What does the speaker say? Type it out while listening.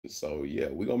So yeah,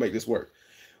 we're gonna make this work.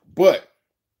 But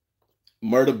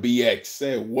Murder BX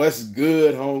said, "What's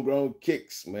good, homegrown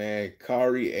kicks, man?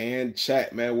 Kari and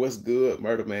chat, man. What's good,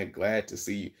 Murder man? Glad to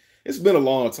see you. It's been a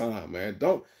long time, man.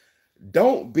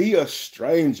 Don't be a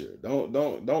stranger.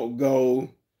 Don't go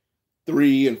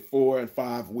 3 and 4 and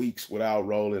 5 weeks without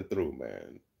rolling through,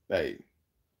 man. Hey,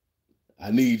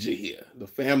 I need you here. The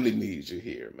family needs you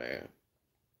here, man."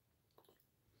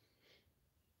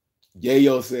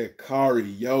 Yayo said, "Kari,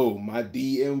 yo, my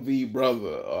DMV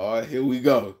brother. Oh, here we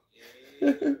go."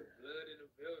 Yeah, blood in the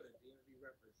building. DMV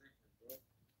representing, bro.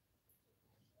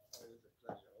 Always a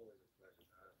pleasure. Always a pleasure,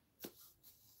 man.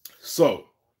 So,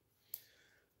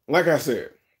 like I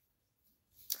said,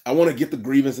 I want to get the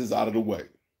grievances out of the way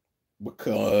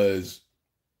because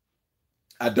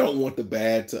I don't want the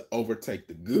bad to overtake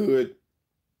the good.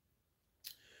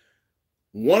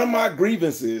 One of my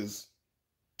grievances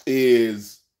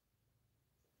is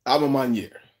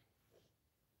Abamanier.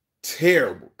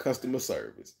 Terrible customer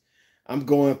service. I'm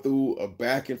going through a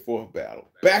back and forth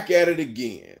battle. Back at it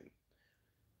again.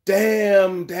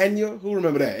 Damn Daniel. Who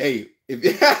remember that? Hey, if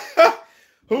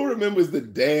who remembers the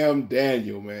damn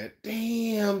Daniel, man?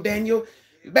 Damn Daniel.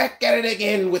 Back at it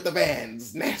again with the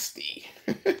vans. Nasty.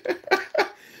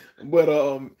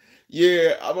 But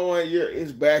yeah, I'm on here.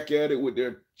 It's back at it with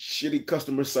their shitty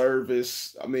customer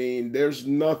service. I mean, there's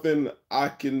nothing I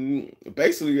can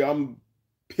basically I'm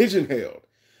pigeonholed.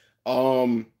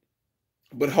 Um,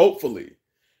 but hopefully,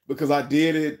 because I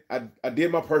did it, I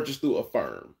did my purchase through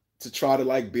Affirm to try to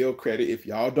like build credit. If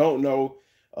y'all don't know,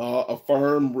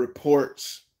 Affirm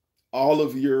reports all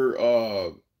of your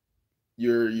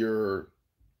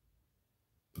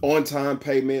on time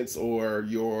payments or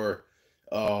your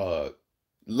uh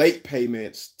late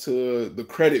payments to the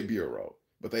credit bureau,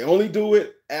 but they only do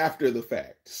it after the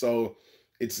fact. So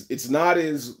it's not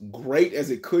as great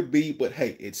as it could be, but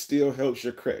hey, it still helps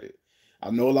your credit. I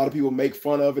know a lot of people make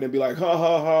fun of it and be like, "Ha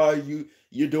ha ha,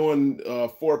 you're doing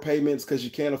 4 payments because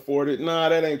you can't afford it." Nah,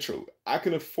 that ain't true. I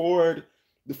can afford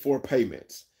the 4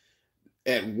 payments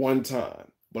at one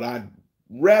time, but I'd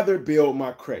rather build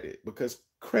my credit because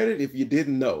credit, if you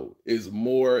didn't know, is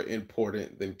more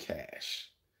important than cash.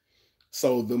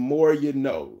 So the more you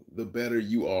know, the better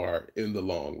you are in the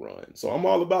long run. So I'm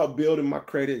all about building my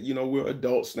credit. You know, we're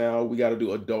adults now. We got to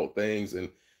do adult things and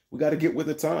we got to get with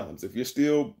the times. If you're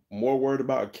still more worried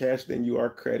about cash than you are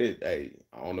credit, hey,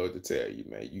 I don't know what to tell you,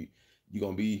 man. You're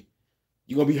gonna be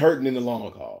you're gonna be hurting in the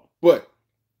long haul. But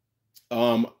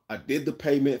I did the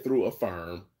payment through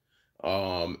Affirm.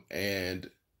 And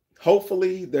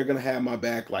hopefully they're gonna have my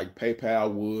back like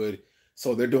PayPal would.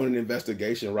 So they're doing an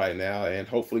investigation right now, and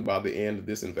hopefully by the end of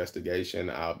this investigation,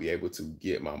 I'll be able to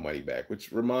get my money back.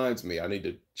 Which reminds me, I need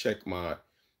to check my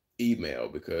email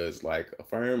because like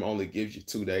Affirm only gives you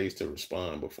 2 days to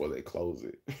respond before they close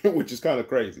it, which is kind of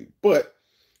crazy. But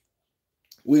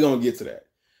we're gonna get to that.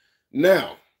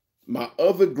 Now, my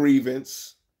other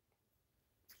grievance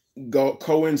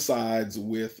coincides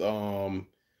with Neil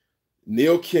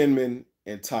Kinman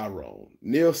and Tyrone.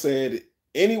 Neil said,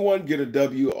 "Anyone get a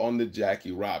W on the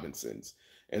Jackie Robinsons?"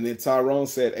 And then Tyrone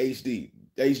said, HG,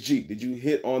 did you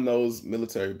hit on those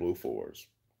military blue fours?"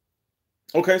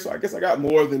 Okay, so I guess I got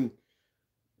more than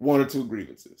one or two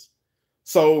grievances.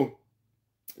 So,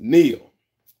 Neil,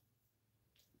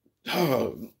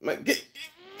 oh, man,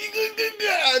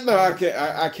 no,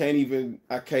 I can't even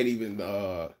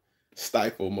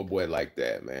stifle my boy like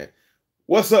that, man.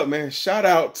 What's up, man? Shout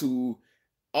out to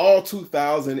all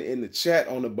 2000 in the chat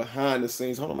on the behind the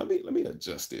scenes. Hold on, let me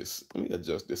adjust this. Let me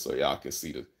adjust this so y'all can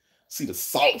see the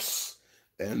sauce.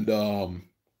 And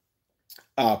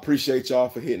I appreciate y'all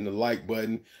for hitting the like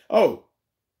button. Oh,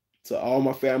 to all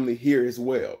my family here as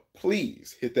well,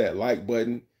 please hit that like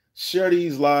button. Share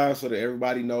these lives so that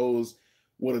everybody knows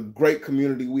what a great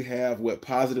community we have, what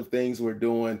positive things we're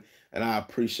doing. And I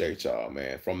appreciate y'all,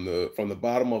 man, from the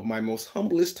bottom of my most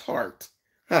humblest heart.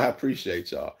 I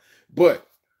appreciate y'all. But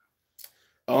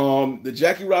the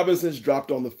Jackie Robinsons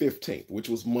dropped on the 15th, which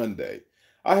was Monday.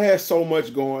 I had so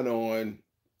much going on.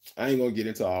 I ain't gonna get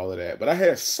into all of that, but I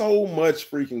had so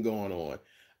much freaking going on.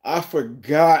 I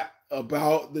forgot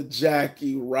about the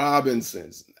Jackie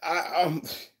Robinsons. And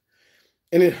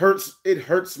it hurts. It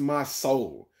hurts my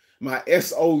soul, my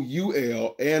soul,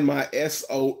 and my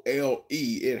sole.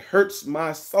 It hurts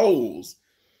my souls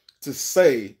to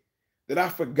say that I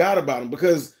forgot about them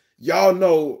because y'all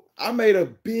know I made a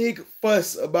big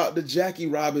fuss about the Jackie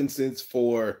Robinsons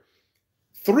for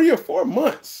 3 or 4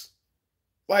 months.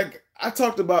 Like I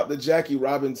talked about the Jackie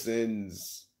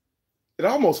Robinsons, it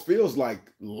almost feels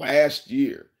like last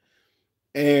year.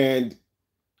 And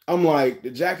I'm like, the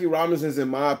Jackie Robinsons, in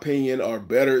my opinion, are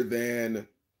better than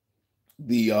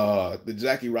the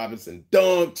Jackie Robinson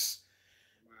dunks.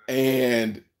 Wow,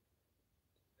 And that's a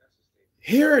statement.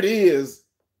 here it is.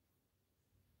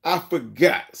 I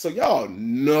forgot. So y'all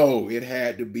know it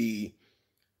had to be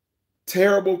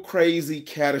terrible, crazy,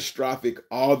 catastrophic,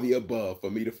 all the above for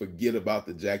me to forget about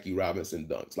the Jackie Robinson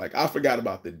dunks. Like I forgot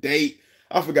about the date,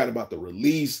 I forgot about the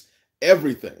release,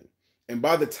 everything. And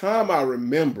by the time I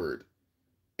remembered,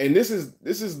 and this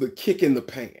is the kick in the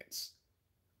pants.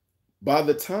 By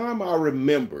the time I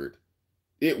remembered,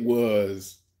 it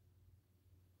was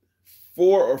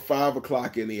 4 or 5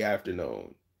 o'clock in the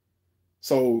afternoon.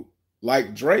 So,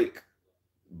 like Drake,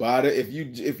 by the if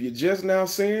you're just now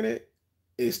seeing it,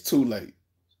 it's too late.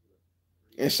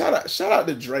 And shout out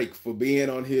to Drake for being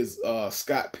on his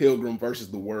Scott Pilgrim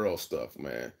versus the World stuff,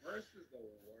 man. Versus the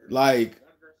word. Like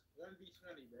One versus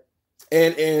 1v20,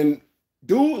 bro. and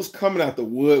dudes coming out the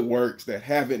woodworks that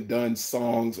haven't done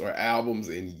songs or albums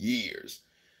in years.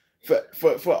 For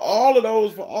all of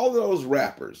those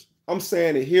rappers, I'm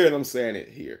saying it here and I'm saying it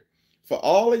here. For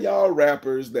all of y'all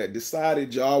rappers that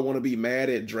decided y'all want to be mad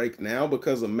at Drake now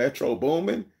because of Metro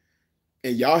Boomin,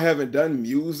 and y'all haven't done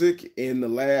music in the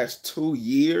last 2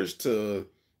 years to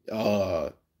uh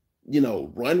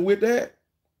run with that,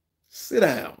 sit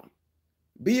down.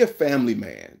 Be a family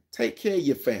man. Take care of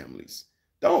your families.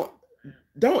 Don't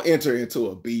don't enter into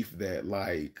a beef that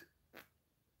like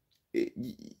it,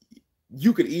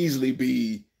 you could easily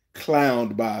be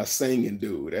clowned by a singing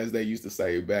dude, as they used to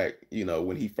say back,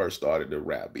 when he first started the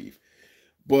rap beef.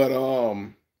 But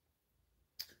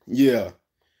yeah,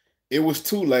 it was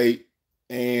too late.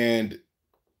 And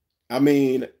I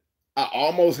mean, I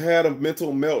almost had a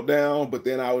mental meltdown, but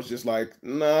then I was just like,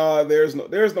 nah, there's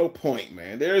no point,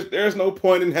 man. There's no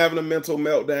point in having a mental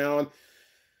meltdown.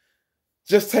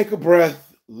 Just take a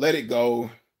breath, let it go.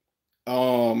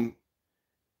 Um,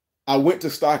 I went to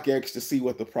StockX to see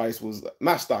what the price was.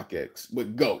 Not StockX,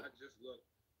 but Goat. I just looked.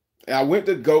 And I went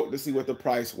to Goat to see what the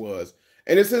price was.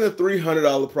 And it's in the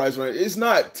 $300 price range. It's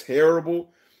not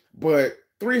terrible, but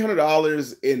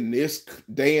 $300 in this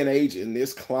day and age, in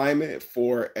this climate,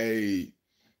 for a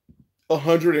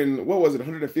hundred and what was it,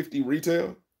 150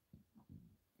 retail?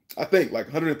 I think like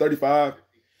 135. 150.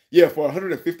 Yeah, for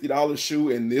 $150 shoe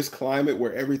in this climate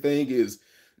where everything is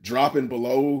dropping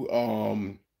below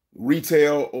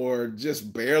retail or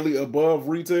just barely above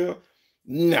retail.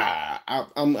 Nah,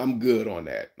 I'm good on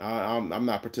that. I'm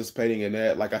not participating in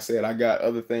that. Like I said, I got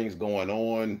other things going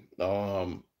on.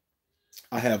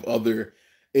 I have other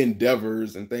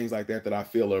endeavors and things like that that I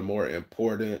feel are more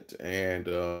important, and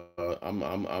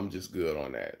I'm just good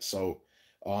on that. So,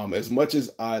 as much as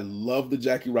I love the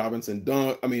Jackie Robinson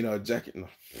dunk, I mean, Jackie, no,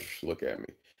 look at me.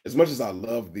 As much as I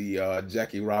love the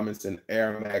Jackie Robinson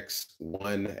Air Max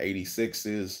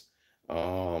 186s,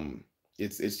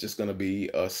 it's just gonna be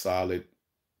a solid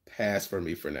pass for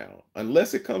me for now,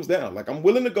 unless it comes down. Like I'm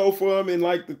willing to go for them in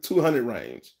like the 200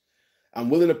 range. I'm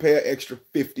willing to pay an extra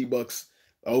 $50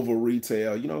 over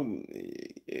retail,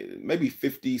 maybe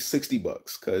 50,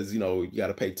 $60, because you got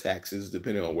to pay taxes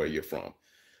depending on where you're from.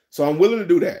 So I'm willing to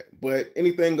do that. But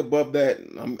anything above that,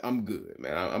 I'm good,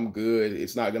 man. I'm good.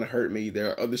 It's not gonna hurt me. There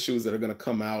are other shoes that are gonna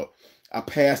come out. I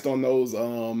passed on those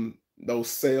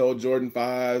sale Jordan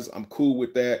 5s. I'm cool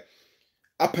with that.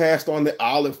 I passed on the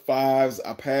Olive 5s.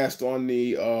 I passed on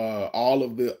the all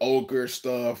of the ochre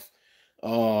stuff.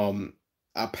 Um,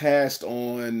 I passed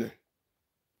on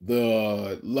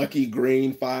the Lucky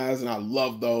Green 5s, and I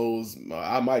love those.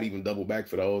 I might even double back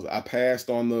for those. I passed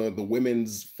on the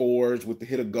women's 4s with the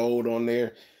hit of gold on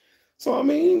there. So I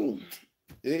mean,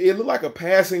 it looked like a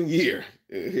passing year.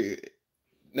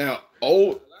 Now, A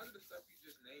old, lot of the stuff you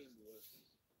just named was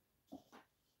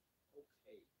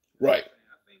okay. You know what right, I'm saying?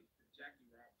 I think Jackie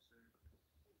Robinson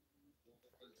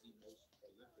was the most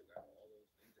prolific out of all those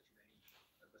things that you named.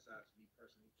 Besides me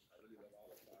personally, I really love all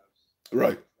the fives.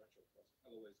 right, Those retro plus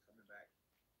colorways coming back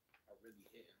are really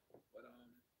hitting. But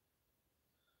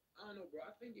I don't know, bro.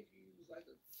 I think if you use like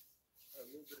a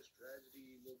little bit of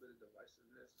strategy, a little bit of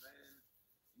divisiveness, man.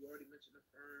 You already mentioned the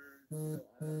firm.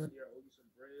 Here, I owe you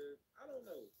some bread. I don't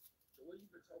know. The way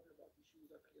you've been talking about these shoes,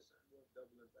 I think it's something worth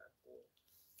doubling back for.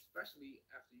 Especially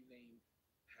after you name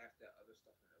half that other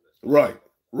stuff on the list, which is right, like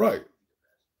right. crazy to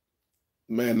pass.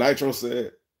 Man, Nitro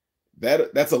said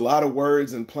that's a lot of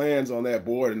words and plans on that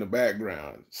board in the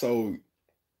background. So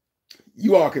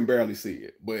you all can barely see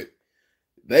it, but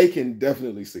they can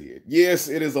definitely see it. Yes,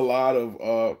 it is a lot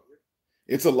of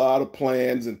it's a lot of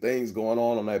plans and things going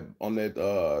on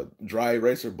that dry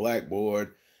eraser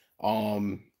blackboard.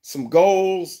 Some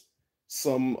goals,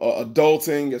 some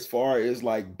adulting as far as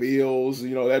like bills.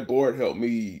 That board helped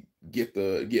me get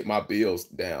my bills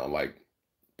down, like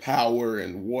power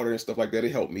and water and stuff like that.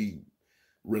 It helped me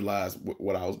realize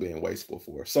what I was being wasteful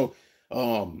for. So,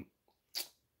 um,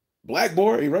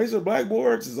 blackboard, eraser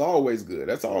blackboards is always good.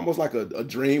 That's almost like a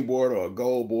dream board or a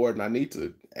goal board, and I need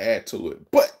to add to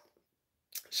it. But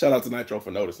shout out to Nitro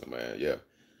for noticing, man. Yeah.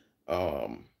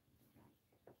 Um,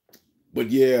 but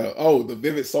yeah, oh, the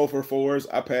Vivid Sulfur fours,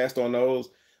 I passed on those.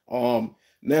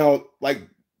 Now, like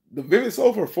the Vivid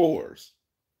Sulfur fours,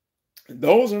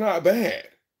 those are not bad.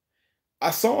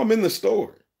 I saw them in the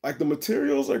store. Like the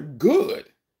materials are good.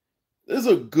 There's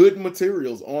a good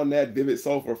materials on that Vivid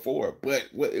Sulfur 4, but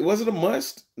was it a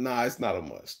must? Nah, it's not a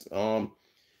must.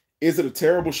 Is it a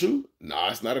terrible shoe? Nah,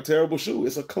 it's not a terrible shoe.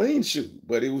 It's a clean shoe,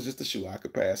 but it was just a shoe I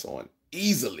could pass on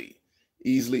easily,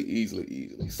 easily, easily,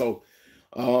 easily. So,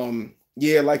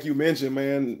 yeah, like you mentioned,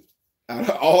 man, out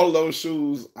of all those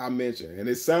shoes I mentioned, and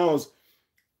it sounds,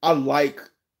 I like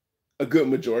a good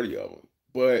majority of them,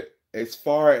 but as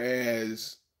far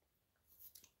as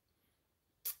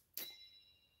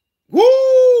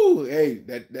woo, hey,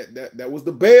 that was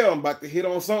the bell. I'm about to hit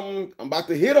on something.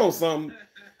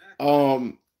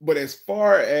 But as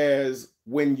far as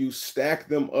when you stack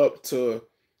them up to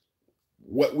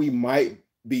what we might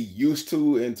be used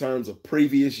to in terms of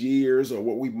previous years or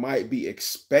what we might be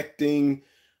expecting,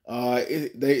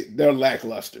 they're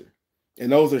lackluster.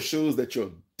 And those are shoes that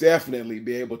you'll definitely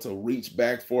be able to reach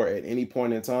back for at any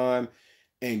point in time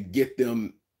and get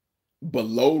them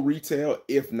below retail,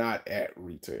 if not at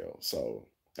retail. So,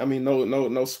 I mean,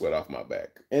 no sweat off my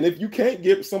back. And if you can't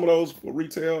get some of those for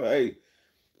retail, hey,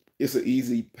 it's an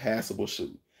easy passable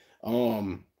shoe.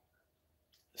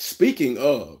 Speaking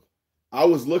of, I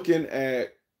was looking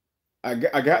at, I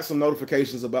got some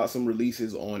notifications about some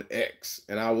releases on X,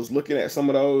 and I was looking at some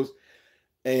of those,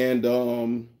 and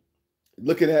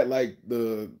looking at like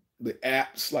the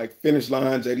apps like Finish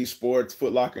Line, JD Sports,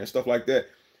 Foot Locker, and stuff like that.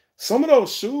 Some of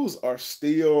those shoes are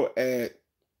still at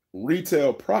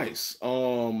retail price.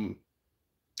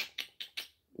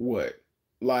 What?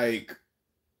 Like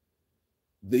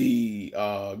the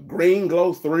Green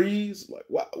Glow 3s? Like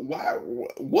why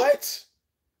what?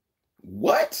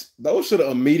 Those should have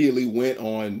immediately went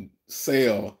on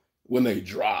sale when they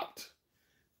dropped.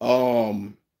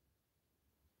 What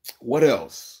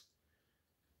else?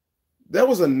 There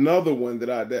was another one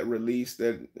that released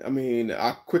that, I mean,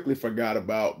 I quickly forgot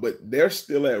about, but they're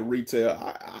still at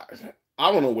retail.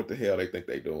 I don't know what the hell they think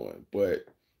they're doing, but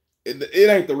it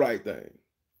ain't the right thing. They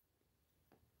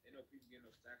know people getting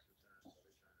those tax returns, so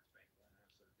they're trying to bank on them.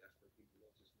 So that's where people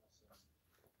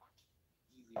just want some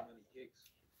easy money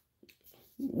kicks.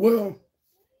 Well,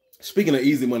 speaking of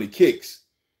easy money kicks,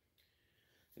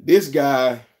 this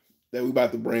guy that we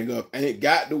about to bring up ain't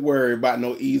got to worry about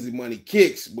no easy money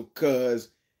kicks because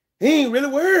he ain't really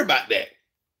worried about that.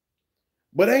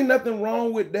 But ain't nothing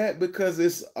wrong with that because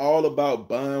it's all about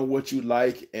buying what you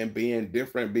like and being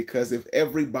different, because if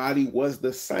everybody was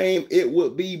the same, it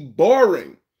would be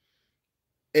boring.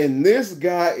 And this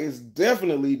guy is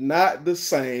definitely not the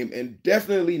same and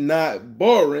definitely not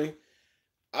boring.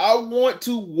 I want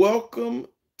to welcome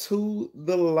to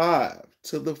the live,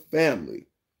 to the family,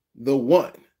 the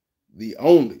one, the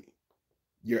only,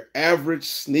 your average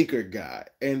sneaker guy.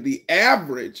 And the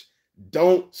average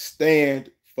don't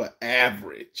stand for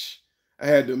average. I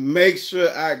had to make sure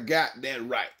I got that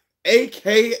right.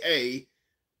 AKA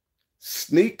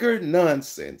Sneaker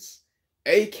Nonsense,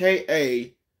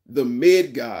 AKA the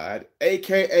Mid God,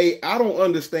 AKA I don't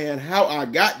understand how I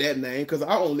got that name because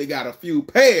I only got a few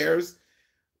pairs,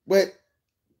 but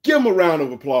give him a round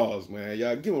of applause, man.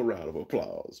 Y'all give him a round of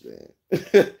applause, man.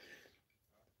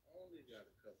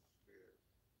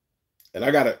 And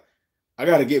I gotta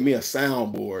get me a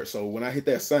soundboard. So when I hit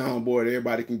that soundboard,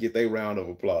 everybody can get their round of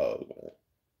applause, man.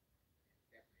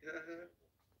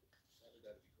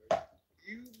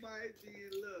 You might be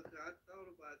in luck. I thought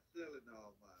about selling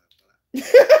all mine, but you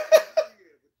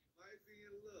might be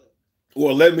in luck.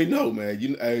 Well, let me know, man. You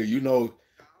know. I don't know if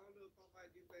I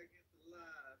might get back into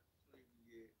live streaming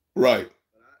yet, Right.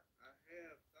 but I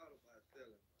have thought about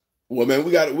selling mine. Well, man,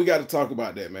 we got to talk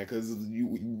about that, man, because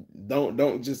you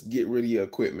don't just get rid of your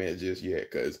equipment just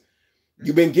yet, because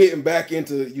you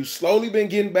slowly been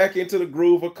getting back into the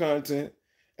groove of content,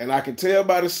 and I can tell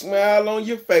by the smile on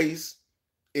your face,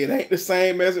 it ain't the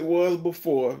same as it was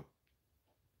before.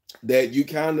 That you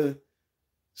kind of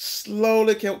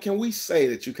slowly can we say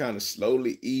that you kind of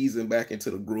slowly easing back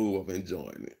into the groove of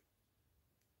enjoying it?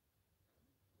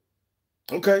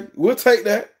 Okay, we'll take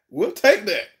that. We'll take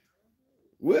that.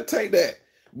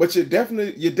 But you're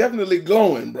definitely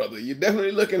glowing, brother. You're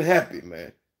definitely looking happy,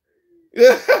 man.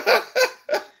 Yeah.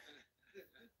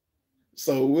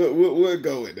 So we'll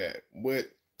go with that. But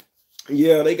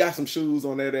yeah, they got some shoes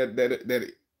on there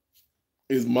that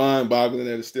is mind-boggling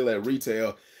that is still at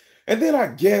retail. And then I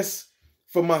guess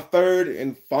for my third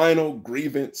and final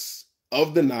grievance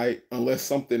of the night, unless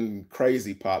something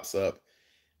crazy pops up,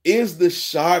 is the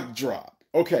shock drop.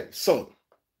 Okay, so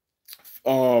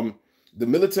um the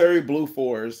military Blue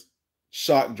Force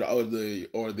shock drop, or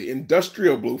the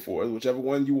industrial Blue Force, whichever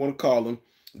one you want to call them,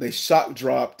 they shock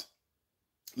dropped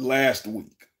last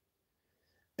week.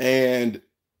 And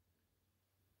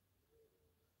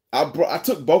I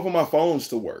took both of my phones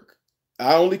to work.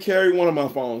 I only carry one of my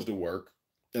phones to work,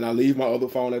 and I leave my other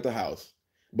phone at the house.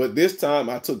 But this time,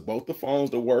 I took both the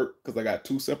phones to work because I got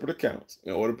two separate accounts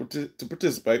in order to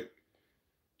participate.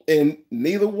 And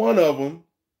neither one of them,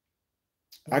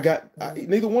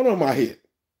 neither one of them I hit.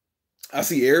 I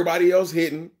see everybody else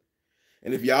hitting,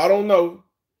 and if y'all don't know,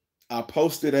 I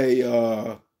posted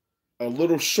a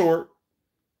little short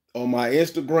on my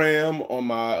Instagram, on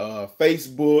my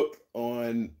Facebook,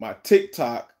 on my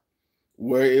TikTok,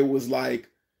 where it was like,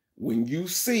 when you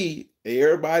see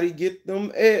everybody get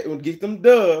them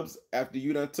dubs after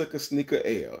you done took a sneaker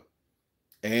L.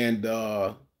 And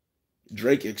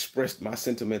Drake expressed my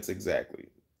sentiments exactly.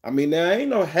 I mean, now I ain't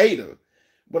no hater,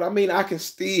 but I mean, I can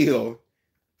still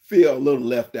feel a little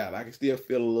left out. I can still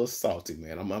feel a little salty,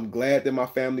 man. I'm glad that my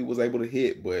family was able to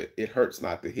hit, but it hurts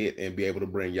not to hit and be able to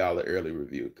bring y'all an early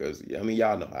review because I mean,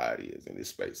 y'all know how it is in this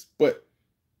space. But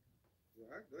Well,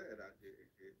 I'm glad I didn't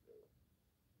get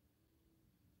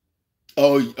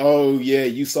though. oh yeah,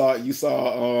 you saw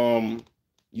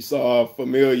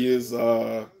Familiar's I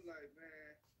was like,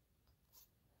 man,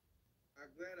 I'm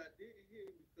glad I didn't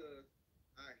hit because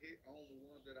I hit on the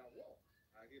one that I want.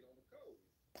 I hit on the code.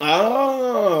 So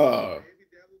ah maybe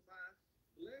that was my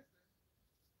blessing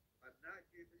by not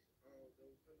getting those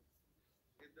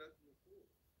industrial schools.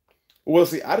 well,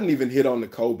 see, I didn't even hit on the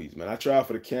Kobe's, man. I tried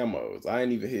for the camos. I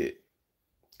ain't even hit.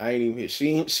 I ain't even hit.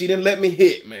 She didn't let me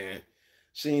hit, man.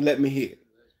 She ain't let me hit.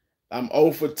 I'm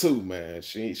 0 for 2, man.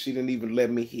 She didn't even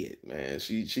let me hit, man.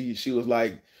 She was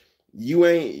like, you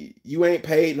ain't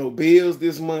paid no bills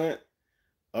this month.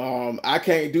 I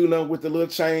can't do nothing with the little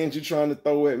change you're trying to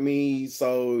throw at me.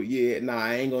 So yeah, nah,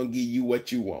 I ain't gonna give you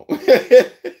what you want.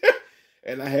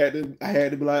 And I had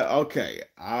to be like, okay,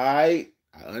 I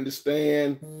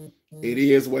understand. It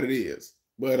is what it is.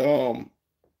 But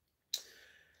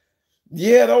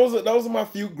yeah, those are my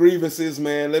few grievances,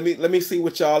 man. Let me see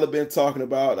what y'all have been talking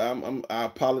about. I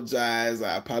apologize.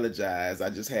 I apologize. I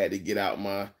just had to get out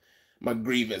my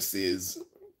grievances.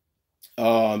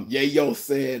 Yo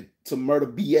said to Murder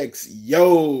BX,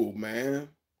 yo, man.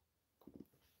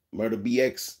 Murder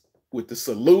BX with the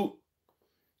salute.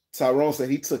 Tyrone said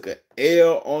he took a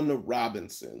L on the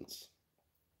Robinsons.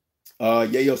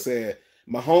 Yayo said,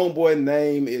 my homeboy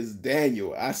name is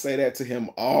Daniel. I say that to him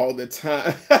all the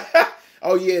time.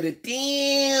 Oh, yeah, the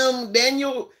damn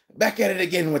Daniel. Back at it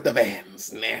again with the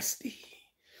Vans. Nasty.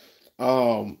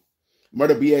 Um,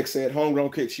 Murder BX said,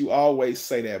 homegrown kicks, you always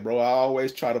say that, bro. I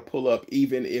always try to pull up,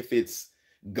 even if it's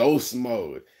ghost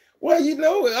mode. Well,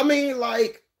 I mean,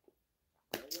 like,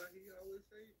 That's why he always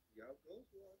say, y'all ghost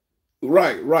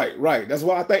watch. right. That's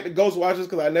why I thank the ghost watchers,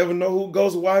 because I never know who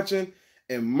ghost watching.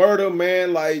 And Murder,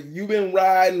 man, like, you've been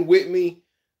riding with me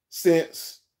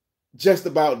since just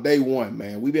about day one,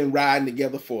 man. We've been riding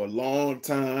together for a long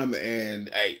time. And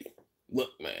hey,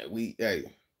 look, man, it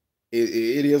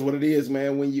is what it is,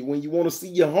 man. When you want to see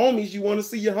your homies, you want to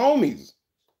see your homies.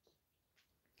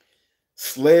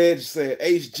 Sledge said,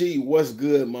 HG, what's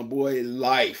good, my boy?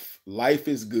 Life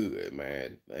is good,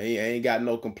 man. I ain't got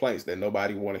no complaints that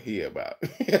nobody want to hear about.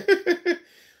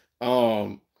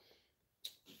 um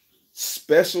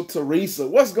Special Teresa,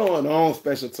 what's going on,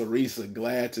 Special Teresa?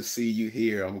 Glad to see you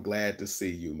here. I'm glad to see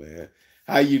you, man.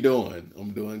 How you doing?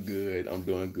 I'm doing good. I'm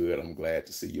doing good. I'm glad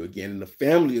to see you again. And the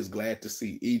family is glad to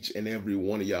see each and every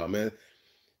one of y'all, man.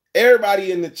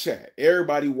 Everybody in the chat,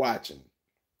 everybody watching,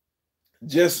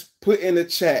 just put in the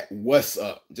chat what's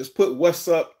up. Just put what's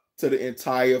up to the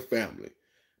entire family.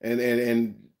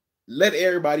 And let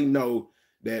everybody know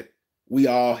that we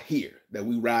all here, that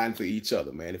we riding for each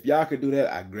other, man. If y'all could do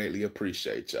that, I greatly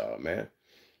appreciate y'all, man.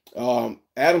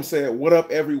 Adam said, what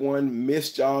up, everyone?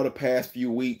 Missed y'all the past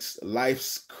few weeks.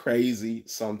 Life's crazy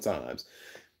sometimes.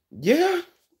 Yeah,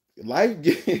 life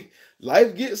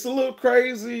gets a little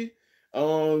crazy.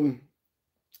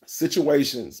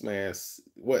 Situations, man.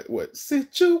 What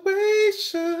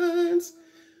situations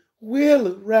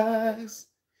will arise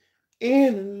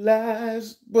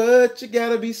analyze, but you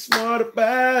gotta be smart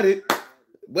about it.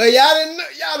 But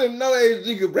y'all didn't know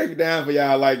HG could break it down for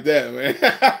y'all like that, man.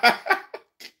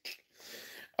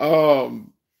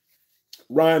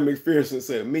 Ryan McPherson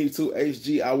said, "Me too,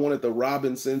 HG. I wanted the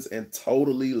Robinsons and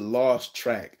totally lost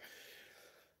track."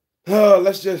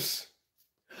 Let's just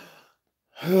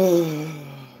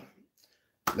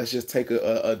take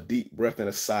a deep breath and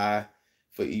a sigh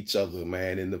for each other,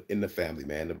 man, in the family,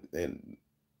 man, and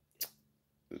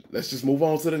let's just move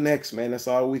on to the next, man. That's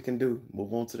all we can do.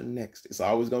 Move on to the next. It's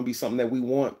always going to be something that we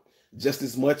want just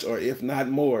as much, or if not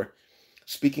more.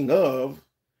 Speaking of,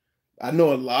 I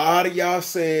know a lot of y'all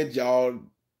said y'all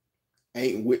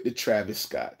ain't with the Travis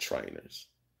Scott trainers,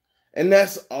 and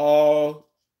that's all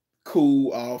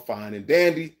cool, all fine and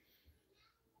dandy.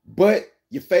 But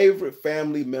your favorite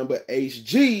family member,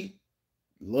 HG,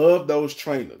 love those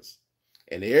trainers.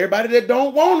 And everybody that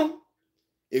don't want them,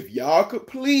 if y'all could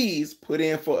please put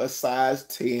in for a size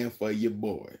 10 for your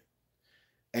boy.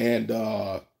 And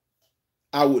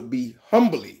I would be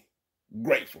humbly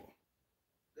grateful.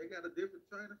 They got a different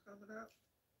trainer coming out?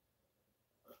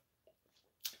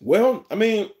 Well, I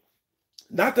mean,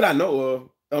 not that I know of.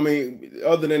 I mean,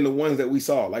 other than the ones that we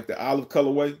saw, like the olive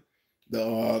colorway,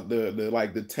 the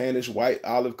like the tannish white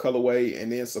olive colorway,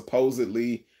 and then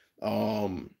supposedly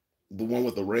the one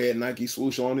with the red Nike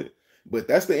swoosh on it. But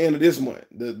that's the end of this month.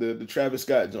 The Travis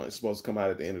Scott joint is supposed to come out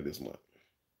at the end of this month.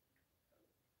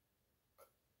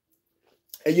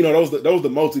 And you know, those the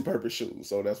multi-purpose shoes.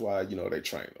 So that's why, you know, they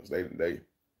trainers.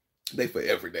 They for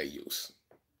everyday use.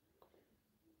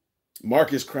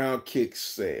 Marcus Crown Kicks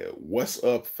said, "What's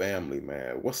up, family,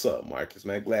 man? What's up, Marcus,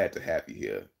 man? Glad to have you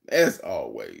here, as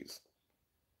always."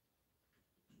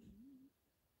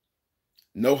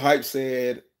 No Hype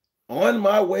said, "On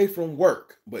my way from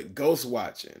work, but ghost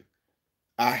watching.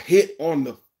 I hit on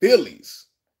the Phillies."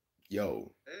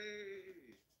 Yo.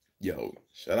 Hey. Yo,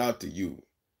 shout out to you.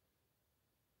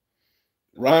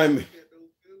 Ryan. They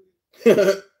got a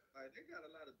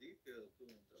lot of details to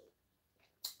them, though.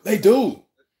 They do.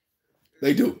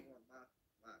 They do.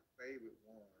 My favorite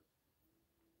one.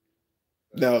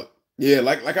 Now, yeah,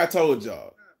 like I told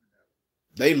y'all,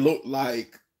 they look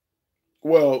like,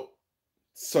 well,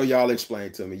 so y'all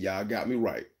explain to me. Y'all got me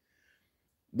right.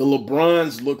 The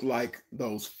LeBrons look like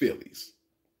those Phillies.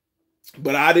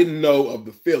 But I didn't know of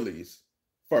the Phillies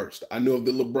first. I knew of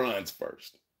the LeBrons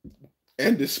first.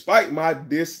 And despite my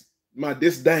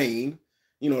disdain,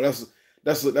 you know, that's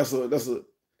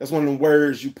one of the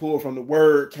words you pull from the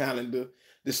word calendar.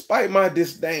 Despite my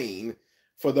disdain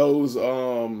for those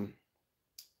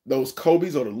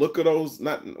Kobe's, or the look of those,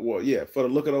 for the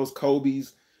look of those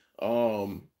Kobe's,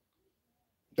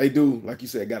 they do, like you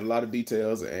said, got a lot of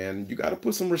details, and you got to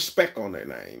put some respect on their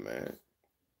name, man,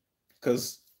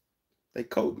 because they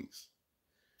Kobe's.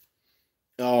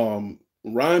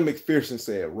 Ryan McPherson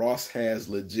said Ross has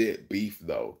legit beef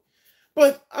though,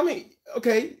 but I mean,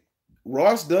 okay,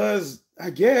 Ross does,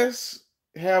 I guess,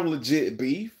 have legit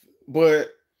beef,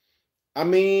 but I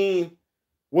mean,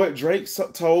 what Drake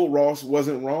told Ross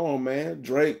wasn't wrong, man.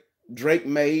 Drake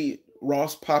made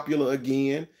Ross popular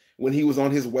again when he was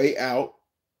on his way out.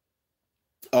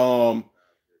 Man,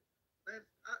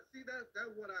 see that's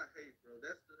what I hate, bro.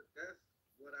 That's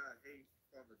what I hate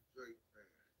from a Drake fan.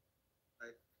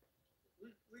 Like,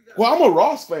 well, I'm a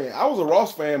Ross fan. I was a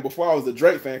Ross fan before I was a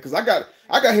Drake fan, because I got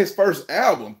his first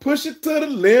album, Push It to the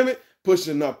Limit, Push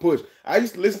It Not Push. I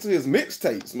used to listen to his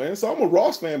mixtapes, man. So I'm a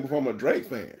Ross fan before I'm a Drake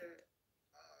fan. You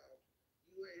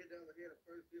ain't never hear the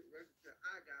first hit record that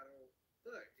I got on,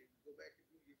 but if you go back and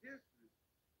do your history,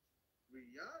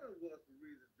 Rihanna was the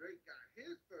reason Drake got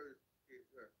his first hit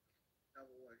record, #1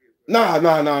 hit record. No.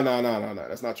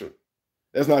 That's not true.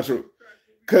 That's not true.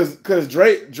 Cause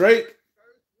Drake.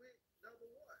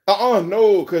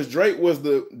 No, because Drake was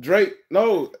the Drake.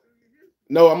 No,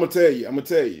 I'm gonna tell you.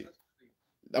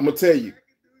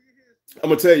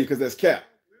 Because that's cap.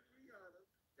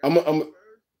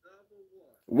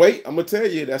 Wait, I'm gonna tell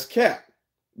you that's cap,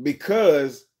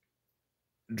 because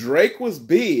Drake was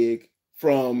big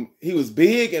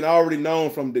and already known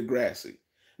from Degrassi.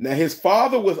 Now his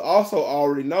father was also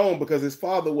already known because his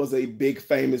father was a big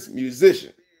famous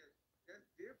musician.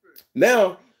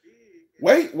 Now,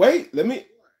 wait, let me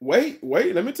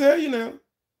tell you now.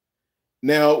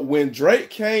 Now, when Drake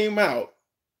came out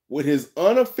with his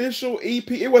unofficial EP,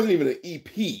 it wasn't even an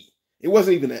EP. It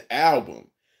wasn't even an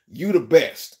album. You the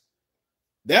Best.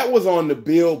 That was on the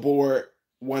Billboard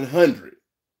 100.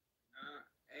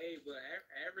 Hey, but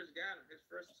Average got him. His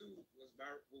first two was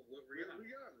about what Rihanna.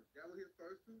 That was his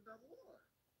first two #1.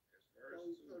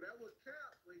 So that was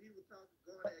cap when he was going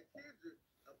at Kendrick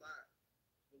about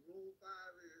the room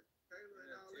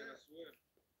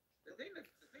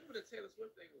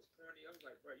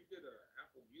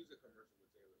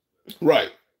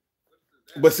Right.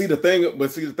 What But does see that mean?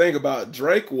 the thing about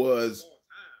Drake Of was all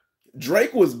time.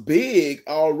 Drake was big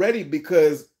already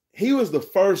because he was the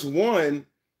first one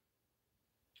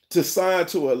to sign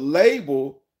to a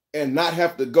label and not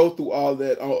have to go through all of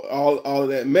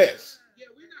that mess. Yeah,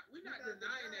 we're not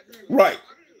denying that he was Right.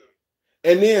 popular.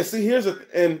 And then He see was already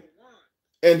and number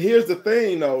one. here's the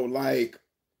thing though, like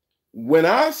when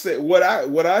I said what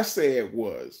I said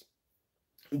was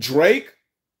Drake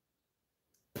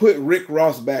put Rick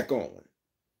Ross back on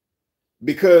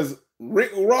because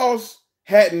Rick Ross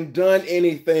hadn't done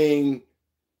anything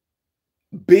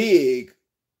big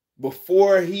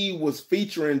before he was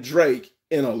featuring Drake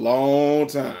in a long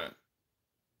time.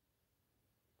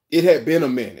 It had been a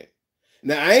minute.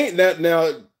 Now I ain't that now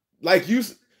like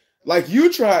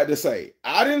you tried to say.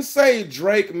 I didn't say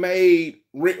Drake made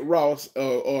Rick Ross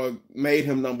or made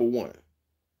him number one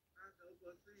I know,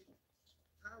 but see,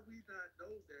 how we not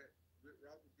know that Rick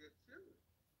Ross was just chilling,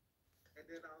 and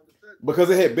then all of a sudden, because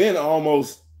it had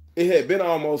been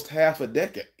almost half a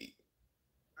decade.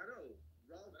 I know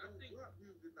Ross don't drop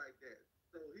music like that,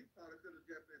 so he probably could have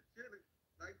just been chilling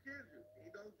like Kendrick. He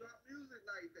don't drop music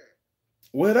like that.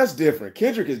 Well, that's different.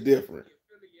 Kendrick is different. The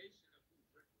affiliation of who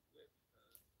Drake was with,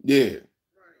 Yeah,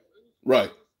 right?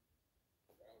 right.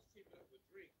 Ross teaming up with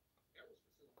Drake. That was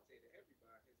facilitated heavy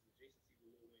by his adjacency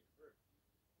with Lil Wayne first.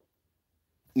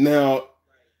 Now,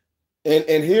 Like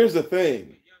and here's the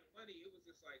thing. with Young Money, it was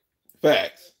just like he was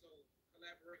Facts. also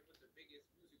collaborating with the biggest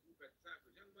music group at the time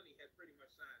because Young Money had pretty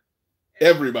much signed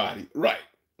everybody. Everybody. Right.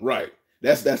 Right.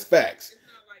 That's facts. It's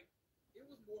not like it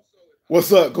was more so if I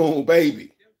What's up, Goon Baby?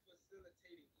 them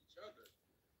facilitating each other,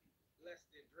 less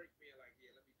than Drake being like, yeah,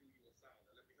 let me do you a solid,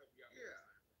 let me help you out. Yeah,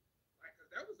 like because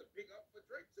that was a big up for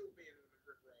Drake too, being in the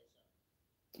Rick Ross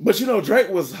song. But you know, Drake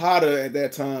was hotter at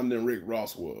that time than Rick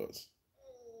Ross was.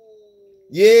 Oh,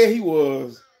 Yeah, he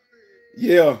was.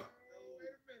 Yeah. oh, wait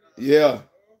a minute. Yeah.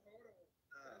 Oh, hold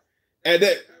on. And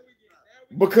that Now we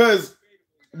get because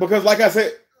debatable. like I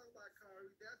said, Oh my God,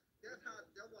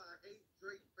 that's why I hate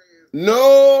Drake fans.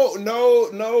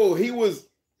 no, he was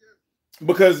Just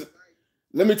because like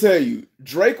let me tell you,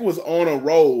 Drake was on a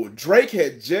roll. Drake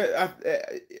had just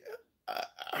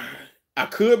I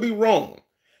could be wrong,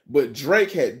 but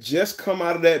Drake had just come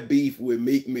out of that beef with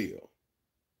Meek Mill.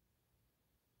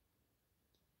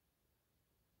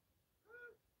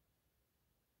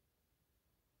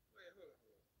 wait, hold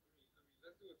on.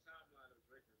 Let's do a timeline of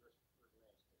Drake and Rick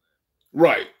Ross collab.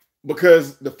 Right.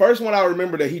 Because the first one I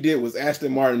remember that he did was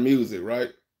Aston Martin Music, right?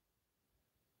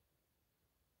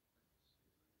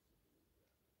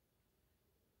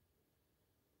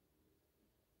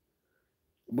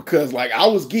 Because like I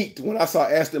was geeked when I saw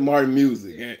Aston Martin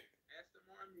Music. Yeah, And, Aston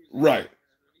Martin Music, right,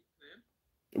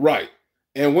 2010. right.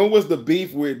 And when was the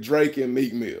beef with Drake and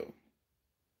Meek Mill?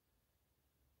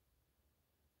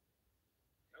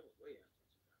 That was way after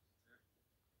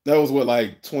 2010. That was what,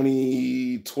 like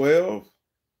 2012? When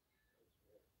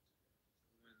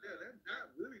yeah, that's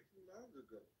not really too long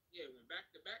ago. Yeah, when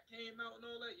Back to Back came out and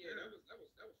all that. Yeah, that was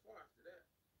far after that.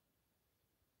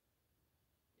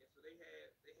 Yeah, so they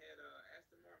had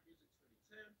Aston Martin Music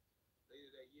 2010. Later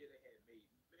that year they had Made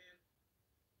in Man.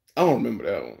 I don't remember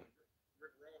that one.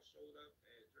 Rick Ross showed up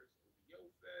at Drake's OVO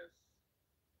Fest.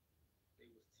 They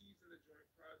was teasing the joint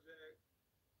project.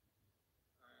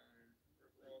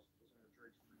 Rick Ross was on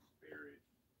Drake's Free Spirit.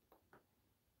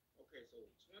 Okay, so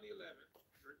 2011,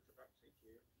 Drake dropped Take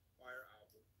Care, fire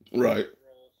album. Right. Rick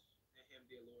Ross and him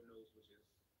did Lord Knows, which is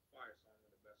fire song,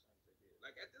 one of the best songs they did.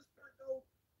 Like at this point though,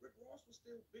 Rick Ross was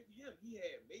still big him. He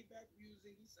had Maybach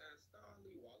Music, he signed Starley,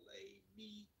 Wale,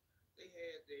 me. They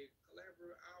had their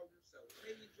collaborative album, Self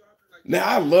Made dropping. Like Now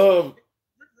I love.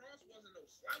 Rick Ross wasn't no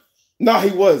slouch. No,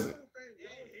 he wasn't.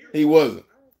 He wasn't.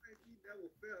 I don't think he never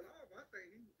fell off. I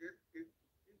think he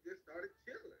just started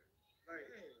killing. Like,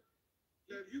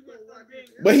 if you go watch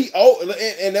But he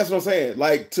and that's what I'm saying.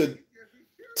 Like to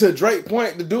Drake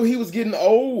point, the dude he was getting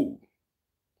old.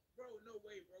 bro, no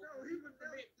way, bro. No, he went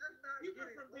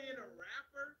from being a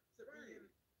rapper to being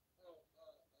a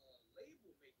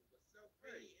label maker with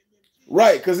self-made MMG.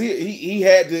 Right, because he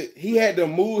had to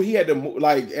move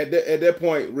like at that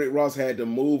point Rick Ross had to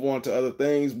move on to other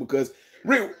things because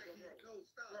Rick No,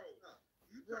 stop.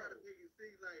 You try to make it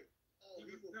seem like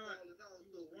he was falling off,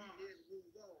 so he had to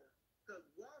move on. Because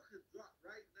Ross could drop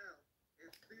right now and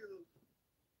still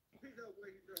pick up where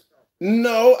he left off.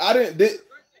 no, I didn't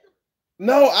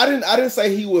no, I didn't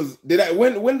say he was did I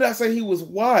when did I say he was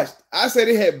washed? I said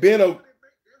it had been a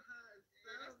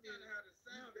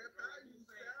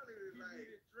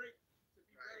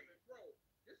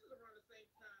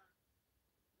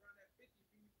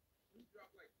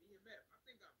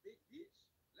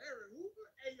Larry Hoover,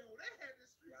 hey yo, that had the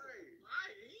streets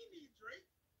right. He need Drake.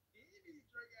 He need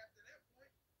Drake after that point.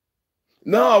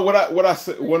 No, what I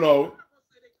said, well, no, I'm not gonna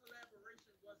say that collaboration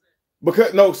wasn't.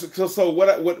 because no, so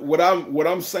what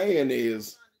I'm saying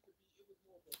is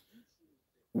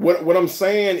what I'm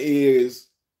saying is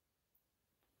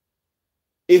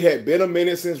it had been a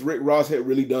minute since Rick Ross had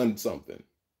really done something,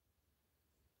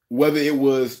 whether it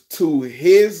was to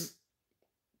his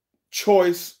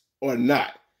choice or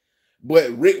not.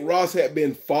 But Rick Ross had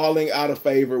been falling out of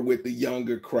favor with the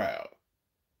younger crowd.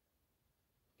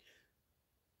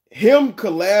 Him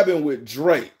collabing with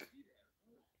Drake,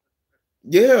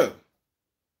 yeah,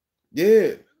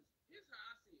 yeah, Here's how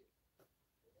I see it.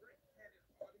 Drake had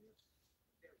an audience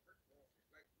that Rick Ross,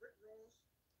 like Rick Ross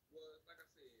was, like I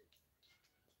said,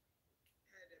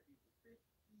 had that beat with 50.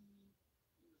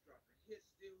 He was dropping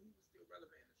hits still. He was still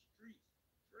relevant in the streets.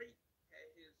 Drake had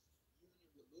his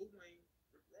union with Lil Wayne.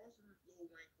 Rick Ross and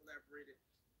Lil Wayne collaborated.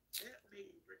 That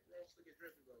made Rick Ross look at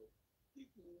Drake and go,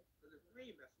 he cool, because if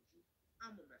Wayne mess with you,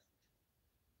 I'm going to mess with you.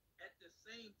 At the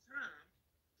same time,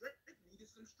 Drake needed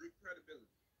some street credibility.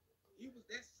 He was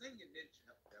that singing ninja.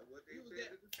 That what he was that.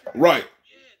 right,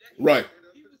 Yeah, that right,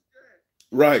 he was that.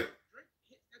 right, Drake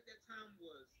at that time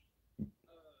was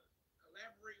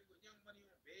collaborating with Young Money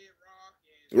on Bedrock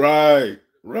and right,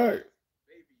 right.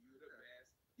 Baby You the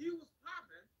Best. He was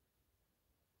popping,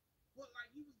 but like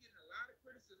he was getting a lot of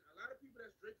criticism. A lot of people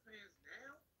that's Drake fans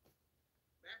now,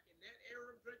 back in that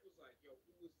era, Drake was like, "Yo,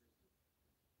 who is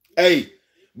this?" Hey,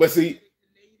 but see,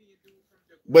 Canadian dude from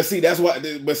that's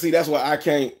why I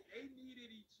can't. They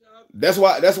needed each other. That's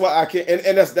why I can't,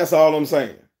 and that's all I'm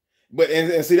saying. But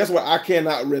and see, that's why I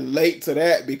cannot relate to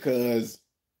that, because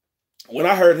when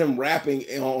I heard him rapping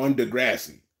on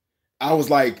Degrassi, I was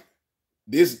like,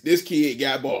 this kid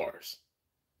got bars.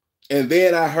 And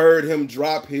then I heard him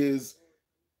drop his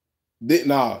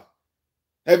nah.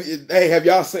 Have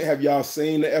y'all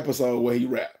seen the episode where he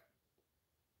rapped?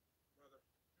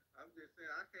 I'm just saying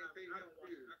I can't take him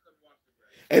serious. I couldn't watch the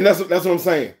rap. And that's what I'm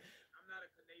saying. I'm not a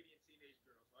Canadian teenage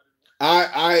girl, so I didn't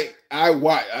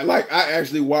watch I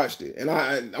actually watched it, and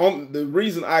the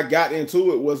reason I got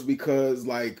into it was because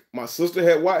like my sister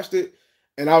had watched it,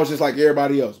 and I was just like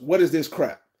everybody else, what is this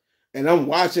crap? And I'm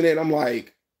watching it, and I'm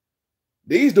like,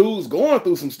 these dudes going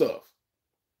through some stuff,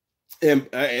 and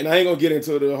I ain't gonna get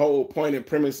into the whole point and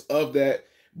premise of that,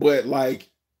 but like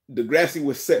Degrassi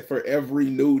was set for every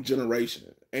new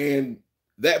generation, and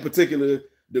that particular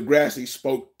Degrassi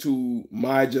spoke to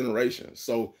my generation,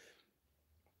 so.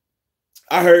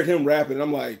 I heard him rapping, and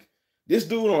I'm like, this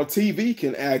dude on TV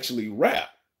can actually rap.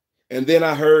 And then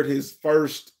I heard his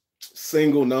first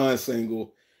single,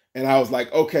 non-single, and I was like,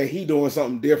 okay, he doing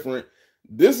something different.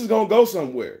 This is gonna go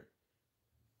somewhere.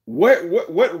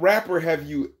 What rapper have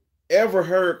you ever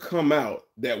heard come out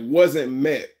that wasn't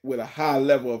met with a high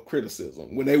level of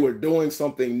criticism when they were doing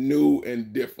something new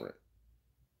and different?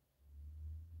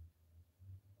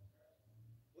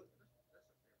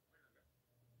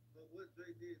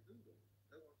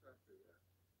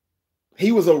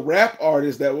 He was a rap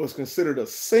artist that was considered a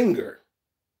singer.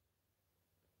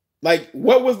 Like,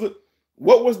 what was the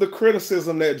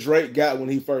criticism that Drake got when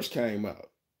he first came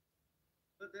out?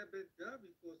 But that been done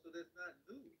before, so that's not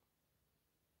new.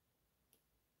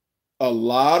 A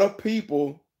lot of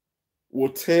people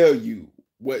will tell you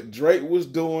what Drake was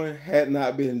doing had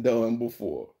not been done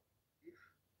before.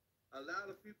 A lot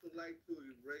of people like to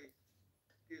erase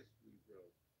history, bro.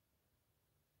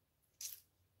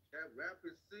 That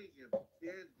rapper singing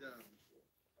been done before.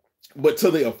 But to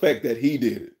the effect that he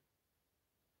did it.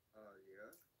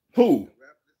 Yeah. Who? The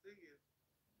rapper singing.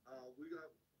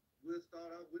 We'll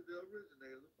start out with the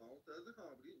originator, Bone Thugs and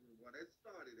Harmony, the one that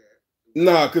started that.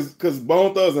 Nah, cause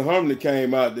Bone Thugs and Harmony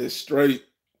came out this straight.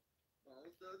 Bone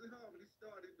Thugs and Harmony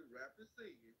started the rapper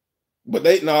singing. But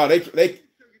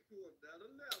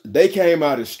they came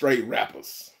out as straight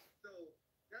rappers. So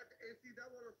that's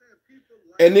what I'm saying. People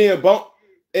like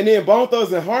and then Bone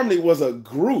Thugs and Harmony was a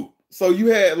group. So you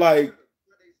had like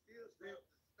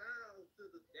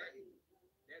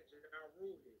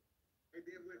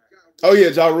oh yeah,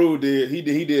 Ja Rule did. He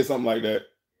did something like that.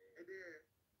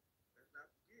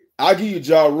 I'll give you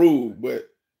Ja Rule, but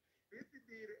 50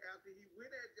 did it after he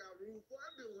went at Ja Rule for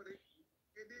doing it,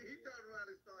 and then he turned around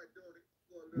and started doing it.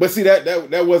 But see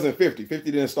that wasn't 50.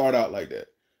 50 didn't start out like that.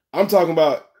 I'm talking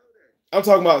about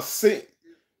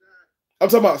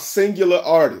singular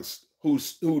artists who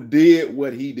did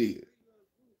what he did.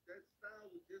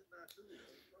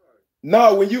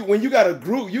 No, when you got a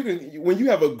group, when you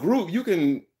have a group, you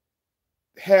can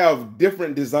have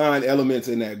different design elements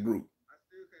in that group. I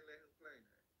still can't let him claim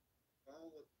that. Bone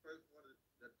was the first one to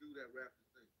do that rap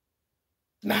thing.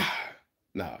 Nah,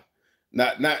 nah,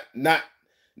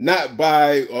 not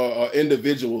by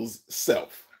individual's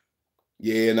self.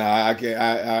 Yeah, nah, I can't.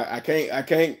 I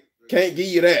can't give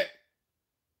you that.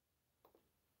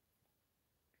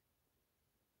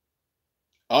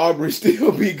 Aubrey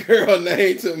still be girl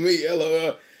name to me.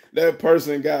 LOL. That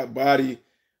person got body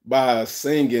by a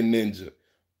singing ninja.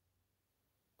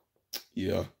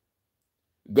 Yeah.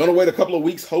 Gonna wait a couple of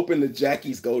weeks, hoping the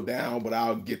Jackies go down, but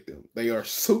I'll get them. They are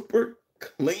super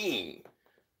clean.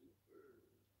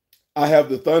 I have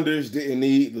the Thunders, didn't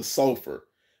need the sulfur.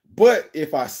 But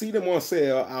if I see them on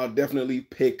sale, I'll definitely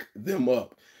pick them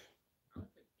up.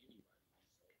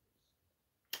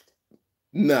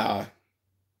 Nah,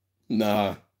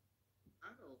 nah. I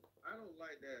don't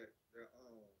like that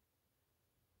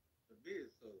the mid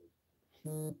soul. I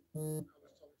was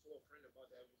talking to a friend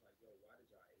about that. He was like, "Yo, why did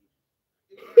y'all hate it?"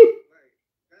 Like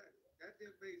that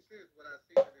didn't make sense when I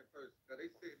seen it in person. Cause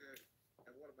they sitting there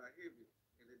at one of my heavies,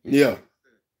 and it didn't Yeah. make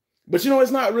sense. But you know,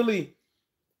 it's not really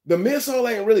the midsole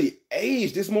ain't really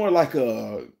aged. It's more like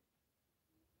a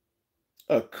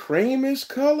creamish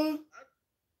color.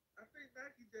 I think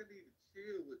Nike just need to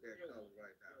chill with that color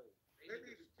right now. They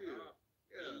need to chill.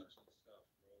 Yeah. Age and stuff,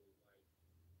 bro. Like,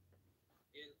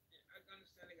 I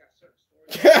understand they got certain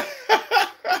stories.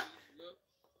 Look,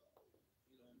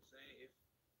 you know what I'm saying?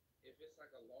 If it's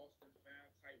like a lost and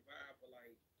found type vibe, but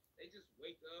like they just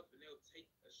wake up and they'll take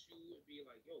a shoe and be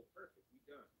like, "Yo, perfect, we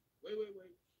done." Wait.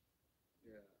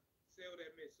 Yeah. Sell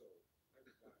that midsole.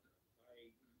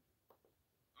 Like,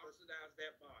 oxidize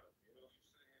that bottom. You know what I'm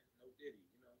saying? No diddy.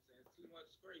 You know what I'm saying? It's too much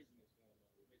craziness going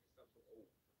on. We're making stuff look old.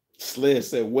 Sled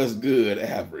said, "What's good,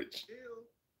 average?" Still,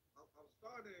 I'm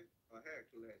starting a hat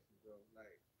collection, bro.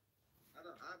 Like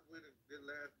I went in this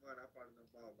last month. I probably done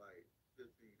bought like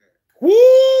 15 hats.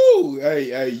 Woo! Hey,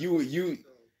 you So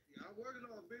yeah, I'm working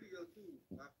on a video too.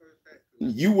 My first hat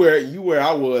collection. you where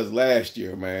I was last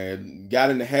year, man.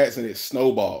 Got in the hats and it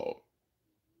snowballed.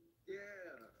 Yeah.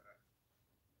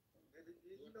 And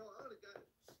you know, I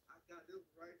got this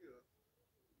right here.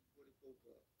 24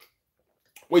 bucks.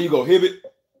 Where you go, Hibbit?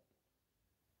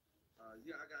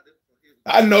 Yeah, I got this for him.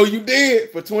 I know you did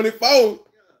for 24. Yeah.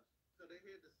 So they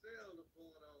had the sale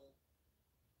going on.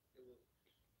 It was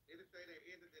anything that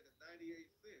ended in the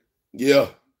 98 cents. Yeah.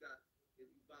 You got if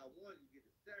you buy one, you get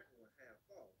the second one half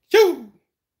off. Phew.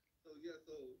 So yeah,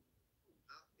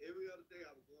 every other day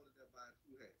I was going in there buying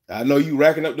 2 hats. I know you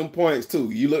racking up them points too.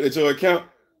 You look at your account.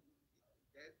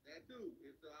 That do.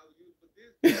 And so I was using for this.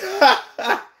 I got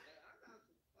some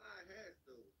fine hats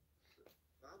though.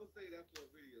 So I would say that for a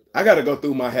video. Though. I got to go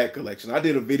through my hat collection. I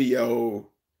did a video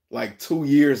like 2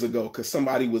 years ago because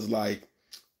somebody was like,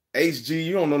 "HG,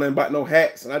 you don't know nothing about no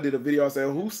hats." And I did a video. I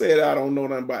said, "Who said I don't know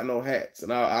nothing about no hats?"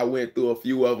 And I went through a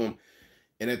few of them.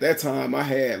 And at that time, I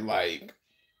had like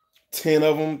 10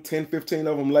 of them, 10, 15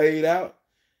 of them laid out.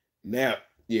 Now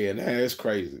it's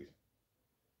crazy.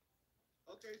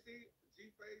 Okay, see,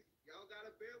 G-Face, y'all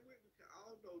gotta bear with me. I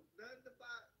don't know nothing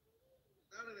about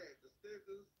none of that. The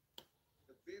stickers,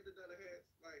 the bending of the hats.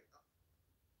 Like,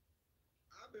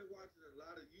 I've been watching a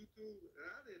lot of YouTube, and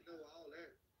I didn't know all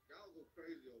that. Y'all go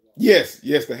crazy over all that. Yes,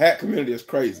 the hat community is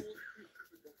crazy.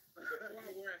 Before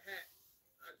I wear a hat,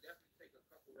 I definitely take a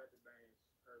couple rubber bands,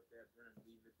 curve that brim,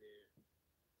 leave it there.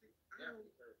 I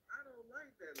don't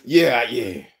like that. Yeah. The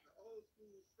old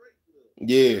school straight look.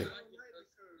 Yeah.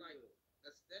 Like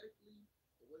aesthetically,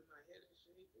 the way my head is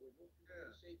shaped, or what people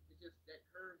shape, it's just that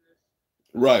curveness.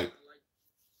 Right.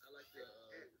 I like the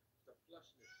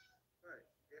flushness. Right.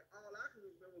 And all I can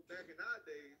remember back in our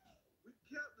days, we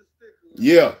kept the sticker.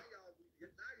 Yeah. Now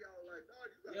y'all like, oh,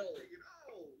 you gotta take it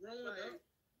off.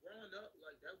 Growing up,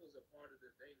 like that was a part of the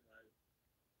thing. Like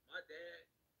my dad,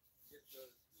 just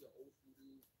because he an old school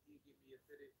dude, he'd get me a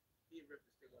fitted, he'd rip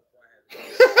the sticker off before I had it.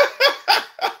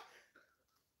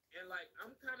 And like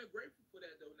I'm kind of grateful for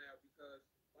that though now because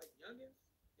like youngins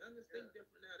think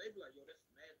different now. They be like, yo, that's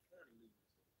mad corny.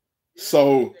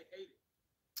 So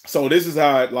this is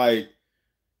how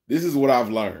this is what I've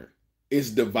learned. It's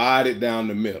divided down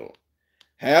the middle.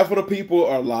 Half of the people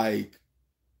are like,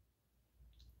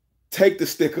 take the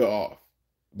sticker off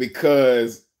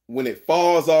because when it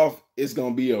falls off, it's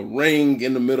gonna be a ring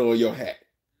in the middle of your hat.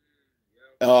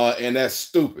 And that's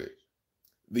stupid.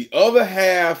 The other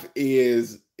half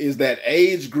is that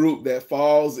age group that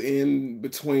falls in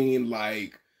between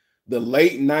like the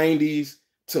late 90s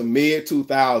to mid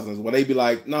 2000s where they be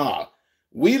like, nah,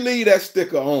 we leave that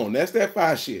sticker on. That's that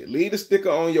fire shit. Leave the sticker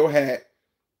on your hat.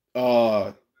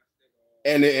 And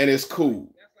it's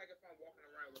cool. That's like if I'm walking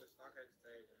around with a StockX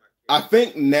tag on my kid. I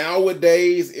think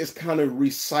nowadays it's kind of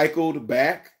recycled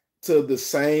back to the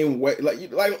same way,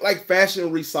 like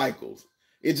fashion recycles.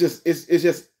 It's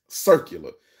just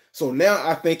circular. So now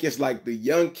I think it's like the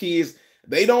young kids,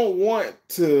 they don't want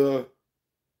to,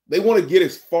 they want to get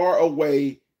as far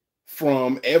away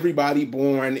from everybody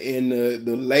born in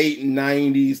the late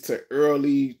 90s to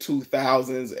early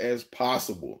 2000s as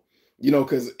possible. You know,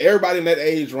 because everybody in that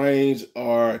age range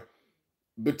are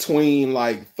between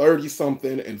like 30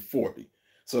 something and 40.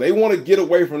 So they want to get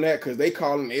away from that because they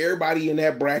calling everybody in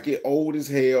that bracket old as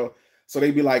hell. So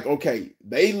they be like, okay,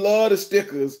 they love the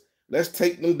stickers. Let's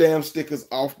take them damn stickers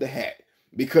off the hat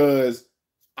because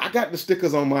I got the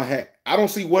stickers on my hat. I don't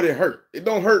see what it hurt. It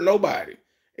don't hurt nobody.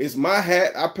 It's my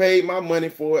hat. I paid my money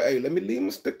for it. Hey, let me leave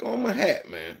my sticker on my hat,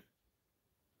 man.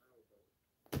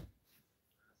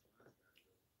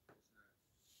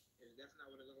 If that's not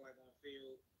what it look like on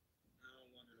field, I don't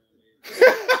want it on there.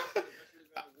 Eventually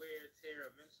gonna wear,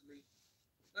 tear eventually.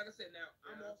 Like I said, now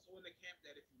I'm also in the camp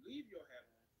that if you leave your hat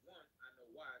on, one, I know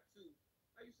why. Two,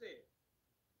 like you said,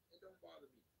 it don't bother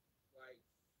me. Like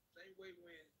same way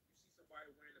when you see somebody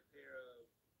wearing a pair of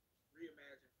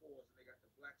Reimagined 4s and they got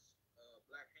the black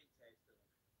hang tags to them,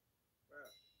 bro,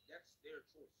 that's their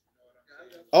choice. You know what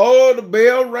I'm saying? Oh, the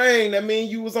bell rang. That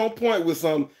means you was on point with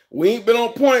something. We ain't been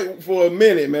on point for a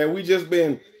minute, man. We just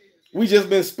been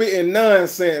spitting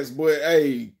nonsense, but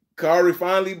hey, Kari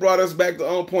finally brought us back to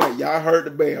on point. Y'all heard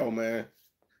the bell, man.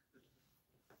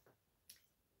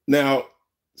 Now,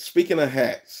 speaking of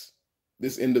hats,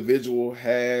 this individual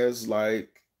has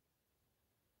like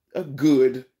a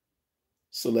good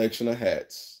selection of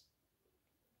hats.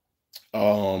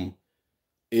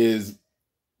 Is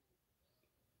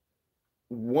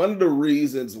one of the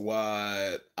reasons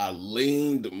why I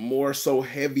leaned more so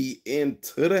heavy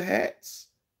into the hats.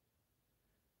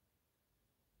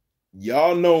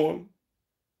 Y'all know them.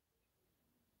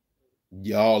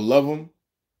 Y'all love them.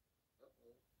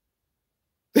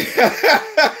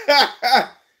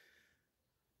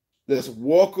 Let's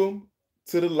welcome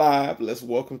to the live. Let's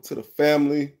welcome to the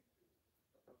family.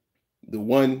 The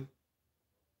one,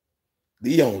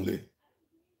 the only.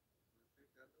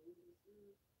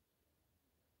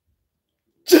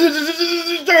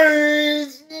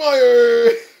 James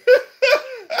Meyer.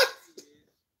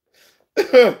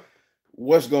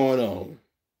 What's going on?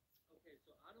 Okay,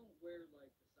 so I don't wear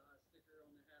like the size sticker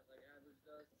on the hat like Average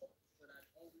does, but I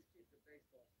always keep the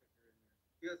baseball sticker in there.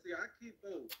 Yeah, see, I keep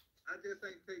both. I just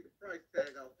ain't take the price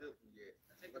tag off this one yet.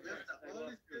 But that's the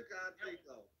only sticker I take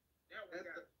off.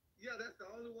 That's the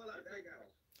only one I take off.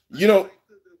 You know,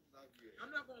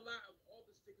 I'm not gonna lie, of all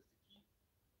the stickers to keep,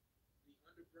 the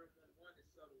underground one is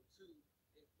subtle too.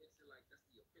 It's like that's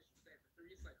the official stamp. 3,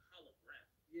 it's like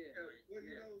holographic. Yeah. Well,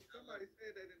 you know, somebody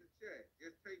said that in the chat.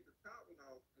 Just take the top one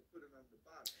off and put it on the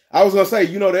bottom. I was gonna say,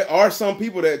 you know, there are some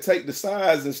people that take the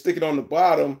sides and stick it on the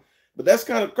bottom, but that's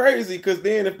kind of crazy because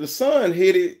then if the sun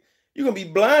hit it, you're gonna be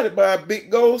blinded by a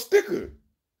big gold sticker.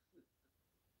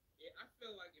 Yeah, I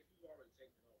feel like if you've already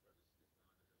taken it off,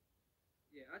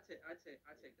 Yeah, I take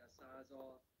that size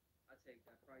off. I take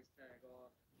that price tag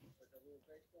off. But the little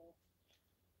baseball,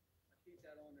 I keep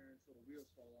that on there until the wheels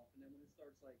fall off, and then when it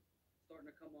starts like starting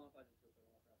to come off, I just rip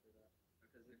it off after that.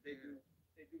 Because if they do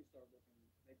start looking,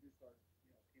 they do start,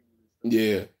 peeling and stuff.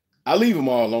 Yeah, I leave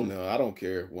them all on there. I don't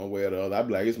care one way or the other. I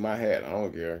be like, it's my hat. I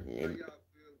don't care. How y'all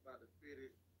feel about the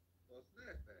fitted or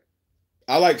snapback?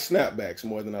 I like snapbacks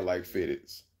more than I like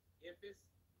fitteds. if it's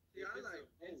Yeah, I a like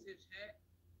vintage hat,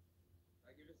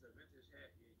 like if it's a vintage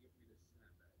hat, yeah, give me the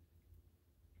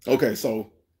snapback. Okay,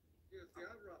 so Yeah, see,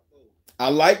 I rock both. I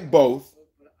like both.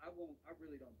 But I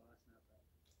really don't buy snapback.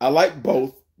 I like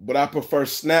both, but I prefer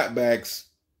snapbacks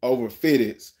over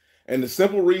fitteds. And the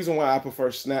simple reason why I prefer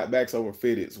snapbacks over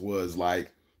fitteds was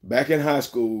like back in high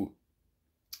school,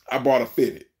 I bought a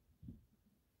fitted.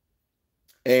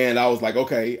 And I was like,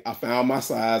 okay, I found my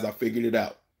size. I figured it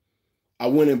out. I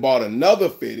went and bought another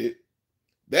fitted.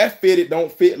 That fitted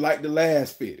don't fit like the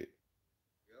last fitted.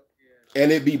 Yep.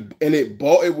 And it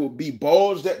will be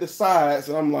bulged at the sides.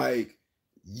 And I'm like,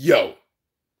 yo,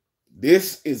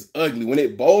 this is ugly. When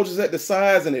it bulges at the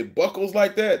sides and it buckles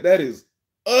like that, that is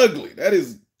ugly. That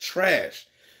is trash.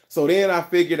 So then I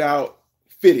figured out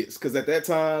fitteds, because at that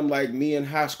time, like me in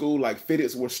high school, like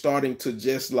fitteds were starting to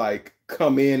just like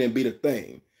come in and be the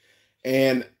thing.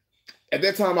 And at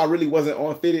that time, I really wasn't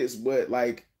on fitteds, but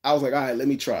like I was like, all right, let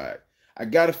me try it. I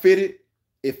got a fitted.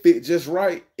 It fit just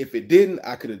right. If it didn't,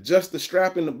 I could adjust the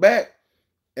strap in the back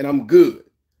and I'm good.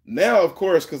 Now, of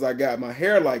course, because I got my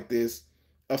hair like this,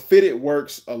 a fitted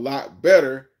works a lot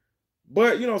better.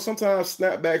 But sometimes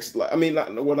snapbacks,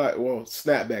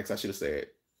 snapbacks, I should have said.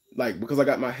 Like, because I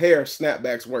got my hair,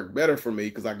 snapbacks work better for me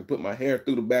because I can put my hair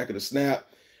through the back of the snap,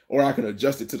 or I can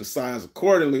adjust it to the size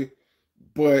accordingly.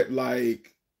 But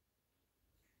like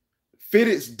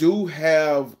fitteds do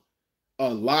have a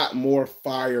lot more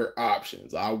fire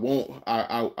options. I won't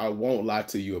lie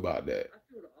to you about that. I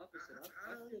feel the opposite.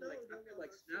 I feel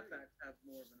like snapbacks have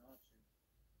more of an option.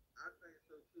 I think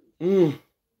so too. Mm.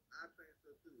 I think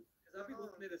so too. Cause I'll be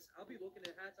looking at hats. I'll be looking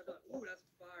at hats. I'll be like, ooh, that's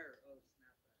fire. Oh,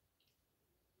 snapback.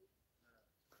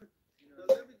 You So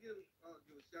know, let me give a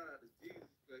shout out to Jesus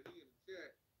because he in the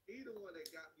chat. He the one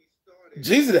that got me started.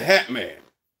 Jeezy the Hat Man.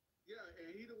 Yeah,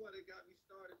 and he the one that got me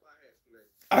started by hat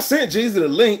collection. I sent Jeezy the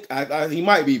link. He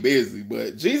might be busy,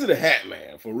 but Jeezy the Hat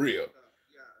Man for real.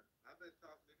 Yeah, I've been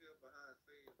talking to him behind the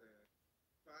scenes and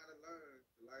trying to learn.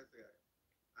 Like that,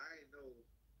 I ain't know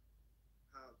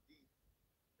how deep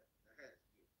the hats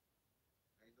get.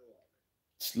 I ain't know all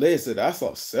that. Sled said I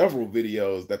saw several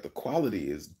videos that the quality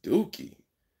is dookie.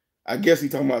 I guess he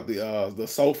talking about the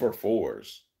Sulfur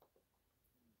 4s.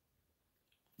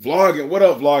 Vlogging, what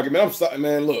up, vlogging? Man, I'm sorry,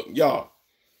 man. Look, y'all.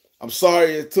 I'm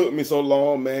sorry it took me so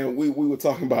long, man. We were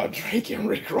talking about Drake and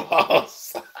Rick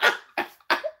Ross. what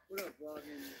up,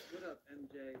 vlogging? What up,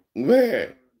 MJ?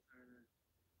 Man.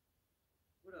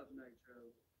 What up,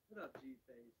 Nitro? What up,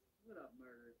 G-Face? What up,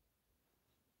 Murder?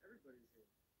 Everybody's here.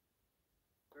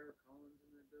 Barrett Collins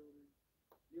in the building.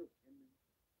 Neil Kinman.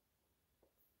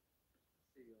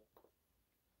 See y'all.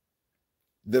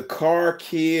 The Car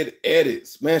Kid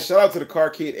Edits. Man, shout out to the Car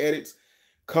Kid Edits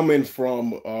coming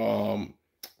from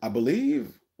I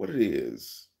believe what it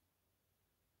is.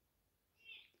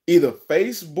 Either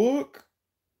Facebook.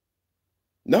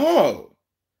 No.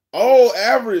 Oh,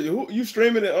 Average. Who you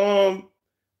streaming it? Oh,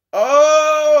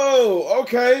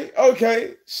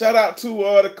 okay. Shout out to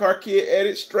the Car Kid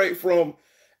Edit straight from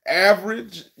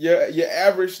Average. Your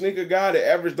average sneaker guy. The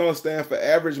average don't stand for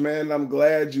average, man. I'm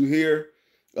glad you here.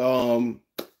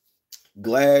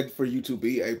 Glad for you to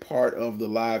be a part of the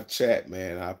live chat,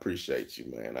 man. I appreciate you,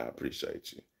 man. I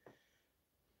appreciate you.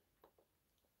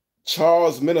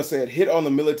 Charles Minna said, hit on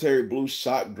the military blue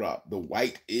shock drop. The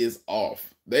white is off.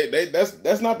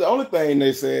 That's not the only thing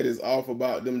they said is off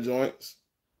about them joints.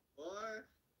 Boy,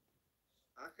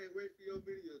 I can't wait for your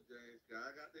video, James. I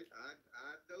got this. I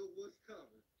know what's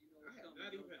coming. You know I what's have coming,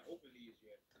 not bro. even opened these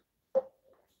yet.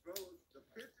 Bro, the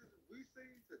pictures we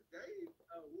seen today.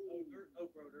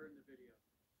 Bro, they're in the video.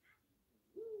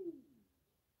 Woo.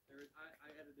 I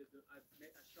edited I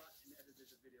shot and edited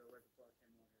the video right before I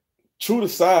came on here. True to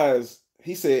size,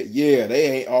 he said, yeah, they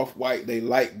ain't off white. They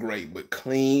light gray, but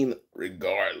clean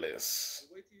regardless.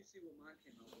 Wait till you see what mine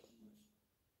came out with.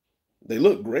 They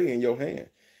look gray in your hand.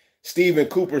 Stephen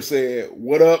Cooper said,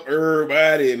 what up,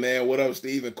 everybody, man? What up,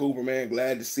 Stephen Cooper, man?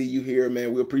 Glad to see you here,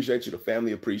 man. We appreciate you. The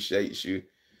family appreciates you.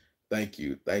 Thank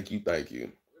you. They're clean,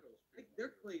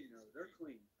 though. They're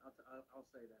clean. I'll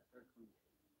say that. They're clean.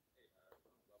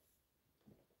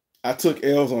 I took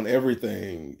L's on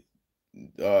everything.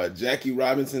 Jackie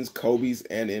Robinson's, Kobe's,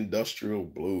 and Industrial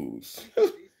Blues. These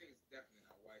things definitely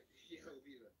not white. Definitely.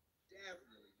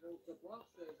 The block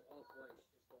says off-white as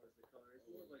far as the color. It's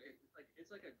more like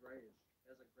it's like a grayish. It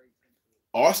has a gray tint to it.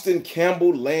 Austin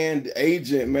Campbell, land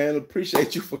agent, man.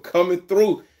 Appreciate you for coming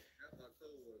through.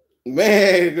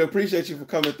 Man, appreciate you for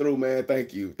coming through, man.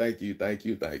 Thank you.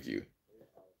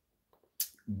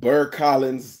 Burr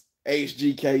Collins,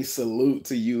 HGK, salute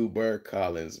to you, Burr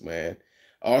Collins, man.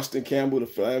 Austin Campbell,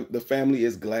 the family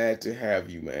is glad to have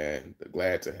you, man. They're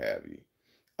glad to have you.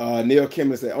 Neil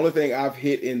Kimmon said, only thing I've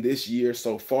hit in this year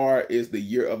so far is the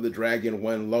Year of the Dragon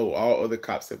 1 low. All other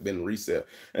cops have been resale.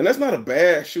 And that's not a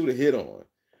bad shoe to hit on.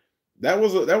 That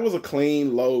was a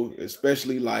clean low,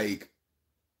 especially like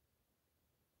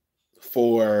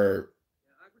for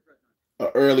an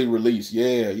early release.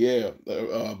 Yeah.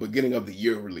 Beginning of the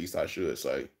year release, I should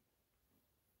say.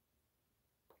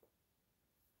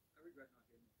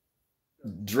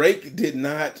 Drake did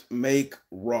not make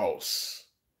Ross.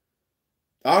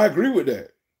 I agree with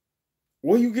that.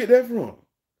 Where you get that from?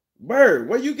 Bird,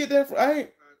 where you get that from? I ain't.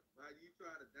 You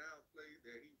trying to downplay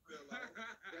that he fell off.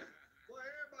 Well,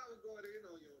 everybody was going in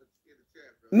on you in the chat,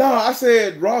 bro. No, I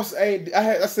said Ross ain't.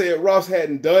 I said Ross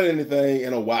hadn't done anything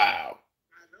in a while.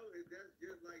 I know that's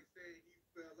just like saying he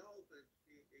fell off.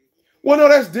 Well, no,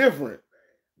 that's different.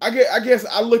 I guess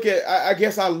I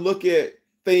look at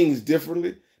things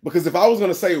differently, because if I was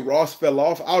gonna say Ross fell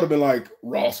off, I would have been like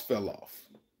Ross fell off.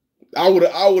 I would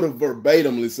have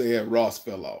verbatimly said Ross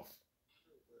fell off.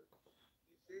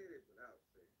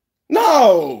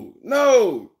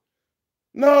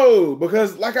 No,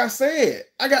 because like I said,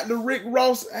 I got the Rick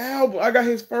Ross album. I got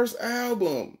his first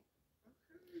album.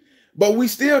 But we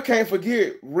still can't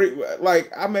forget Rick. Like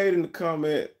I made in the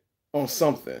comment on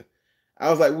something. I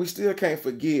was like, we still can't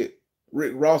forget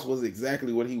Rick Ross was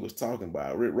exactly what he was talking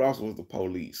about. Rick Ross was the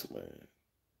police, man.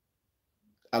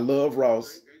 I love Ross,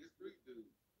 Drake ain't a street dude.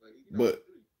 Like he not a but street.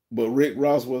 but Rick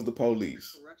Ross was the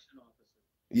police. Correction officer.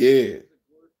 Yeah, He's a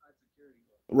glorified security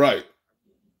guard. right.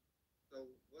 So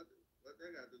what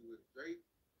they got to do with Drake?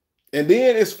 And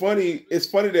then it's funny. It's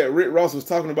funny that Rick Ross was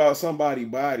talking about somebody's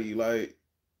body. Like,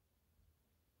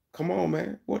 come on,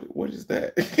 man. What is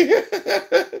that?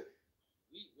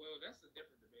 Well, that's a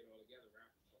different debate altogether.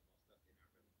 Rappers talk about stuff they're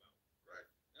not really about. Right.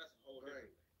 That's a whole Right.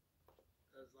 different thing.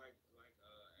 Because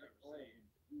Eric was saying,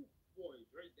 boy,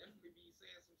 Drake definitely be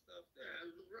saying some stuff that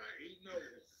That's right. he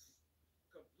knows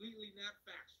completely not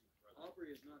factual, brother.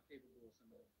 Aubrey is not capable of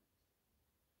some of that.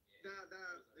 Now,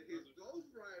 his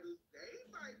ghostwriters, they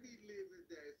might be living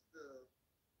that stuff,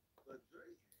 but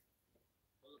Drake.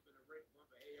 Pull up in a Rick one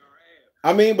for ARF.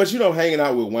 I mean, but hanging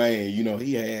out with Wayne, he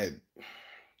had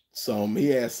some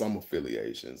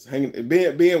affiliations.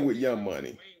 Being with Young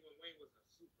Money. Wayne when Wayne was a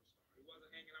superstar. He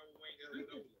wasn't hanging out with Wayne as a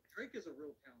Nolan. Drake is a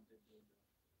real talented dude.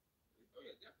 Oh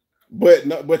yeah, definitely. But Never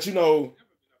been up for the big.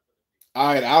 all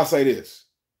right, I'll say this.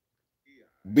 Yeah.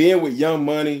 Being with Young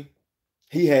Money,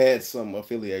 he had some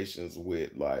affiliations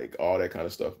with like all that kind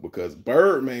of stuff because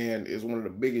Birdman is one of the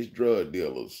biggest drug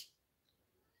dealers.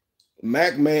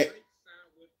 Mac Man. Drake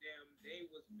signed with them, they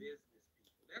was business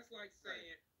people. That's like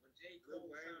saying when J. Cole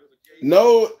signed with J.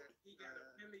 No, he got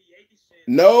affiliation.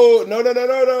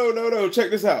 no.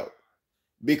 Check this out.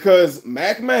 Because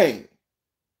Mac Man,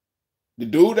 the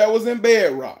dude that was in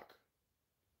Bedrock,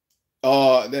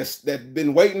 that's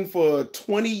been waiting for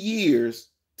 20 years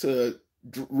to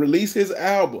release his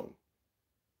album.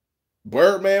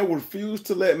 Birdman refused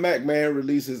to let Mac Man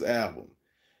release his album.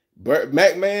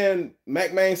 Mac Man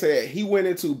said he went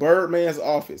into Birdman's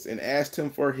office and asked him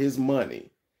for his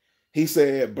money. He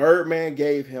said Birdman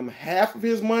gave him half of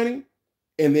his money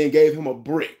and then gave him a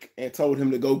brick and told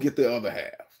him to go get the other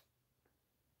half.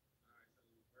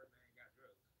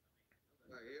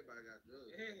 Like everybody got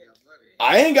drugs. Yeah. They got money.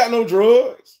 I ain't got no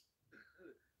drugs.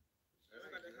 They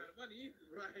don't got that kind of money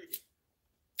either. Right.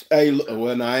 Hey,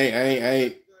 well, no, I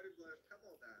ain't. Come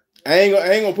on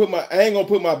now. I ain't gonna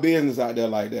put my business out there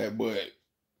like that. But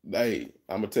hey,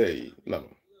 I'm gonna tell you, no. Look,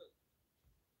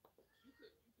 you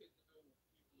could know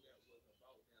people that was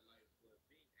about that life, but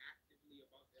being actively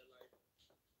about that life,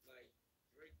 like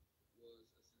Drake was a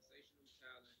sensational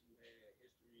talent who had a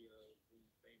history of being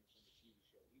famous on the TV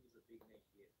show. He was a big name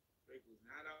kid. Drake was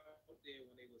not out there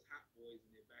when they was hot boys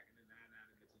and then back in the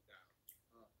 99 and the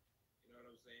 2000s. You know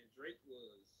what I'm saying? Drake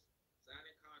was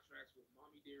signing contracts with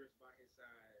Mommy Dearest by his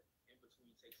side in between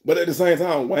takes. But at the same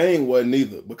time, Wayne wasn't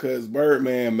either because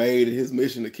Birdman made it his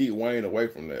mission to keep Wayne away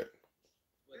from that.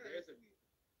 But there's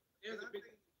a big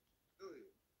Go ahead.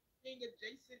 thing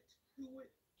adjacent to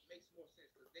it makes more sense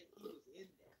because he was in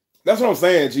that. That's what I'm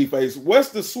saying, G-Face. What's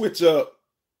the switch up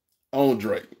on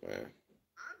Drake, man?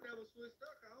 I never switched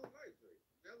up. I don't like Drake.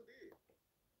 Never did.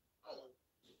 Oh,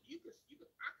 you could still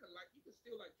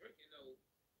like Drake and know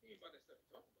he ain't about that stuff you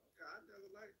talking about. Yeah, I never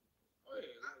liked. Oh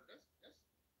yeah, like, that's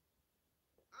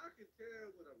I can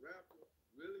tell when a rapper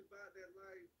really about that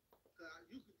life, cause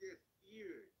you can just hear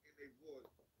it in their voice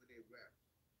when they rap.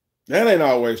 That ain't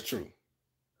always true.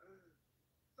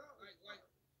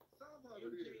 Some of it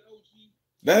is. MJOG.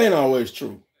 That ain't always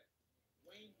true.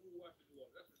 Wayne grew up in New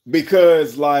Orleans. That's what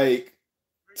Because like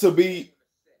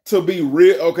to be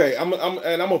real, okay, I'm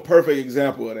a perfect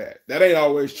example of that. That ain't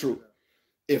always true.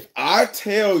 If I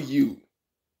tell you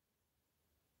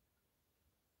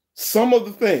some of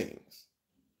the things,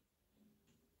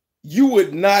 you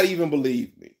would not even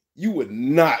believe me. You would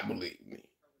not believe me.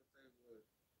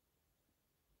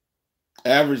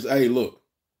 Average, hey, look,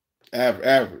 average.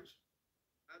 I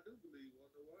do believe on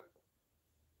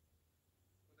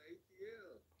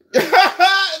the ATL.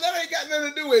 That ain't got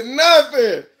nothing to do with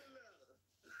nothing.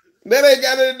 That ain't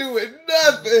got nothing to do with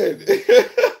nothing.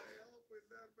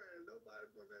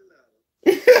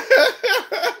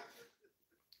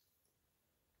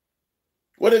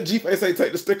 What did G-Face say?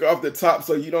 Take the sticker off the top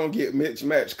so you don't get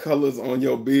mismatched colors on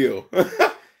your bill.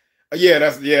 Yeah,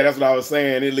 that's what I was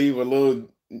saying. It leave a little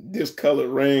discolored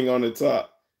ring on the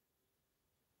top.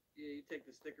 Yeah, you take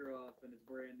the sticker off and it's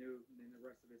brand new, and then the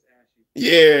rest of it's ashy.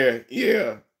 Yeah.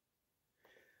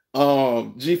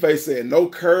 G-Face said no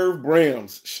curved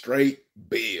brims, straight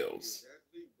bills. That's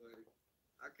me, buddy.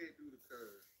 I can't do the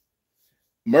curve.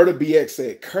 Murder BX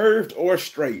said curved or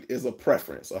straight is a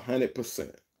preference, 100%. I don't know,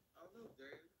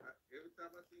 James. Every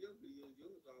time I see your video,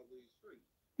 yours always straight.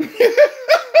 I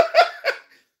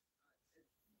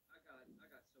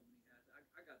got so many hats.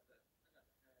 I got the hat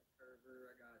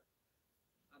curver.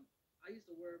 I used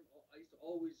to wear them. I used to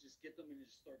always just get them and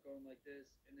just start going like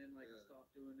this, and then like Yeah. stop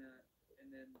doing that,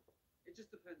 and then it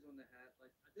just depends on the hat.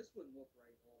 Like this wouldn't look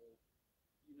right all.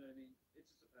 You know what I mean? It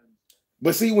just depends.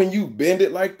 But see, when you bend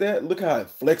it like that, look how it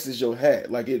flexes your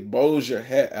hat. Like it bows your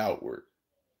hat outward.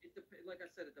 It depends. Like I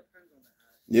said, it depends on the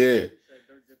hat. Yeah. Like you said,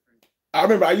 they're different. I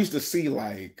remember I used to see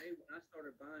like, They when I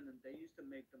started buying them, they used to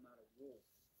make them out of wool,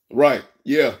 right.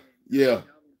 Yeah. and Yeah.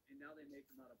 now they make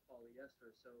them out of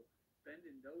polyester. So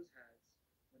bending those hats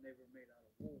when they were made out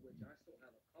of wool, which I still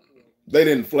have a couple of them. They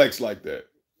didn't flex like that.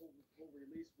 We'll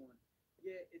release one.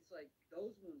 Yeah, it's like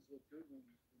those ones look good when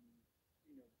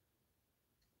you know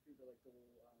do the like the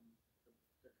little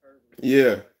the curve or whatever.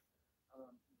 Yeah. But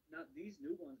not these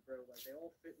new ones, bro. Like they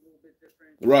all fit a little bit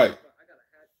different. Right. I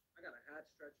got a hat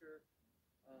stretcher.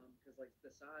 Because like the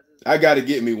sizes. I got to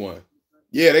get me one.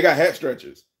 Yeah, they got hat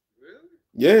stretchers. Really?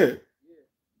 Yeah. Yeah.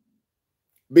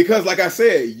 Because like I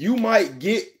said, you might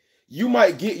get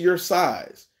your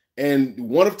size, and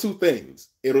one of two things.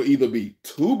 It'll either be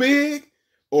too big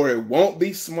or it won't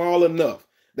be small enough.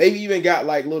 They've even got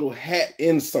like little hat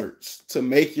inserts to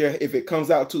make your, if it comes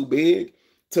out too big,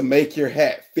 to make your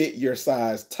hat fit your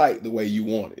size tight the way you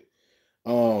want it.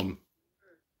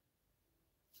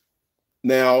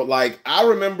 Now, like I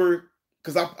remember,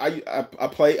 because I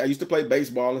used to play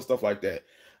baseball and stuff like that.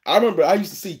 I remember I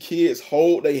used to see kids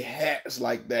hold their hats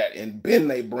like that and bend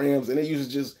their brims, and it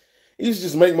used to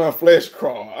just make my flesh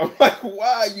crawl. I'm like,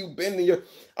 why are you bending your?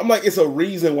 I'm like, it's a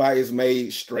reason why it's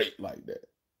made straight like that.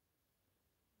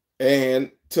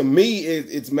 And to me,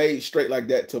 it's made straight like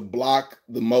that to block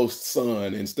the most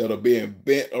sun instead of being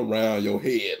bent around your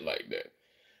head like that.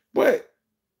 But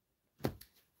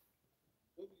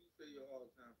What would you say your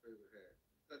all-time favorite hat?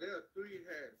 So there are three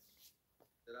hats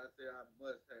that I say I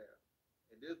must have,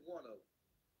 and this one of them.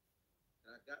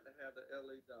 And I got to have the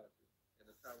LA Dodgers and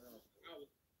the Toronto. I was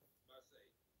about to say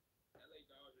LA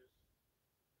Dodgers,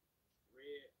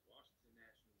 red, Washington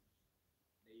Nationals,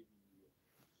 navy, New York.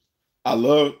 I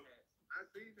love I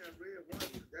seen that red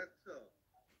Washington. That's tough.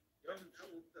 That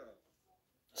was tough.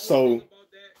 so Thing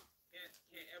about that,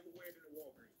 can't ever wear it in the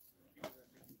Walgreens. People gonna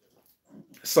think you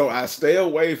do. so I stay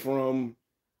away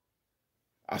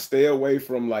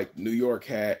from like New York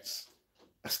hats.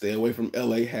 I stay away from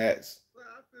LA hats. Well,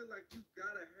 I feel like you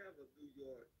gotta have a New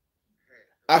York hat.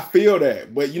 I feel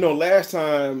that, but last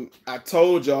time I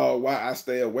told y'all why I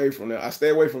stay away from them. I stay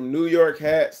away from New York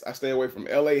hats, I stay away from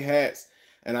LA hats,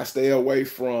 and I stay away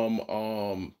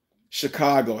from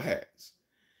Chicago hats.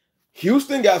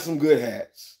 Houston got some good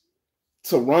hats.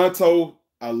 Toronto,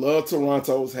 I love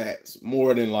Toronto's hats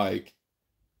more than like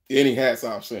any hats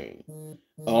I've seen.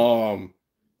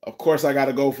 Of course, I got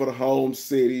to go for the home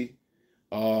city.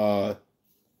 And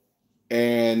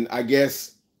I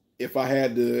guess if I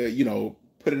had to,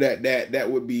 put it at that, that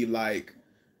would be like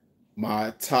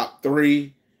my top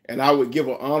three. And I would give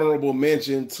an honorable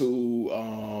mention to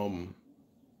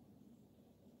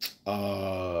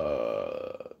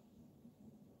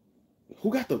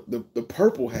who got the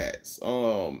purple hats?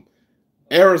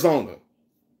 Arizona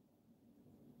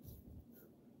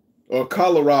or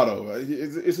Colorado.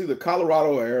 It's either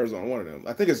Colorado or Arizona, one of them.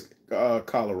 I think it's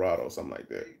Colorado, something like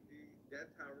that. That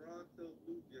Toronto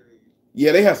Blue Jays.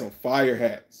 Yeah, they have some fire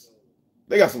hats.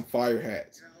 They got some fire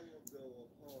hats. That will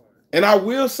go hard. And I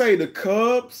will say the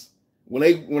Cubs, when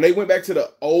they went back to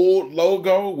the old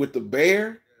logo with the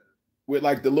bear, with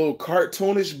like the little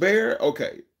cartoonish bear,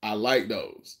 okay, I like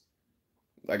those.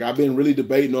 Like I've been really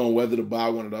debating on whether to buy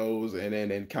one of those and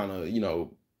then kind of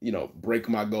break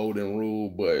my golden rule,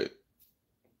 but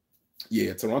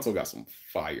yeah, Toronto got some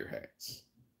fire hats.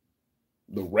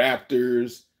 The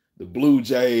Raptors, the Blue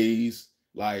Jays,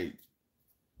 like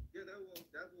Yeah, that's what I'm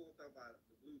talking about.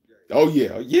 The Blue Jays. oh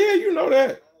yeah, you know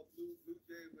that. All blue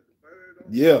Jay with the bird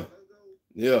on Yeah. the logo.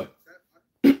 Yeah.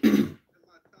 That's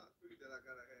my top three that I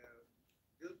gotta have.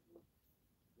 This one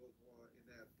was one in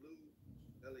that blue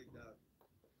LA Dodgers.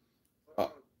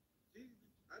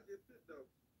 I just picked up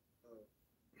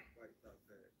White Sox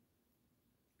hat.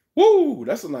 Woo,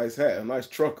 that's a nice hat, a nice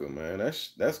trucker, man.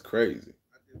 That's crazy.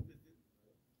 I just picked it.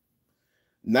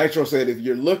 Nitro said, if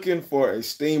you're looking for a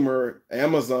steamer,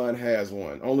 Amazon has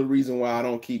one. Only reason why I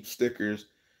don't keep stickers,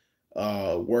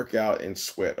 work out and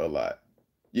sweat a lot.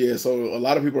 Yeah, so a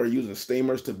lot of people are using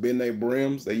steamers to bend their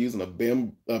brims. They're using a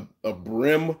brim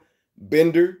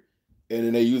bender, and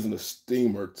then they're using a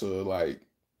steamer to like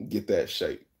get that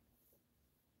shape.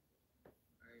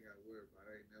 I ain't gotta worry about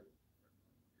it. I ain't never.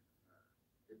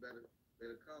 It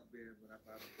better come Ben when I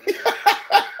buy the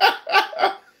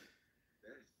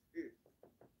That's it.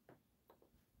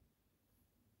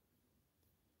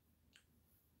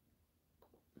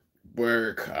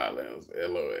 Bird Collins,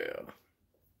 LOL.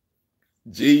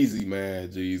 Jeezy, man.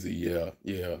 Jeezy, yeah,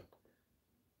 yeah.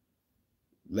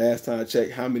 Last time I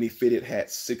checked, how many fitted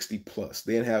hats? 60 plus.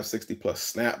 Then have 60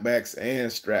 plus snapbacks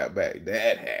and strapback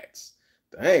dad hats.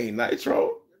 Dang,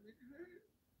 Nitro.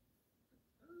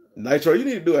 Nitro, you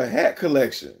need to do a hat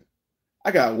collection.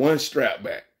 I got one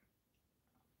strapback.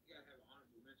 You gotta have an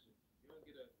honorable mention. You don't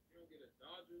get a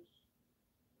Dodgers.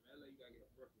 From LA, you gotta get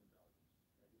a Brooklyn Dodgers.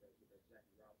 You gotta get that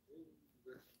Jackie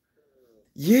Robinson.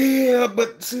 Yeah,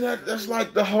 but see that's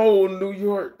like the whole New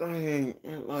York thing.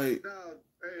 And like, No,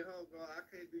 hey, hold on. I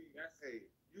can't do you. Hey,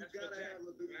 you That's gotta what have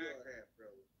a Jack- New York hat, bro.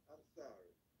 I'm sorry.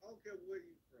 I don't care where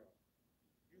you from.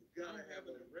 You I gotta don't have have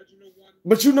a an original one.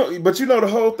 but you know the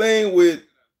whole thing with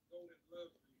Golden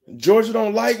Gloves, New York. Georgia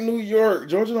don't like New York.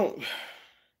 Georgia don't Ooh,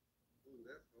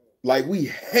 that's hard. like we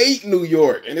hate New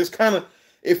York, and it's kind of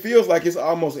it feels like it's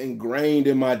almost ingrained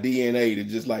in my DNA to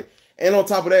just like. And on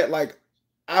top of that, like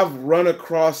I've run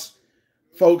across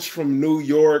folks from New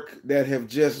York that have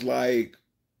just like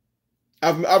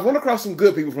I've run across some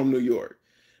good people from New York,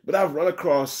 but I've run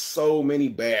across so many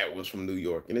bad ones from New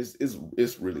York, and it's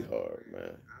really hard, man.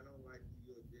 I don't like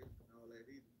New York Jets and all that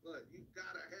either, but you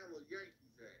gotta have a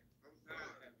Yankees hat. I'm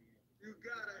sorry. You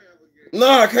gotta have a Yankees No,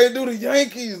 I can't do the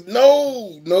Yankees.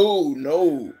 No, no,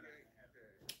 no.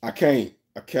 I can't.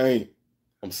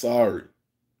 I'm sorry.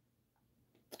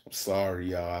 I'm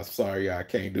sorry, y'all. I'm sorry, y'all. I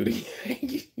can't do the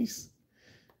Yankees.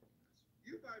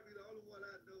 You might be the only one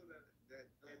I know that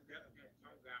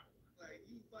like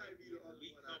you might be the only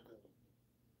one I know.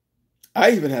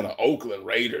 I even had an Oakland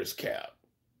Raiders cap.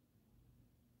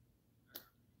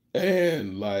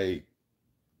 And like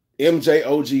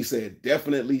MJOG said,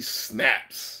 definitely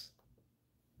snaps.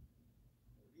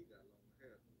 He got long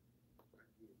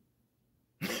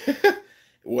hair.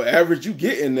 Well, average you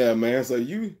get in there, man. So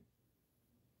you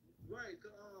Right,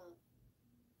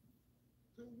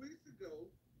 2 weeks ago,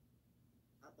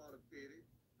 I bought a fitted.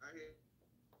 I had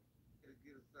to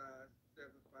get a size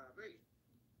 7'5'8".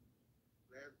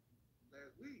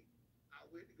 Last week, I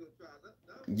went to go try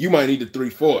it. you might need the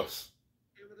 3/4.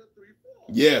 It was a 3/4.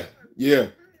 Yeah, yeah.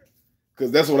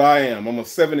 Because that's what I am. I'm a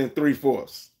 7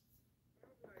 3/4.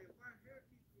 I'm like, if my hair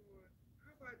keeps going,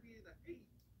 I might be in the 8.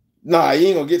 Nah, you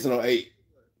ain't gonna get to no 8.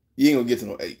 You ain't gonna get to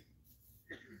no 8.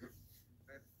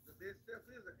 This step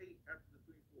is an 8 after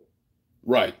the 3/4.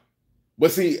 Right.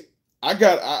 But see,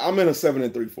 I'm in a 7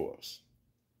 3/4.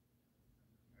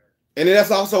 And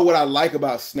that's also what I like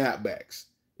about snapbacks.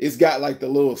 It's got like the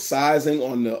little sizing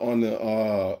on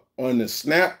the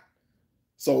snap.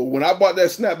 So when I bought that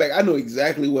snapback, I knew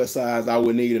exactly what size I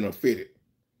would need in a fitted.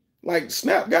 Like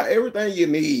Snap got everything you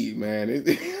need, man. Not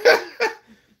bad.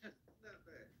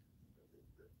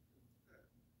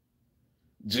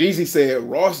 Jeezy said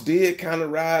Ross did kind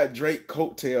of ride Drake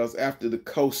coattails after the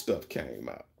Coast stuff came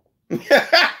out.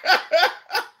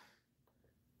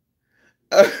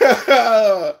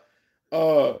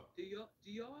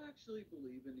 Do y'all actually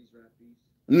believe in these rap beefs?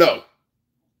 No,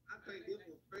 I think this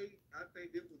was fake. I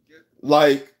think this was just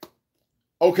like,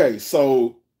 okay,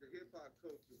 so the hip hop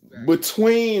coach. Back.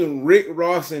 between Rick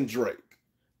Ross and Drake,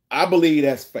 I believe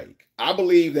that's fake. I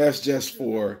believe that's just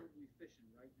for. Probably fishing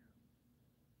right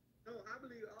now. No, I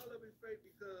believe all of it's fake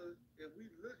because if we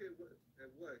look at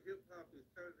what hip hop is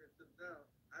turning into now,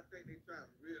 I think they try to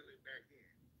reel it back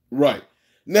in. Right.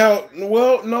 Now,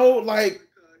 well, no, like,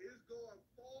 Because it's going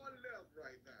far left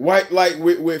right now. right, like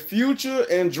with Future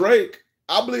and Drake,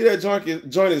 I believe that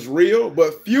joint is real,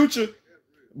 but Future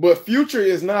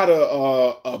is not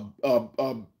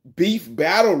a beef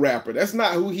battle rapper. That's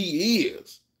not who he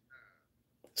is.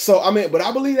 So I mean, but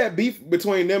I believe that beef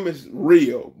between them is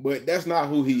real, but that's not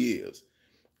who he is.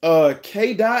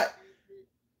 K Dot,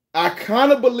 I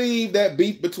kind of believe that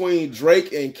beef between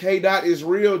Drake and K Dot is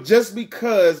real, just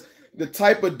because the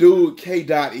type of dude K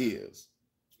Dot is.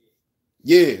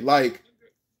 Yeah, like.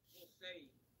 Will say,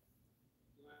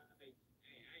 like,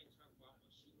 hey, I ain't talking about I'm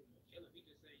gonna shoot him or kill him. He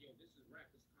just saying, yo, this is rap,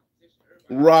 this is competition.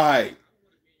 Everybody, Right. I don't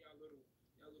want to be in y'all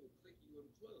little clicky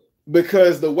little club.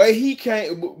 Because the way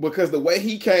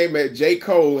he came at J.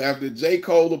 Cole after J.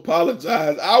 Cole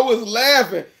apologized, I was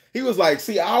laughing. He was like,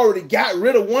 see, I already got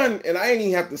rid of one and I ain't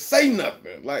even have to say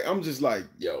nothing. Like, I'm just like,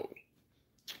 yo.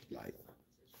 Like,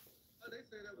 Oh, they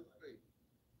say that was fake.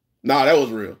 nah, that was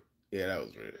real. Yeah, that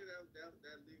was They real. say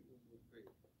that leak was fake.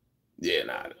 Yeah,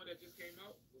 nah. The one that just came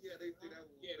out? Yeah, they say that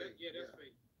was Yeah, fake. that's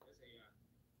fake. That's AI.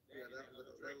 Yeah, that was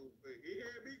fake. He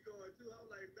had me going too. I was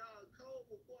like, dog, Cole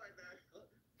before that. Oh,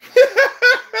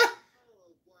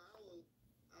 boy,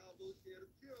 I almost scared to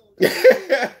kill him.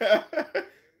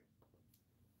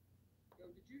 Yo,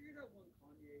 did you hear that one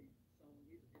Kanye song?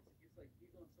 it's like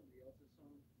he's on somebody else's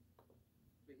song,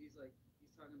 but he's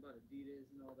talking about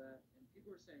Adidas and all that, and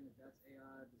people are saying that that's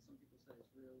AI, but some people say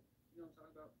it's real. You know what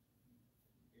I'm talking about?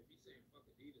 If he's saying fuck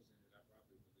Adidas in it, I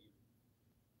probably believe him.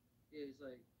 Yeah, he's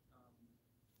like,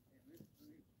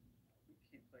 we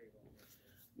can't play it all.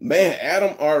 Man,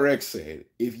 Adam RX said,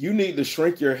 if you need to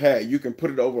shrink your hat, you can put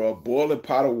it over a boiling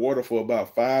pot of water for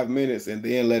about 5 minutes and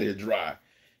then let it dry.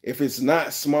 If it's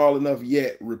not small enough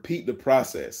yet, repeat the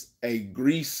process. A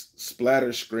grease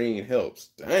splatter screen helps.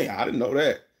 Dang, I didn't know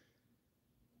that.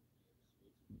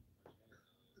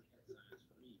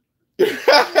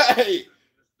 Hey.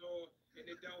 And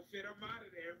it don't fit him out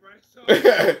of there, right? So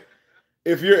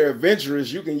If you're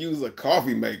adventurous, you can use a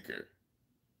coffee maker.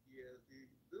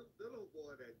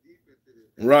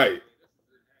 Right.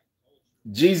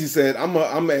 Jeezy said, I'm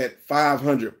at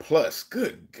 500 plus.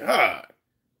 Good God.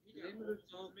 The name of the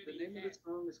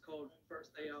song is called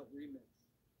First Day Out Remix.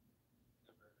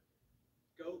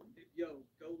 Go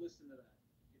listen to that.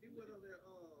 He went on there,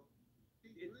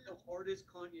 It's the hardest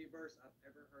Kanye verse I've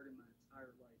ever heard in my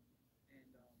entire life. And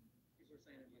people are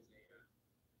saying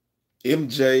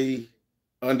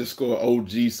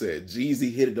MJ_OG said,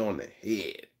 Jeezy hit it on the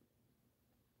head.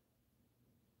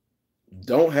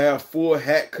 Don't have full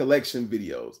hat collection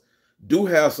videos. Do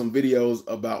have some videos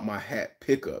about my hat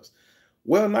pickups.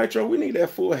 Well, Nitro, we need that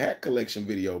full hat collection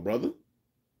video, brother.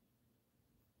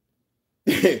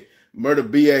 Murder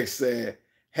BX said,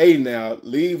 hey now,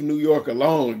 leave New York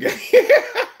alone. You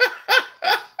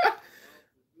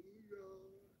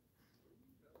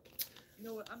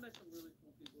know what? I met some really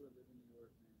cool people that live in New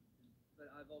York, man. But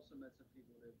I've also met some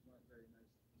people that weren't very nice.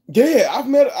 Yeah,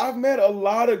 I've met a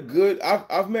lot of good.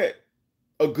 I've met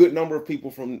a good number of people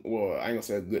from. Well, I ain't gonna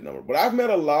say a good number, but I've met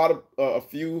a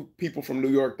few people from New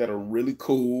York that are really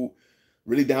cool,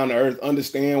 really down to earth,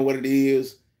 understand what it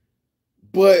is.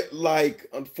 But like,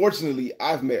 unfortunately,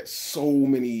 I've met so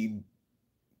many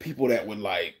people that would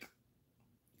like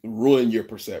ruin your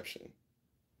perception.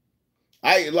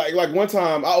 I like one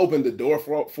time I opened the door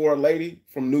for a lady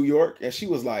from New York, and she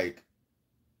was like,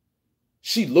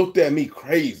 she looked at me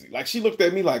crazy. Like she looked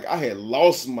at me like I had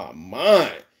lost my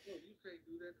mind. Well, you can't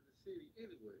do that in the city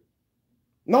anyway.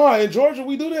 No, in Georgia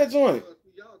we do that joint.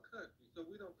 Y'all country, so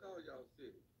we don't call y'all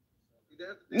city.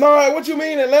 No, what you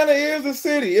mean? Atlanta is the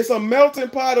city. It's a melting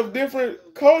pot of different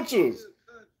cultures.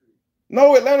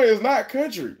 No, Atlanta is not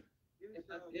country.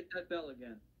 Hit that bell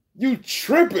again. You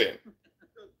tripping.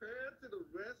 Compared to the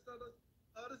rest of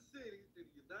the cities in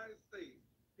the United States,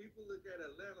 people look at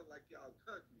Atlanta like y'all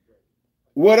country, bro.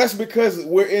 Well, that's because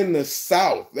we're in the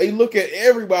South. They look at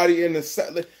everybody in the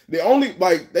South. They only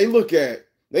like they look at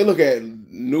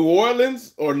New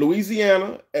Orleans or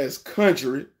Louisiana as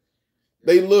country.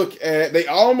 They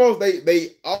almost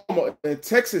and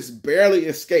Texas barely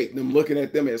escaped them looking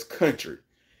at them as country.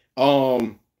 I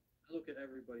look at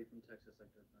everybody from Texas like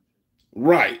they're country.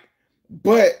 Right.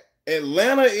 But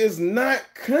Atlanta is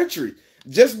not country.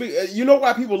 You know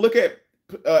why people look at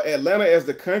Atlanta as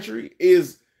the country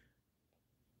is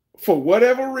for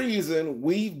whatever reason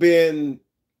we've been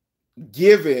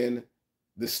given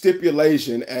the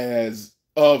stipulation as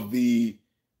of the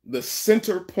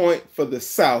center point for the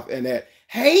South, and that,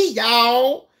 hey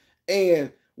y'all,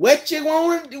 and what you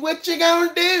gonna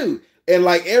do? And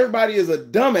like everybody is a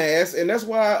dumbass, and that's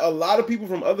why a lot of people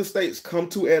from other states come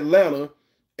to Atlanta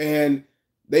and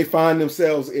they find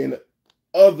themselves in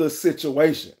other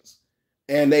situations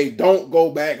and they don't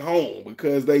go back home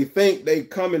because they think they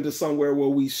come into somewhere where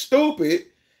we stupid,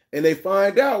 and they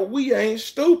find out we ain't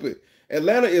stupid.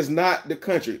 Atlanta is not the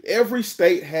country. Every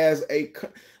state has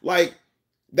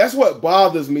that's what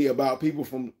bothers me about people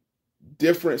from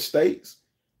different states.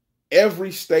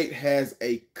 Every state has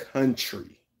a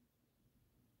country.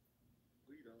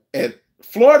 And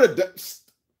Florida,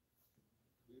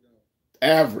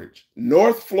 average.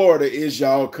 North Florida is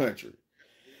y'all country.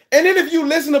 And then if you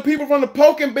listen to people from the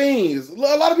Poke and Beans, a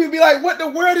lot of people be like, what the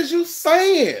world is you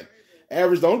saying?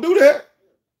 Average, don't do that.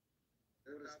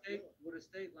 What the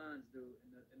state lines do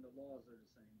and the laws are the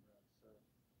same, bro. So.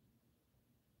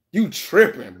 You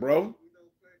tripping, bro.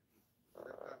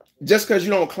 Just because you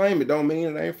don't claim it don't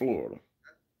mean it ain't Florida.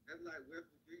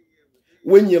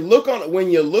 When you look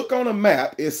on a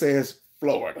map, it says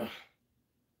Florida.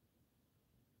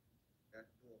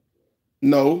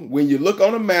 No, when you look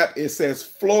on a map, it says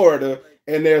Florida,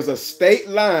 and there's a state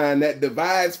line that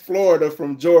divides Florida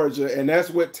from Georgia, and that's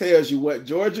what tells you what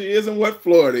Georgia is and what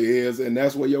Florida is, and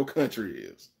that's where your country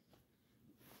is.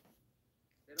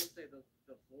 They don't say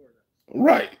the Florida.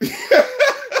 Right.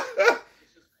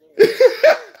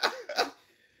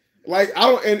 Like I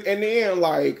don't, and then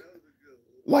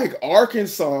like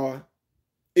Arkansas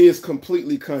is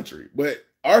completely country. But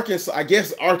Arkansas, I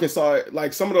guess Arkansas,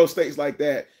 like some of those states like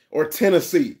that, or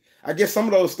Tennessee, I guess some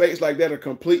of those states like that are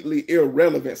completely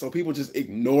irrelevant. So people just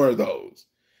ignore those.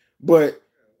 But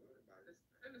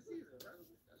Tennessee's irrelevant.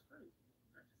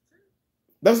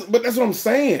 That's crazy. that's what I'm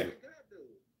saying. Hey,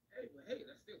 but hey,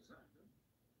 that's still something.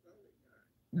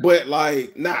 But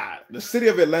like, nah, the city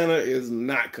of Atlanta is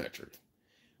not country.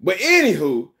 But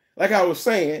anywho, like I was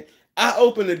saying, I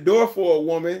opened the door for a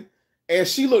woman and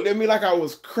she looked at me like I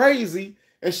was crazy.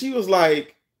 And she was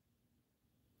like,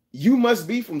 "You must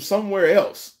be from somewhere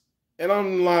else." And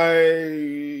I'm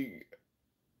like,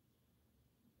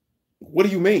 "What do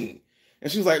you mean?"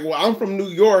 And she was like, "Well, I'm from New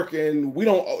York and we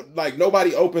don't like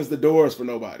nobody opens the doors for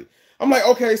nobody." I'm like,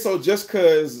 "Okay, so just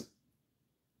because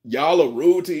y'all are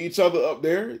rude to each other up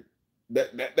there,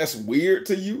 that's weird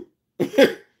to you?"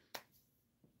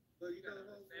 So you know,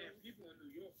 And people in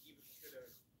New York even consider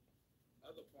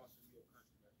other parts of New York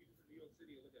country. Like people from New York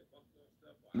City look at Buffalo and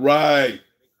stuff. Right,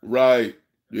 right.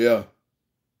 Yeah.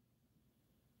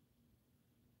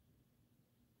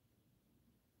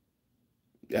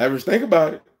 Average, think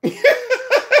about it. time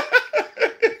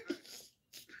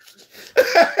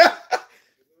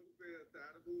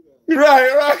to move on.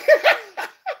 Right, right.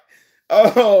 Who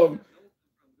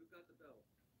got the bell?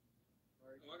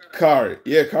 Oh, I got Kari.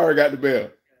 Yeah, Kari got the bell.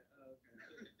 Okay.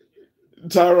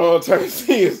 Tyrone turned and said,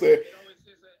 It always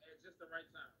hits at just the right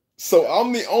time. "So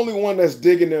I'm the only one that's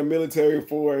digging their military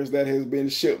force that has been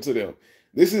shipped to them.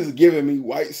 This is giving me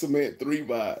White Cement 3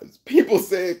 vibes. People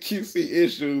said QC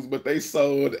issues, but they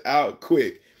sold out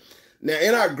quick." Now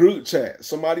in our group chat,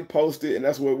 somebody posted, and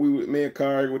that's what me and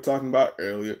Kari were talking about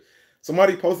earlier.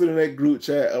 Somebody posted in that group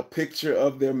chat a picture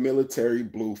of their military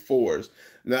blue fours.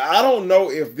 Now I don't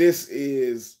know if this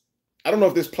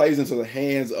plays into the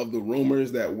hands of the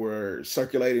rumors that were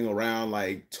circulating around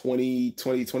like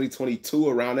 2020, 2022,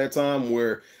 around that time,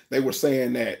 where they were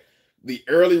saying that the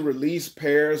early release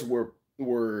pairs were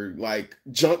like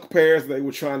junk pairs they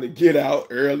were trying to get out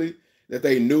early, that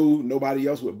they knew nobody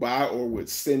else would buy or would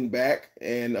send back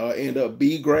and end up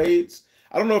B grades.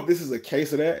 I don't know if this is a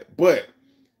case of that, but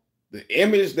the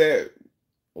image that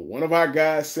one of our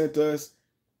guys sent us,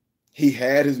 he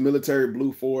had his military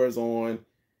blue fours on.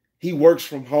 He works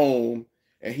from home,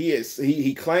 and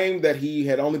he claimed that he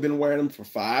had only been wearing them for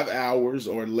 5 hours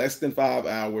or less than 5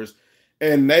 hours,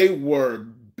 and they were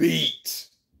beat.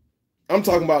 I'm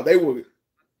talking about Put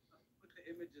the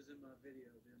images in my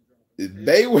video.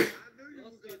 they were I knew you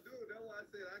was gonna do it. That's why I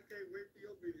said I can't wait for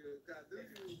your video. 'Cause I knew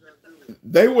you was gonna do it.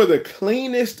 they were the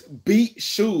cleanest beat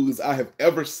shoes I have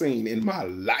ever seen in my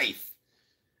life,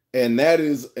 and that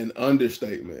is an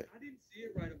understatement. I didn't see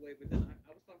it right away, but then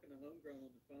I was talking to Homegrown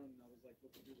on the phone, and I was like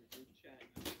looking through the group chat,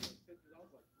 and I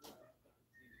was like,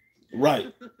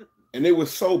 Right. And it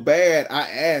was so bad.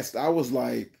 I was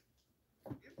like,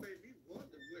 It made me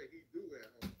wonder what he do at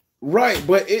home. right,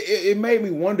 but it made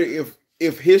me wonder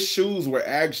if his shoes were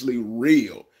actually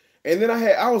real. And then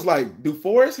I was like, do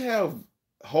Forrest have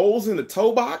holes in the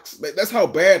toe box? That's how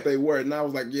bad they were. And I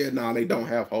was like, yeah, no, they don't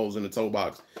have holes in the toe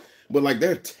box. But like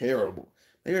they're terrible.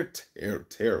 They're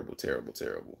terrible, terrible,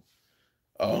 terrible.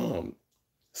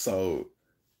 So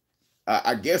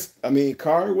I guess, I mean,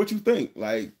 Kari, what you think?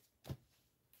 Like,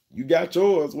 you got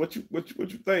yours. What you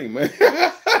think, man?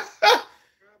 Grab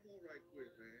on right quick,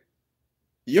 man.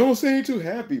 You don't seem too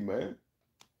happy, man.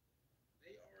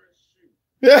 They are a shoe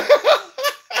Yeah.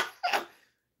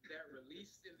 that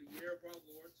released in the year of our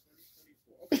Lord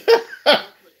 2024. Okay,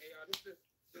 real quick, hey, this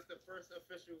is the first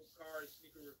official car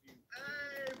sneaker review.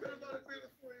 Hey, put him on the field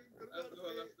for you. Let's do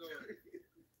it.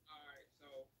 All right,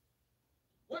 so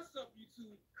what's up,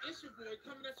 YouTube? It's your boy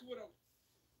coming at you with a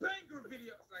banger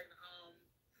video. Like,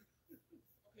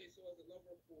 okay, so as a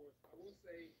lover of Force, I will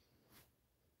say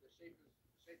the shape is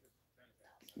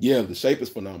fantastic. Yeah, the shape is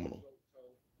phenomenal. So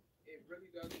it really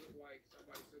does look like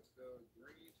somebody took the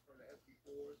greens from the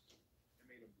SB4s and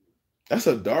made them blue. That's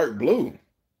a dark blue.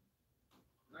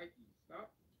 Nike,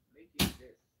 stop making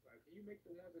this. Like, can you make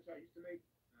the ones that y'all used to make?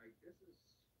 Like, this is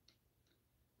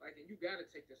like, and you gotta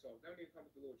take this off. That don't even come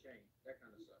with the little chain. That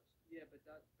kind of sucks. Yeah, but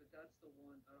that's the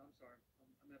one. I'm sorry,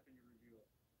 I'm effing your review up.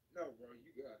 No, bro,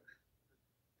 you got it.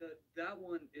 That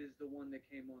one is the one that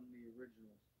came on the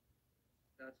original.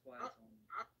 That's why it's on.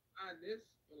 I this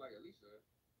for like at least a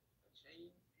chain.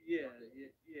 Yeah.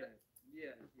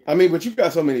 I mean, but you've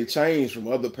got so many chains from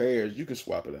other pairs, you can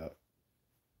swap it out.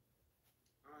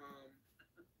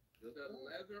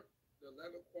 The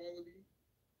leather quality,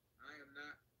 I am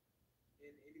not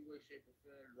in any way, shape, or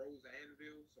form Rose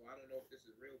Anvil, so I don't know if this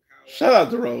is real cow. Shout out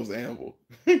to Rose Amble.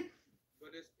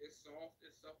 But it's soft,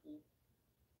 it's supple.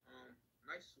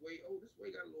 Nice suede. Oh, this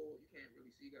suede got a little. You can't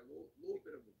really see. Got a little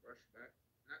bit of a brush back.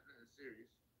 Not nothing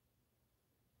serious.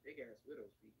 Big ass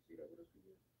widow's feet. See that widow's feet?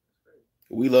 That's crazy.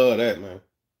 We love that, man.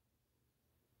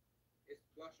 It's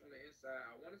plush on the inside.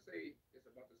 I want to say it's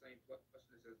about the same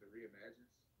plushness as the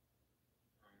Reimagines.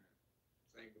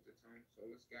 Same with the tongue. So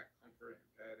it's got comfort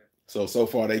and padding. So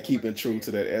far they keeping true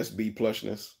to that SB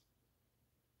plushness.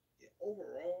 Yeah,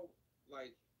 overall,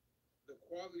 like the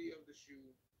quality of the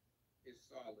shoe is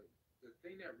solid. The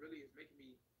thing that really is making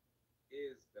me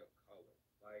is the color.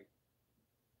 Like,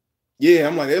 yeah,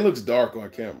 I'm like, it looks dark on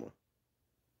camera.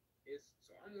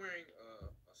 So I'm wearing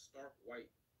a stark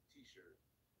white t-shirt.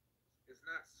 It's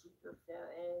not super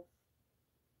far off,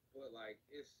 but like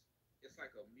it's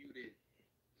like a muted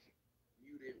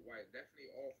white, definitely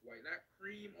off white, not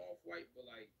cream off white, but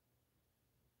like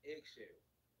eggshell.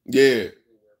 Yeah.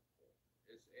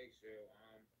 It's eggshell.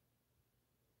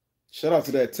 Shout out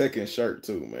to that Tekken shirt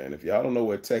too, man. If y'all don't know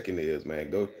what Tekken is, man,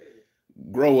 go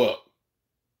grow up.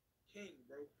 King,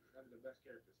 bro, one of the best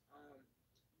characters.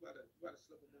 You gotta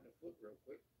slip him on the foot real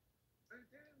quick. Hey,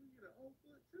 damn, we get a whole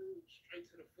foot too. Straight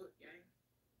to the foot, gang.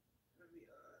 Let me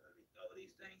throw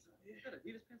these things on here. Got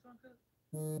Adidas pants on, cut?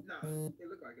 Nah, it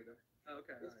look like it though. Oh,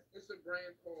 okay. It's a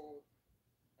brand called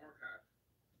Archive.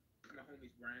 My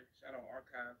homie's brand. Shout out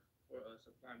Archive for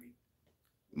supply me.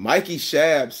 Mikey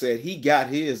Shab said he got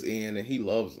his in and he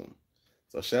loves them.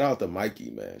 So shout out to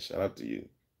Mikey, man. Shout out to you.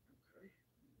 Okay.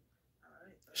 All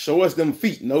right. Show us them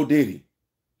feet, no Diddy.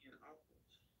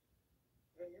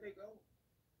 Hey, here they go.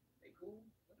 They cool.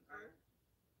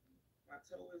 My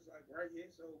toe is like right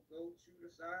here, so go choose the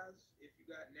size. If you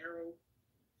got narrow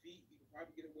feet, you can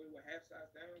probably get away with half size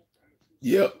down.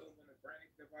 Yep. On a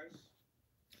branding device.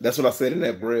 That's what I said in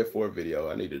that Bread 4 video.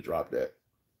 I need to drop that.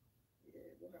 Yeah,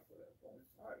 we'll have to put that phone.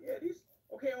 All right, yeah, these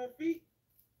okay on feet.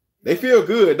 They feel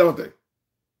good, don't they?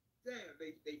 Damn,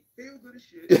 they feel good as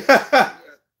shit.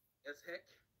 That's heck.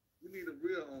 We need a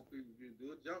real on feet review.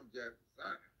 Do a jump jack.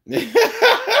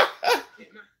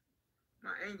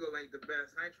 My angle ain't the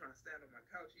best. I ain't trying to stand on my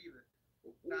couch either.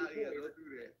 Nah, yeah, don't do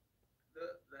that.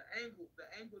 The angle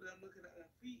that I'm looking at on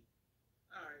feet.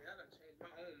 All right, I done changed my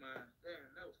own mind. Damn,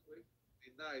 that was quick.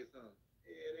 They nice, huh?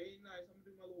 Yeah, they ain't nice. I'm gonna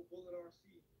do my little bullet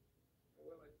RC. I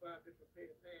wear like 5 different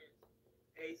pair of pants.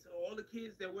 Hey, so all the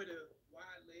kids that wear the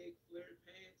wide leg flared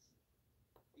pants,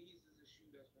 these is a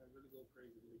shoe that's gonna really go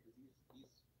crazy with it because these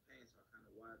pants are kind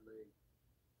of wide leg.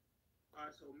 All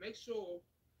right, so make sure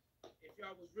if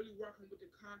y'all was really working with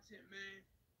the content, man,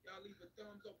 y'all leave a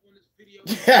thumbs up on this video.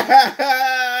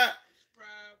 Subscribe.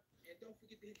 And don't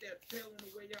forget to hit that bell on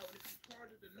the way out. And if you're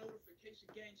part of the notification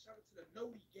gang, shout out to the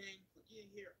Noti gang for getting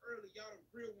here early. Y'all the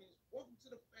real ones. Welcome to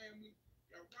the family.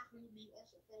 Y'all rocking with me.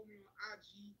 Also follow me on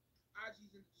IG.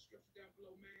 IG's in the description down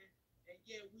below, man. And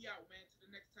yeah, we out, man.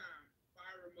 Till the next time.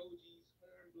 Fire emojis,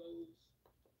 horn blows.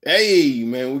 Hey,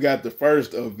 man, we got the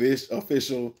first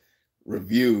official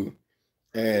review.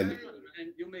 And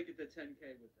you'll make it to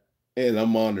 10K with that. And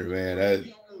I'm honored, man. That's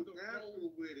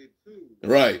with it too.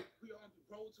 Right.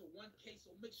 To 1K, so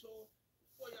make sure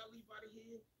before y'all leave out of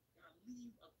here, y'all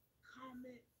leave a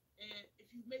comment. And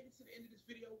if you made it to the end of this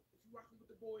video, if you're rocking with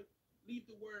the boy, leave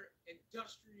the word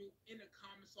industrial in the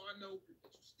comments so I know that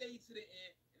you stayed to the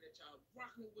end and that y'all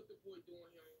rocking with what the boy doing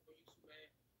here on YouTube, man.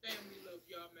 Family love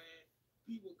y'all, man.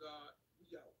 Be with God. We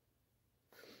out.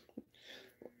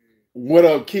 What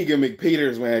up, Keegan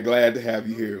McPeters, man? Glad to have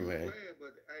you here, man.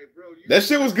 That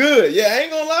shit was good. Yeah, I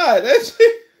ain't gonna lie. That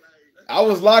shit. I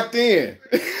was locked in.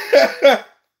 Shit,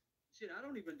 I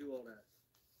don't even do all that.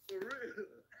 For real.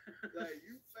 Like,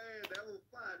 you fan, that was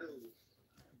fine, though.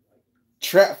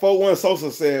 Trap 41 Sosa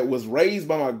said, was raised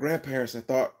by my grandparents and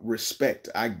thought respect.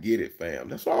 I get it, fam.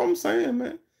 That's all I'm saying,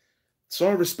 man.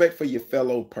 Show respect for your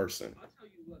fellow person. I'll tell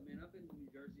you what, man. I've been to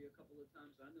New Jersey a couple of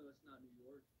times. I know it's not New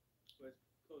York, but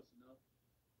it's close enough.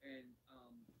 And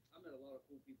I met a lot of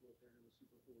cool people up there that were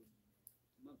super cool.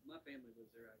 My family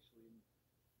lives there, actually.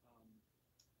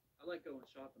 I like going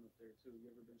shopping up there, too. You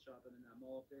ever been shopping in that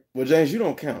mall up there? Well, James, you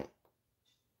don't count.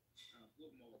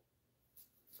 What mall?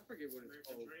 I forget what it's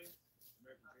called.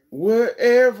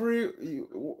 Wherever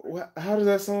how does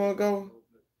that song go?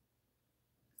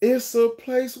 It's a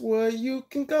place where you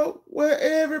can go where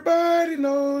everybody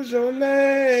knows your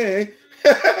name.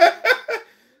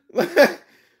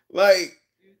 like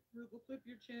you flip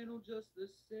your channel just the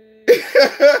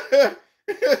same.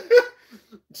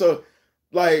 So,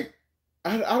 like,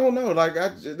 I don't know. Like, I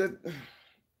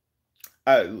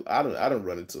don't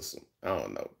run into some. I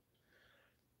don't know.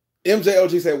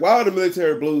 MJOG said, "Why are the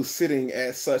military blues sitting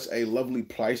at such a lovely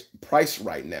price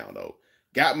right now, though?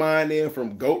 Got mine in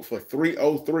from GOAT for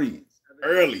 $303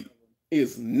 early.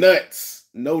 is nuts.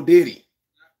 No Diddy.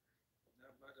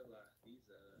 Not about to lie. These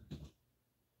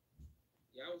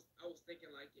yeah, I was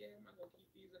thinking like, yeah, am I gonna keep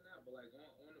these or not? But like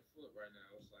on the foot right now,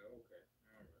 it's like, okay,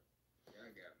 all right, yeah,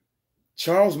 I got them.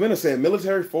 Charles Minner said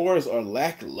military fours are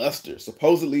lackluster.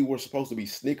 Supposedly, we're supposed to be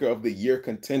sneaker of the year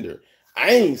contender.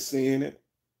 I ain't seeing it.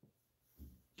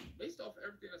 Based off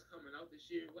everything that's coming out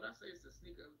this year, what I say is the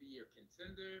sneaker of the year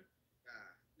contender.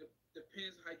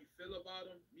 Depends how you feel about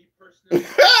them. Me personally,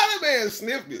 That man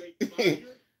sniffed are it. they fire?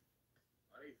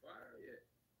 Are they fire? Yeah,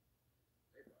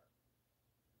 they fire.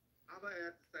 I'm gonna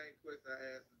ask the same question I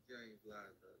asked James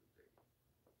Lyons the other day.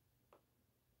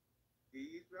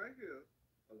 These right here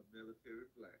are the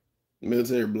military black.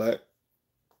 Military black.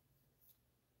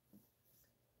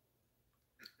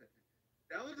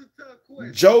 That was a tough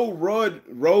question. Joe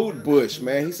Road Bush,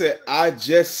 man. He said, I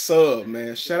just subbed,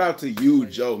 man. Shout out to you,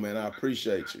 Joe, man. I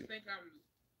appreciate you. I think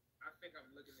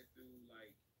I'm looking it through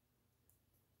like.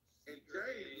 And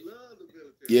James loved the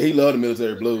military. Yeah, he loved the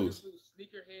military blues.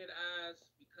 Sneakerhead eyes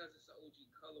because it's an OG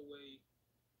colorway.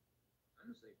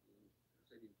 I'm gonna say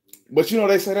blue. But you know,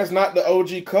 they say that's not the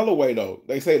OG colorway, though.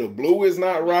 They say the blue is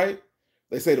not right.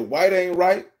 They say the white ain't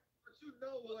right. But you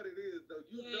know what it is, though.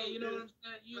 You know what I'm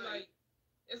saying? You like,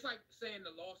 it's like saying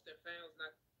the Lost and Found's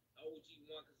not OG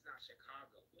one because it's not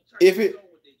Chicago.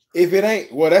 If it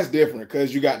ain't, well, that's different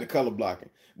because you got the color blocking.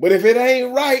 But if it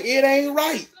ain't right, it ain't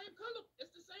right. It's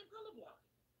the same color block.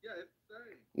 Yeah, it's the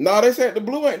same. No, they said the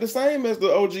blue ain't the same as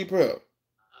the OG Pep. Okay, man.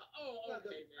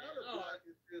 The color block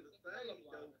is still the same,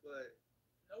 though, but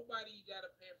nobody got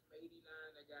a pair from '89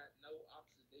 that got no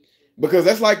oxidation. Because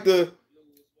that's like the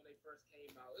blues when they first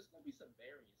came out. It's gonna be some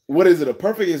variants. What is it? A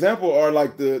perfect example are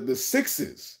like the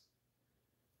sixes.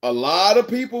 A lot of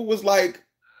people was like,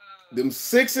 them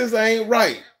sixes ain't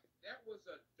right. That was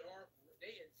a dark.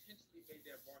 They intentionally made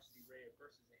that varsity red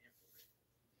versus the infrared.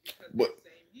 Because But that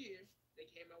same year they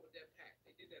came out with that pack.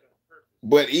 They did that on purpose.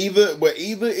 but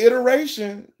either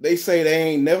iteration, they say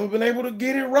they ain't never been able to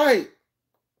get it right.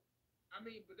 I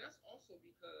mean, but that's also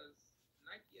because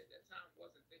Nike at that time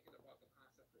wasn't thinking about the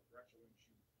concept of retro and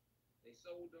shoes. They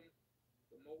sold them.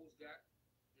 The molds got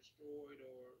destroyed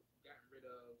or gotten rid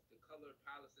of. The color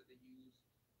palettes that they used.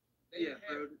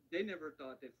 Bro. They never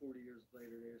thought that 40 years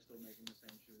later they were still making the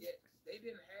same shoes. Yeah, they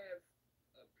didn't have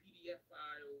a PDF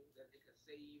file that they could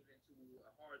save into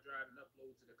a hard drive and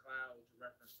upload to the cloud to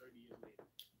reference 30 years later.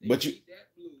 They made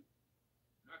that blue.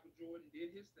 Michael Jordan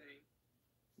did his thing.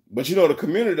 But you know the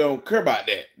community don't care about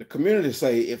that. The community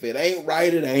say if it ain't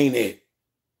right, it ain't it.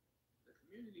 The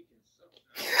community can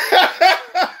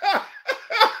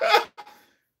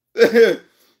suck.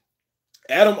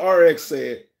 Adam RX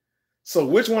said, so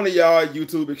which one of y'all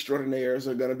YouTube extraordinaires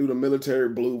are gonna do the military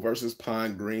blue versus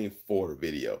pine green 4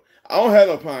 video? I don't have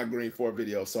a pine green 4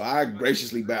 video, so I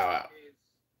graciously bow out.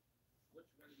 Which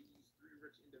one of these 3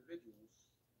 rich individuals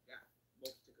got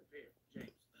most to compare?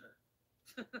 James.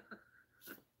 Huh?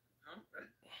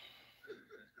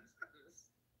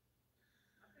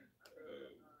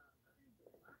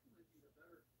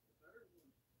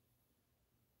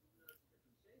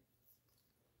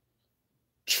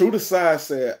 True to Size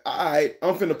said, all right,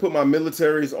 I'm finna put my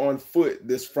militaries on foot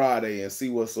this Friday and see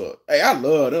what's up. Hey, I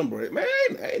love them, bro. Man,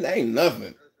 ain't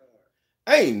nothing.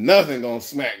 Ain't nothing gonna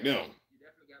smack them. You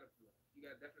definitely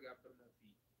gotta put them on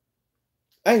feet.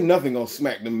 Ain't nothing gonna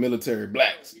smack them military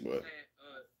blacks, but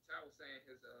Ty was saying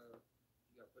his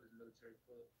he gotta put his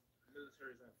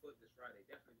military's on foot this Friday.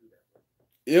 Definitely do that.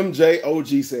 MJ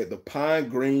OG said the pine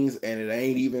greens and it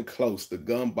ain't even close. The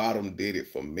gum bottom did it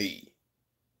for me.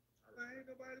 ain't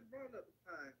nobody brought up the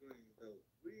pine greens, though.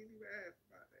 We didn't even ask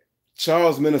about that.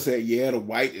 Charles Minner said, yeah, the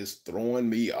white is throwing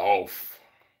me off.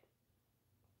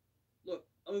 Look,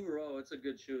 overall, it's a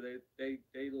good shoe.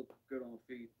 They look good on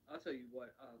feet. I'll tell you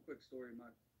what. Quick story. My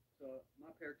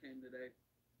pair came today,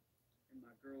 and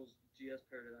my girl's GS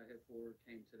pair that I had for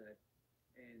came today,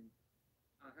 and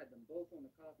I had them both on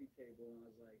the coffee table, and I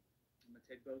was like, I'm gonna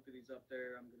take both of these up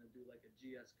there. I'm gonna do like a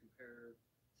GS compare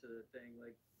to the thing,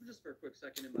 like just for a quick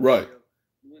second in my video.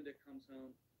 Linda comes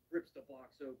home, rips the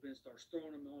box open, starts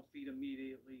throwing them on feet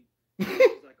immediately.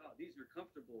 She's like, "Oh, these are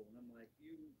comfortable," and I'm like,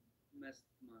 "You messed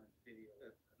my video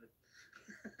up."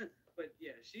 But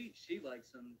yeah, she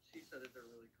likes them. She said that they're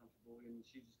really comfortable, and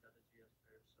she just got a GS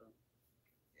pair. So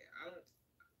yeah,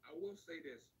 I will say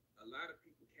this: a lot of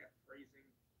people kept praising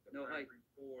the primary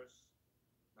force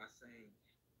by saying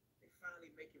they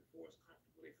finally making force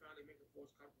comfortable. They finally making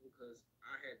force comfortable because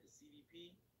I had the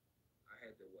CDP, I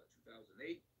had the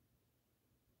 2008,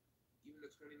 even the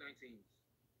 2019s,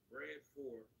 red 4,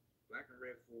 black and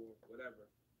red 4, whatever.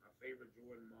 My favorite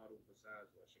Jordan model besides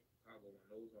Chicago one.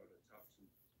 Those are the top 2.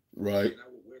 Right. And I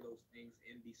would wear those things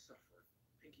and be suffering.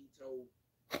 Pinky toe,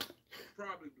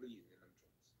 probably bleeding in them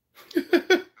joints.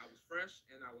 But I was fresh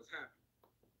and I was happy.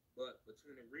 But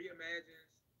between the reimagines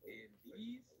and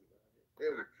these,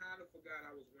 I kind of forgot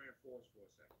I was wearing fours for a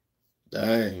second.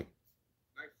 Dang.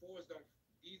 Like fours don't,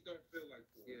 these don't feel like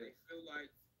fours. Yeah. They feel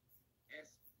like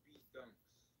SB dunks,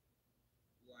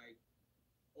 like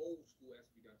old school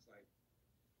SB dunks, like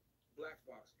black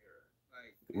box era.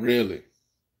 Like Really?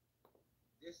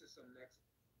 this is some next,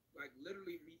 like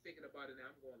literally me thinking about it now.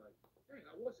 I'm going like, dang,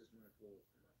 I was just wearing fours.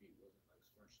 My feet wasn't like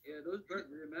scrunched. Yeah, those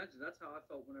reimagine. That's how I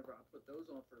felt whenever I put those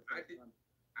on for the first time.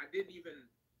 I didn't even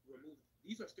remove.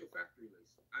 These are still factory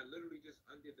laces. I literally just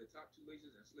undid the top two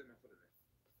laces and slid my foot in there.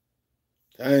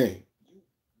 Dang. You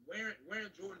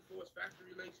wearing Jordan 4's factory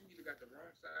lace, you either got the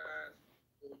wrong size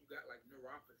or you got like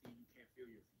neuropathy. You can't feel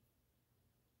your feet.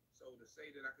 So to say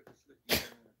that I could just slip these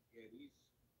on, yeah, these.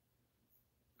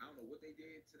 I don't know what they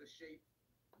did to the shape,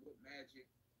 what magic.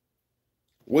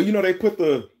 Well, you know, they put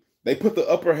the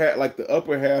upper half, like the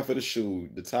upper half of the shoe,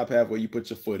 the top half where you put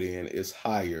your foot in is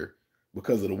higher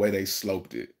because of the way they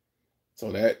sloped it.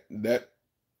 So that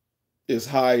is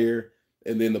higher,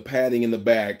 and then the padding in the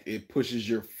back, it pushes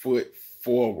your foot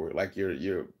forward, like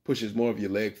your pushes more of your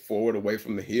leg forward away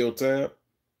from the heel tab.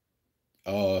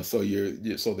 So so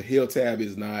the heel tab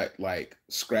is not like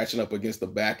scratching up against the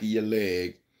back of your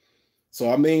leg.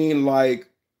 So I mean, like,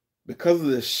 because of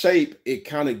the shape, it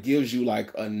kind of gives you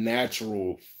like a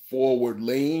natural forward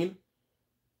lean,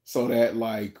 so that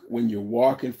like when you're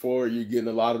walking forward, you're getting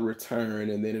a lot of return,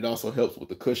 and then it also helps with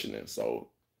the cushioning. So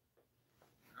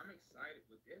I'm excited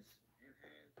with this in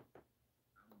hand.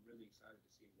 I'm really excited to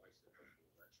see white cement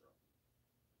retro.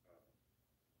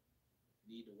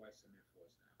 Need the white cement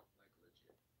force now, like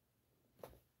legit.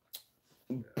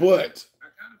 but I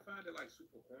kind of find it like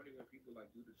super corny when people like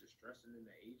do the distressing in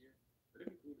the aging. But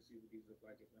it'd be cool to see what these look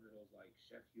like if one of those like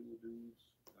Chef Huel dudes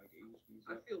like age these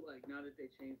I up. feel like now that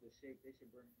they changed the shape, they should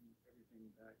bring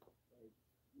everything back. Like,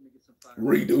 let me get some fire.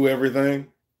 redo everything.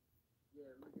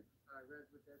 Yeah, let me get some fire reds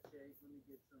with that shape. Let me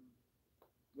get some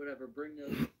whatever. Bring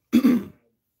those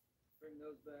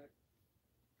back.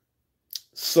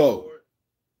 So Or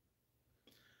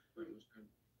Bring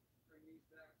these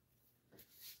back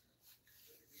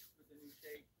with the new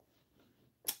shape.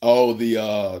 oh,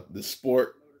 the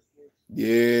sport, Motorsports.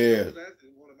 yeah. That was actually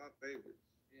one of my favorites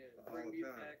Yeah, of all bring these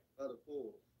time. back. Other four.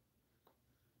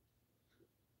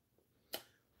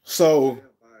 So Damn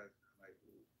biased,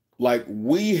 like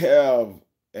we have,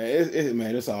 and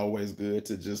man, it's always good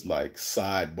to just like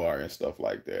sidebar and stuff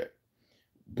like that.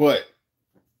 But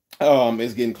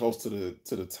it's getting close to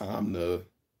the time to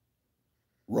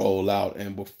roll out,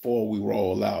 and before we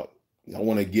roll out, I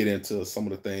want to get into some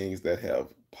of the things that have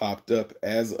popped up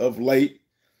as of late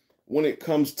when it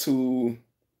comes to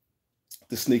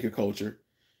the sneaker culture.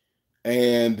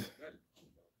 And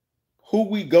who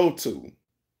we go to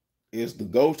is the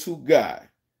go-to guy,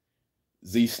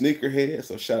 Z Sneakerhead.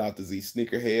 So shout out to Z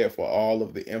Sneakerhead for all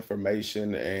of the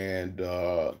information and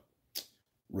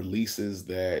releases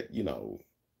that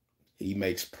he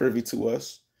makes privy to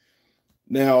us.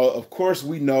 Now, of course,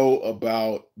 we know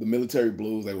about the military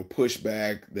blues. They were pushed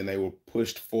back, then they were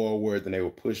pushed forward, then they were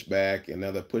pushed back, and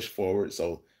now they're pushed forward.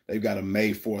 So they've got a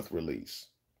May 4th release.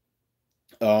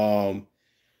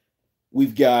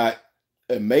 We've got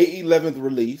a May 11th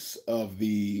release of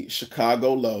the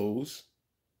Chicago Lows.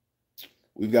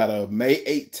 We've got a May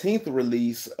 18th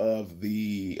release of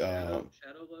the Shadow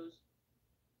Lows.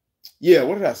 yeah,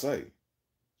 what did I say?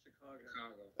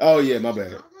 Chicago. Oh yeah, my bad.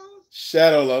 Chicago's?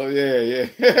 Shadow Low,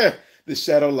 yeah. The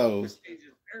Shadow Lows. This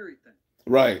changes everything.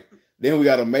 Right. Then we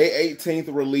got a May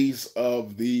 18th release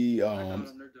of the I got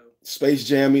them. They're dope. Space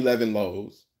Jam 11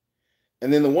 Lows.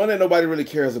 And then the one that nobody really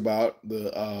cares about,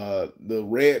 the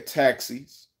Red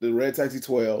Taxis, the Red Taxi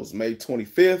 12s, May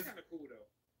 25th. Kind of cool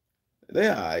though.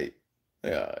 They're all right.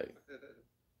 They're all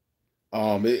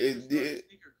right.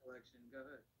 Sneaker collection. Go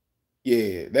ahead.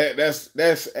 Yeah, that's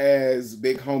as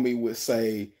Big Homie would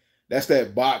say, that's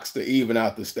that box to even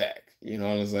out the stack. You know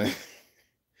what I'm saying?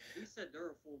 He said they're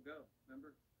a full go.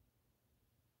 Remember?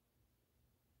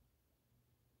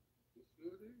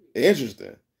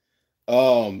 Interesting.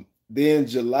 Then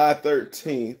July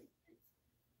 13th,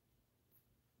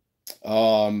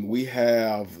 we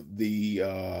have the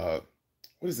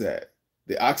what is that?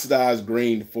 The oxidized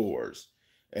green 4s.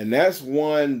 And that's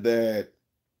one that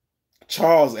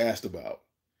Charles asked about.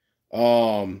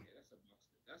 Yeah,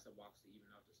 that's a box to even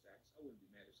out the stacks. I wouldn't be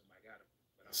mad if somebody got them,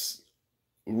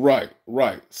 but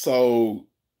Right. So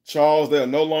Charles, they're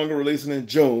no longer releasing in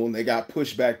June. They got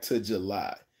pushed back to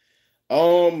July.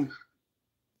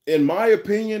 in my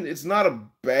opinion, it's not a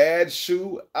bad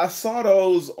shoe. I saw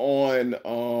those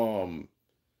on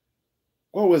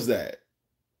what was that?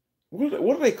 What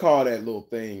do they call that little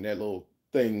thing? That little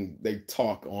thing they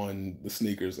talk on the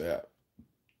sneakers app.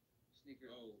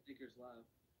 Sneakers Live.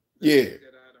 Yeah.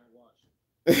 That I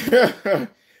don't watch.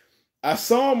 I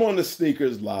saw them on the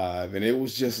sneakers live, and it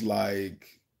was just like,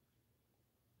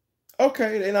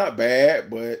 okay, they're not bad,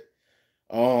 but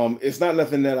it's not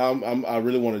nothing that I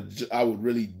really want to I would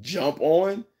really jump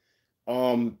on.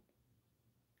 Um,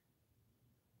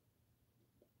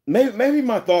 maybe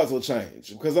my thoughts will change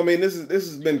because I mean this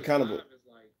has been kind of a, Live is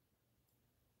like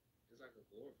it's like a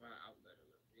glorified outlet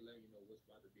alert. They let you know what's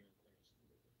about to be on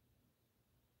clearance.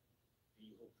 And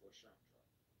you hope for a shop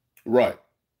drop. right.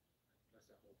 That's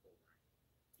that whole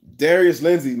program. Darius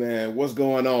Lindsay, man, what's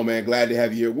going on, man? Glad to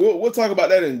have you here. We'll talk about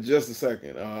that in just a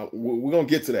second. We're gonna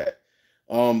get to that.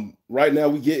 Right now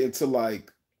we get into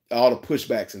like all the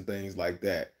pushbacks and things like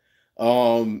that.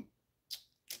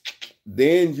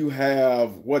 Then you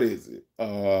have what is it?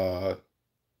 I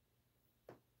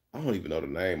don't even know the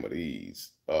name of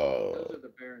these. Those are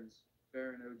the Barons.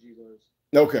 Baron OG lows.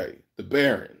 Okay, the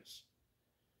Barons.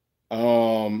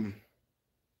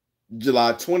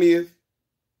 July 20th.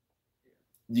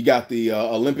 You got the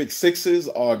Olympic Sixes,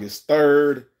 August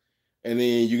 3rd, and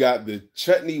then you got the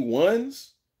Chutney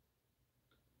Ones.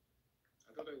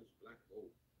 I thought it was black gold.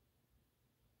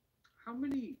 How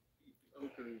many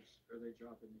Okers are they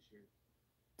dropping this year?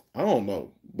 I don't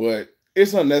know, but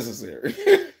it's unnecessary.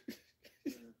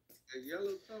 A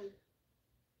yellow toe.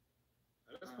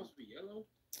 That's supposed to be yellow.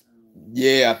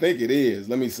 Yeah, I think it is.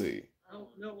 Let me see.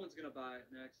 No one's gonna buy it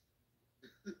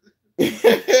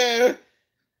next.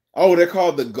 Oh, they're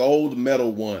called the gold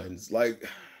medal ones. Like,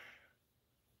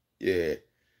 yeah,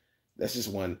 that's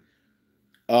just one.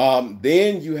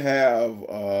 Then you have Those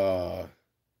are fire.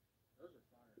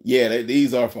 yeah,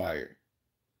 these are fire.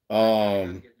 I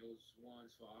gotta get those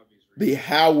ones for obvious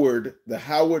reasons. The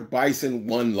Howard Bison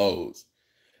one lows.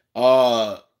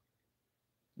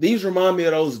 These remind me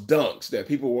of those dunks that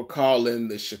people were calling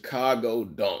the Chicago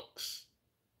dunks.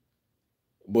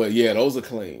 But yeah, those are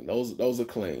clean. Those are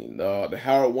clean. The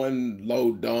Howard One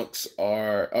Low dunks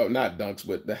are not dunks,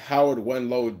 but the Howard One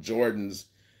Low Jordans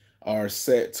are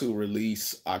set to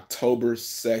release October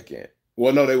 2nd.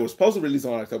 Well, no, they were supposed to release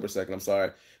on October 2nd. I'm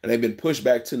sorry, and they've been pushed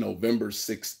back to November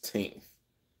 16th.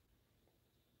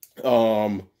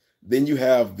 Then you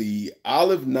have the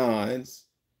Olive Nines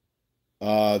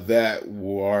that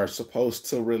were supposed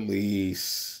to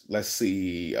release. Let's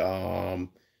see.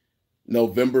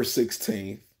 November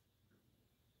 16th.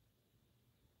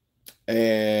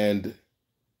 And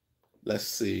let's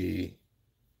see.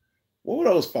 What were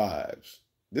those fives?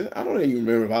 I don't even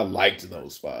remember if I liked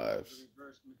those fives. The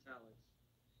reverse metallics.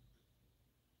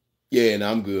 Yeah, and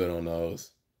I'm good on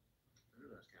those. I know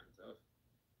that's kind of tough.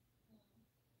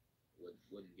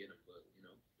 Wouldn't get them, but you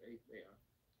know they are.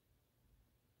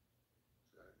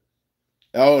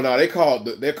 Oh no,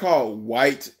 they're called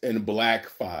white and black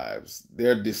fives.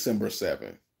 They're December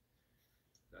 7th.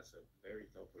 That's a very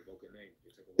thought-provoking name.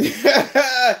 You took a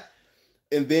while.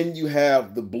 And then you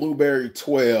have the blueberry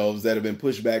 12s that have been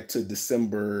pushed back to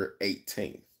December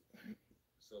 18th.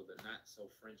 So the not so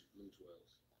French blue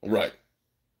 12s. Right.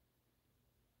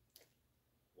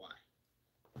 Why?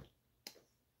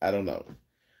 I don't know.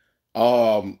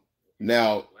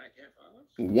 Now Black Cat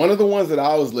 5s? one of the ones that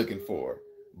I was looking for,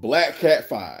 Black Cat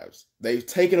 5s. They've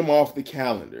taken them off the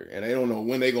calendar and they don't know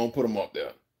when they're gonna put them up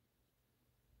there.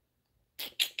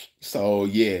 So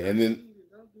yeah, and then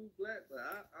Don't do black, but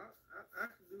I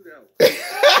can do that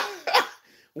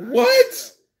one.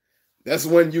 what? That's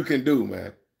one you can do,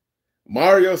 man.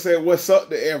 Mario said, "What's up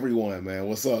to everyone, man?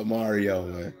 What's up, Mario,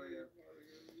 man?"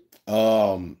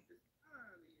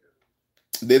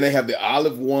 Then they have the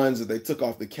olive ones that they took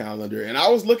off the calendar, and I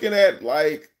was looking at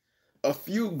like a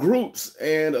few groups,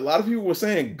 and a lot of people were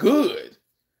saying good.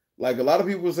 Like a lot of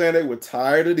people were saying they were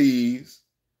tired of these,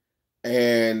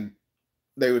 and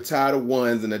they were tired of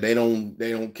ones, and that they don't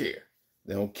care.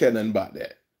 They don't care nothing about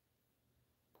that.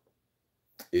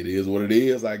 It is what it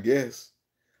is, I guess.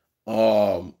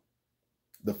 The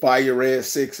Fire Red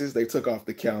Sixes they took off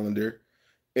the calendar,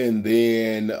 and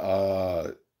then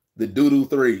the Doodoo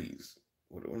Threes.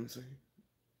 What do I say?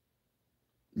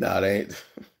 Nah, they ain't.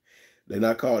 They're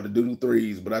not called the Doodoo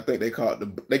Threes, but I think they called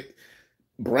the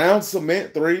brown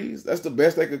cement threes. That's the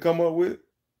best they could come up with.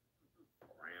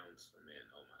 Brown cement.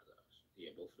 Oh my gosh.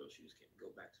 Yeah, both of those shoes can go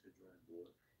back to the drawing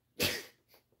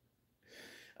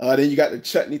board. Then you got the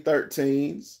Chutney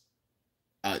 13s.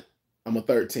 I'm a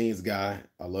 13s guy.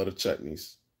 I love the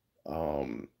Chutneys.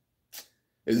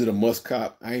 Is it a must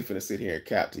cop? I ain't finna sit here and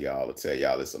cap to y'all to tell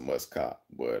y'all it's a must cop,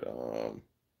 but Yeah, nah.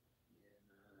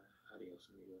 Adios,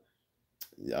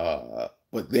 amigo.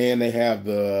 but then they have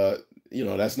the,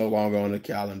 that's no longer on the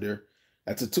calendar.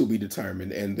 That's a to be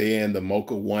determined. And then the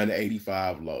Mocha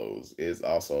 185 lows is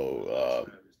also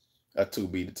Travis. a to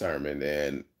be determined.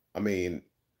 And I mean,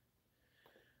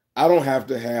 I don't have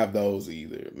to have those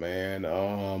either, man.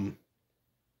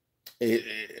 It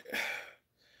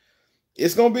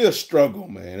it's gonna be a struggle,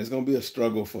 man. It's gonna be a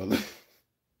struggle for the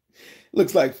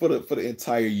looks like for the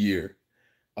entire year.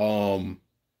 Um,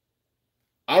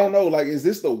 I don't know, like, is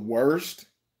this the worst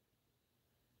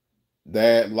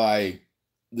that like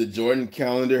the Jordan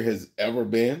calendar has ever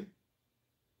been?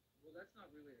 Well, that's not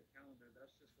really a calendar.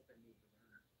 That's just what they moved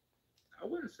around. I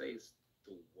wouldn't say it's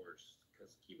the worst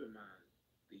because keep in mind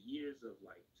the years of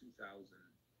like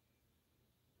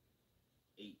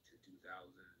 2008 to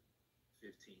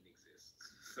 2015 exists.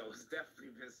 So it's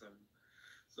definitely been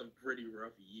some pretty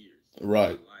rough years.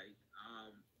 Right. But like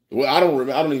Well, I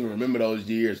don't even remember those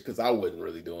years because I wasn't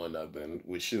really doing nothing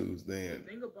with shoes the then.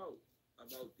 thing about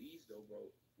these though, bro,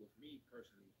 with me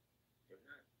personally, they're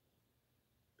not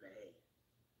bad,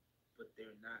 but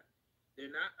they're not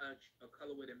a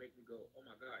colorway that make me go, oh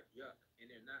my god, yuck,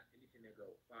 and they're not anything that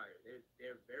go fire.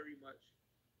 They're very much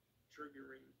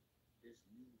triggering this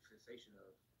new sensation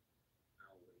of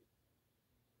our wave.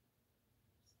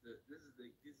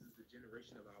 This is the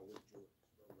generation of our wave Jordans,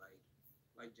 bro.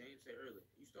 Like James said earlier,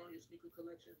 you start your sneaker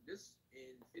collection. This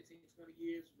in 15, 20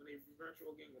 years when they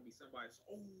retro again, gonna be somebody's.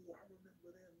 Oh, I remember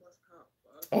that must comp. For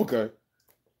us, it's Okay. like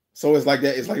So it's like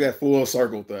that. It's like that full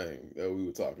circle thing that we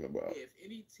were talking about. if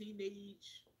any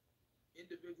teenage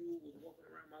individual was walking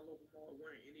around my local mall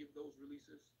wearing any of those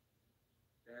releases,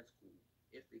 that's cool.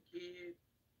 If the kid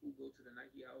who go to the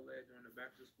Nike outlet during the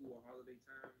back to school or holiday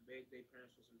time beg their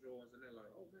parents for some Jordans and they're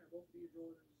like, oh man, both of these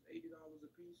Jordans $80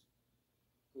 a piece,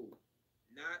 cool.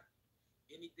 Not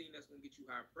anything that's gonna get you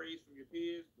high praise from your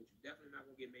peers, but you're definitely not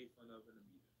gonna get made fun of in the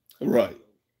media. Right.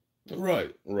 Completely okay.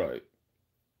 Right. Right.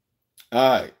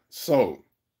 All right. So,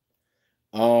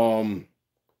 um,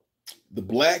 the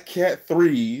Black Cat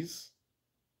threes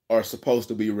are supposed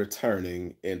to be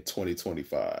returning in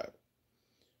 2025.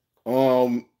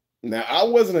 Um, Now I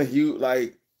wasn't a huge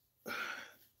like.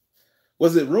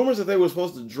 Was it rumors that they were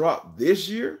supposed to drop this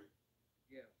year?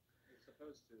 Yeah, it's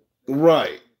supposed to.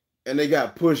 Right, and they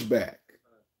got pushed back.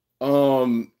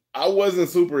 I wasn't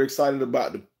super excited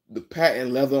about the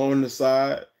patent leather on the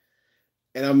side,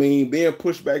 and I mean being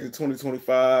pushed back to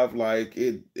 2025, like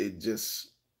it just.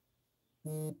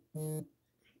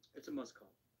 It's a must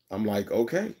call. I'm like,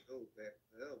 okay, Go back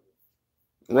forever.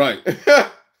 right.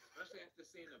 Especially after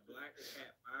seeing the Black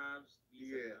Cat fives,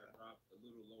 these Yeah. have dropped a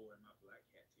little lower in my Black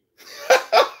Cat tier.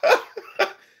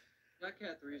 Black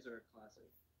Cat threes are a classic.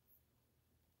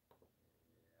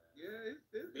 Yeah,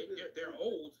 They're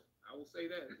old. I will say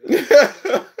that.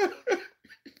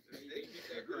 They meet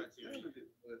that criteria.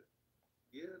 But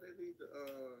yeah, they need to.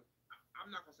 I'm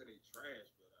not gonna say they trash,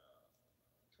 but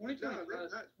 2025, No,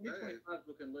 they're not 2025 is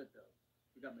looking lit though.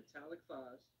 We got metallic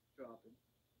fives dropping.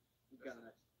 We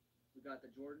got the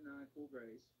Jordan 9 Cool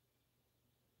Grays.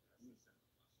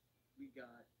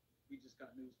 We just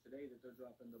got news today that they're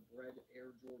dropping the Bread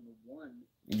Air Jordan 1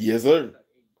 Yes, sir. at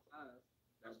 85.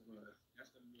 that's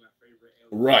gonna be my favorite.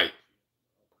 Right.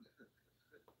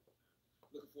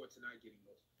 Looking forward to not getting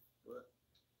those, but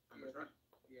I'm gonna try.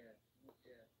 Yeah.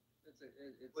 It's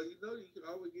Well, you can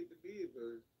always get the bid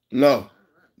version. No, All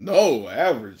right. no,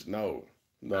 average. No,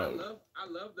 no. I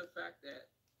love the fact that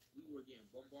we were getting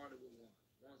bombarded with ones.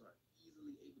 Ones are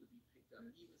easily able to be picked up,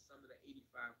 even some of the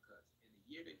 85 cuts. And the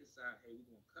year they decide, hey, we're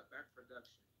gonna cut back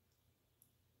production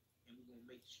and we're gonna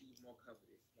make shoes more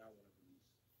coveted. Y'all want to release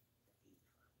the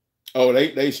 85. Oh,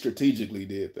 they strategically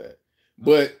did that,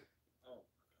 but Oh,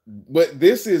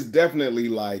 this is definitely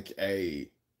like a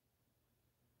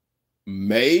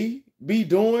may be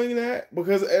doing that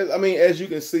because I mean, as you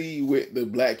can see with the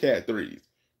Black Cat threes,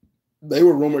 they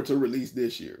were rumored to release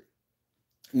this year.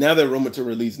 Now they're rumored to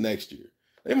release next year.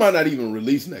 They might not even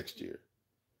release next year.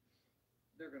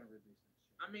 they're gonna release it.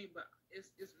 I mean, but it's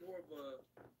more of a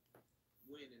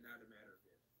win and not a matter of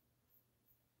if.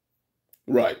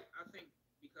 Right. I think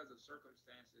because of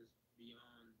circumstances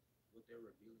beyond what they're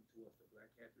revealing to us, the Black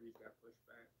Cat 3s got pushed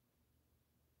back.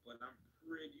 But I'm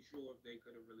pretty sure if they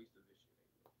could have released them this year,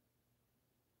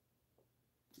 they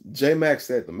would. J Max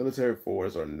said the military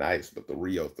fours are nice, but the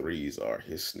Rio threes are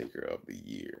his sneaker of the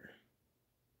year.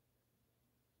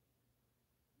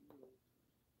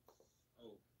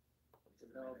 Oh,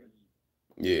 Melvin.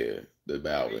 Yeah, the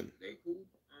Balvin. They cool.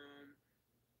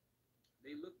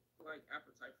 They look like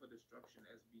appetite for this construction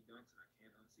SB dunks, and I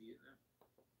can't unsee it now.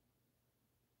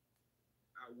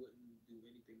 I wouldn't do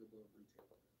anything above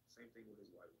retail. Same thing with his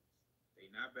white ones.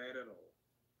 They not bad at all.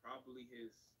 Probably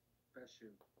his Best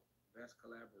shoe. best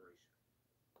collaboration.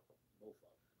 Both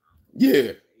of them. I don't know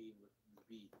Yeah. what A would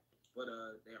be, but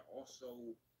they're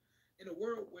also in a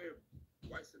world where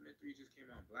white cement threes just came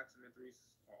out, and black cement threes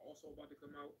are also about to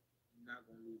come out. You're not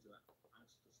gonna lose an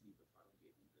ounce of sleep if I don't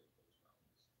get either of those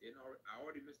flowers. I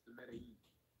already missed the Medellin,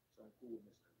 so I'm cool with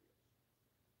missing everything else.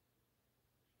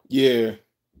 Yeah.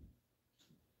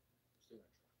 Still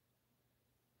gonna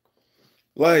try.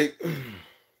 Like,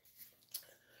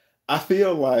 I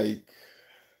feel like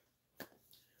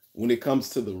when it comes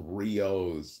to the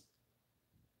Rios,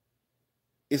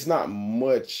 it's not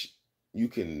much you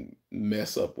can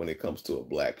mess up when it comes to a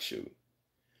black shoe.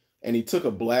 And he took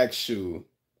a black shoe,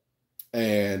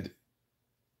 and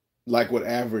like what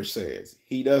Average says,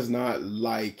 he does not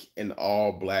like an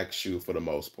all black shoe for the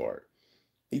most part.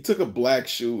 He took a black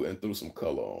shoe and threw some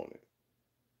color on it.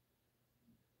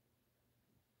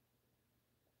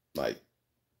 Like,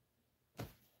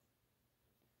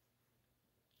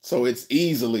 so it's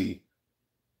easily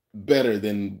better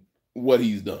than what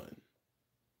he's done.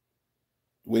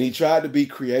 When he tried to be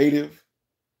creative,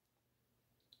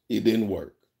 it didn't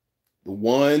work. The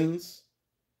ones,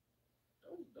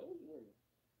 Those were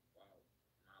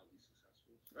mildly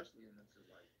successful, especially in this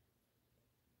like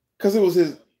because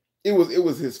it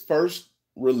was his first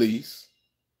release,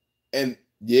 and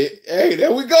yeah, hey,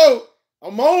 there we go.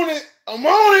 I'm on it. I'm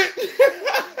on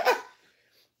it.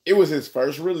 It was his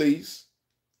first release,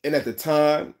 and at the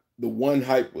time, the one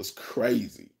hype was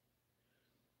crazy.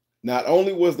 Not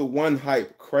only was the one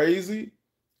hype crazy,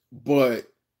 but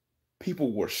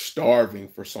people were starving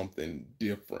for something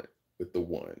different with the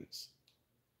ones.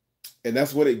 And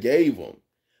that's what it gave them.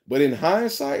 But in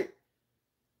hindsight,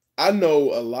 I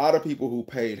know a lot of people who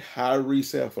paid high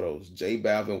resale for those J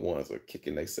Balvin ones are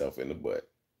kicking themselves in the butt.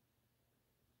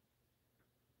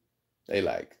 They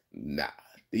like, nah,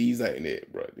 these ain't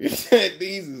it, bro. These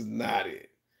is not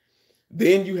it.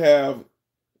 Then you have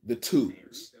the twos.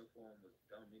 resale form was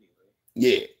dumb anyway.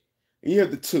 Yeah. And you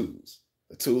have the twos.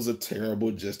 The twos are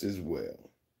terrible just as well.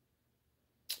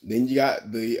 Then you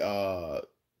got the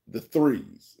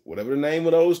threes, whatever the name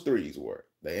of those threes were.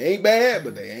 They ain't bad,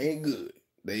 but they ain't good.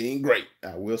 They ain't great.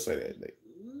 I will say that.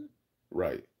 Good?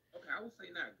 Right. Okay, I would say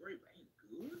not great, but ain't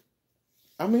good.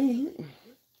 I mean,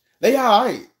 they all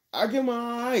right. I give them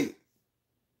all right.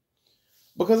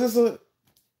 Because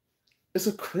it's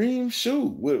a cream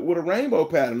shoe with a rainbow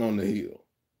pattern on the heel.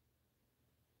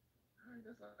 All right,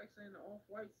 that's like saying the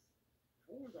off-white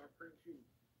fours are cream shoes.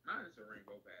 Mine is a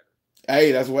rainbow pattern.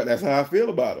 Hey, that's how I feel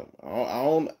about them.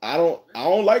 I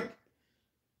don't like.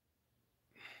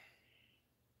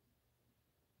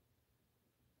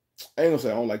 I ain't gonna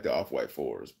say I don't like the off-white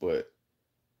fours, but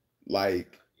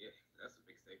like, Yeah, that's a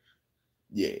big statement.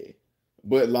 yeah,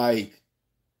 but like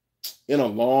in a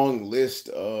long list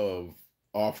of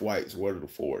off-whites, where do the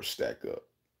fours stack up?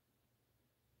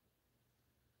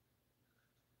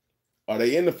 Are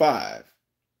they in the 5?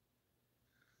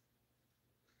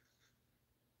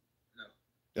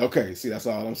 No, Okay, see, that's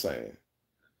all I'm saying.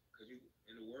 because you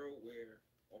in a world where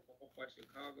off-white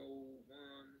Chicago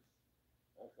ones,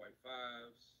 off-white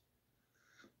fives,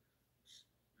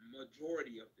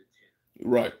 majority of the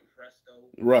 10. Right, Presto.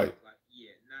 right. Like,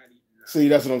 yeah, not even. See,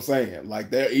 that's what I'm saying.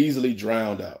 Like they're easily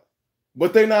drowned out,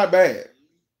 but they're not bad.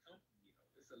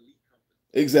 It's elite company.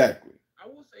 Exactly. I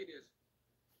will say this.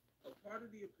 A part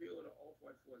of the appeal of the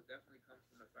off-white fours definitely comes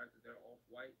from the fact that they're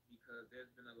off-white, because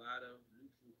there's been a lot of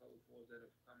neutral color fours that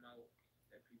have come out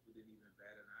that people didn't even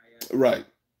bat an eye at. Right.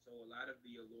 So a lot of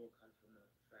the allure comes from the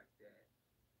fact that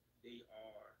they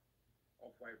are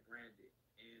off-white branded.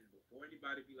 And before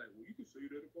anybody be like, well, you can say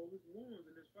that about his ones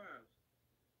and his fives.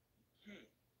 You can't.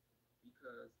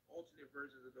 Because alternate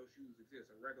versions of those shoes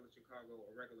exist. A regular Chicago,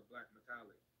 a regular black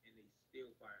metallic, and they still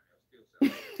fire and they'll still sell.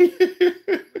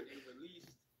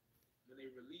 When they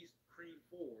released cream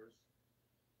fours,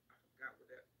 I forgot what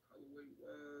that colorway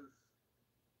was.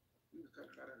 We was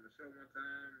talking about it on the show one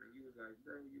time, and he was like,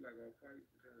 bro, you like all white,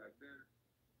 and like them.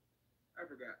 I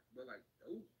forgot, but like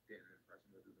those didn't impress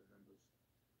me with the numbers.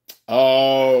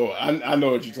 Oh, I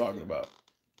know what you're talking about.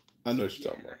 I know what you're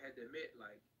talking And about. I had to admit,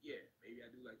 like, yeah, maybe I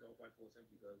do like the off-white fours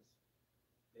simply because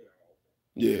they are all white.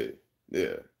 Yeah,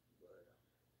 yeah. But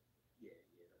yeah,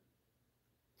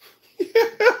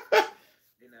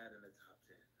 they're not in the top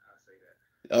 10. I'll say that.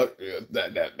 Oh, yeah,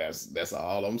 that's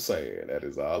all I'm saying. That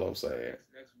is all I'm saying.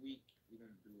 Next week we're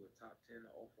gonna do a top 10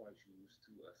 off-white shoes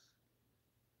to us.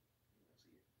 You're gonna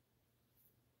see it.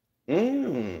 I'm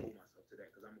gonna hold myself to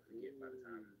that because I'm gonna forget by the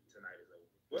time tonight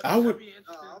I would. That'd be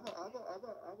interesting. I'm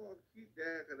gonna keep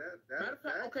that because Matter of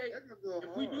fact, okay, that could go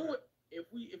if we do hard. it,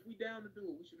 if we down to do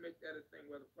it, we should make that a thing.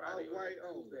 Whether Friday or White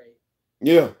only. Tuesday,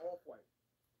 Yeah. off white.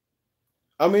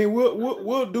 I mean,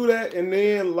 we'll do that, and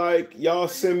then like y'all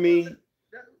send me.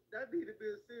 That need to be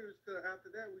a series because after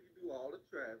that we can do all the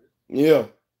Travis. Yeah.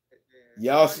 And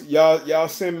Y'all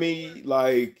send me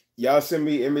like y'all send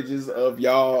me images of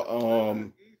y'all. each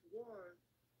one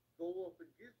go up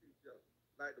against each other.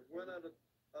 Like the one of the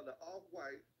off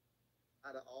white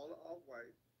out of all the off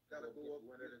white gotta go up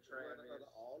One of the against the one Travis. of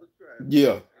all the Travis.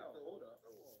 Yeah. Oh, hold up.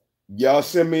 Y'all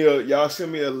send me a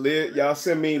lit. Y'all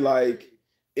send me like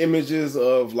images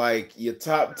of like your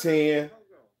top 10.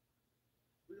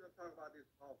 We're gonna talk about this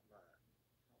offline.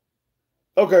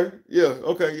 Okay, yeah,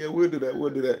 we'll do that. We'll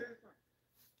do that.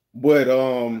 But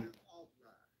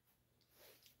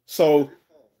so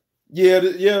yeah,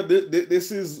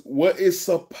 this is what is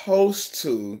supposed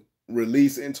to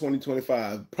release in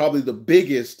 2025. Probably the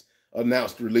biggest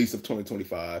announced release of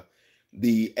 2025.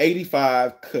 The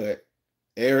 85 cut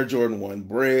Air Jordan 1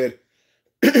 bread.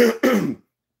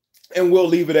 And we'll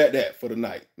leave it at that for the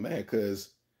night, man, because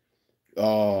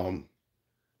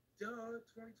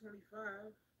 2025.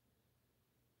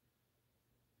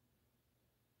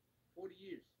 40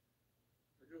 years.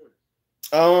 For Jordan.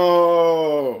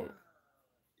 oh,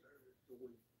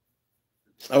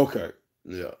 okay,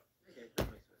 yeah. Okay,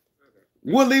 that makes sense. Okay.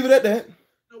 We'll leave it at that.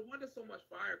 No wonder so much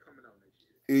fire coming out next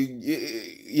year.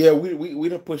 Yeah, we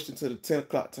done pushed into the 10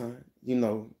 o'clock time. You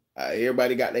know,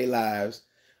 everybody got their lives.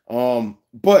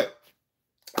 But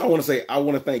I want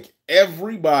to thank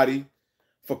everybody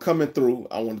for coming through.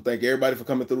 I want to thank everybody for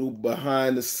coming through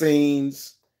behind the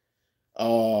scenes.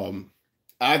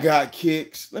 I got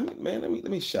kicks. Let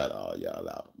me shout all y'all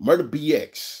out. Murder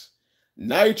BX,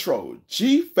 Nitro,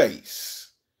 G Face,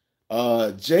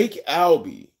 Jake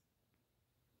Albie,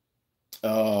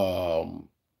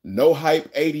 No Hype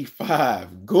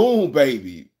 85, Goon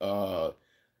Baby, I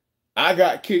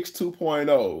Got Kicks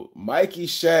 2.0, Mikey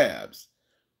Shabs,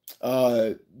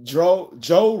 Joe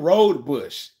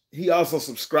Roadbush. He also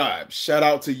subscribed. Shout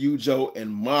out to you, Joe and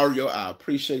Mario. I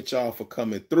appreciate y'all for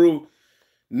coming through.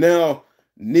 Now,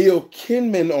 Neil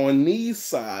Kinman on these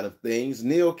side of things.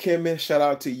 Neil Kinman, shout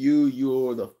out to you.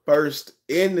 You're the first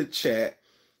in the chat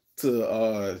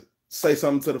to say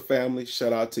something to the family.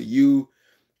 Shout out to you.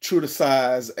 True to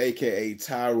Size, aka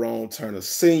Tyrone Turner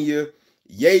Sr.,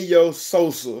 Yayo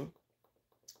Sosa,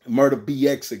 Murder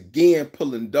BX again,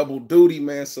 pulling double duty,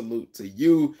 man. Salute to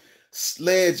you.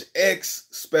 Sledge X,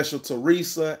 Special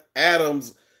Teresa, Adam,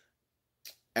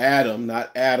 not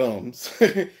Adams,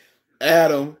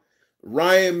 Adam,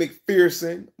 Ryan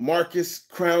McPherson, Marcus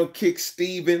Crown Kick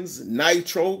Stevens,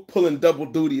 Nitro, pulling double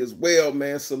duty as well,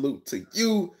 man. Salute to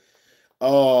you.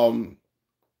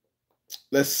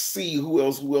 Let's see who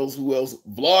else.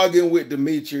 Vlogging with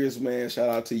Demetrius, man. Shout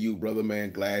out to you, brother,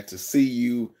 man. Glad to see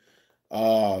you.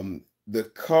 The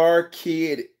Car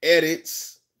Kid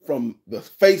Edits from the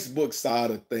Facebook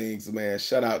side of things, man.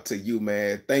 Shout out to you,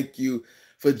 man. Thank you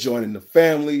for joining the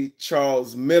family.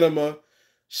 Charles Minima,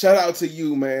 shout out to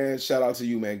you, man. Shout out to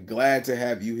you, man. Glad to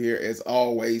have you here as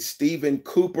always. Stephen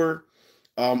Cooper,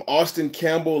 Austin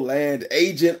Campbell, Land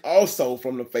Agent, also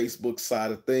from the Facebook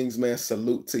side of things, man.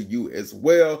 Salute to you as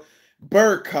well.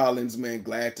 Bird Collins, man.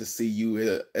 Glad to see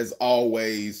you as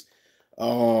always.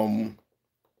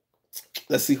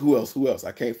 Let's see who else.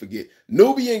 I can't forget.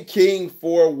 Nubian King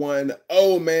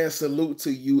 410, man. Salute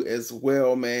to you as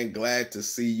well, man. Glad to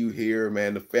see you here,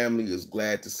 man. The family is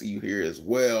glad to see you here as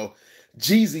well.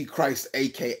 Jeezy Christ,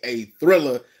 aka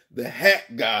Thriller, the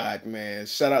Hat God, man.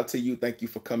 Shout out to you. Thank you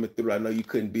for coming through. I know you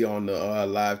couldn't be on the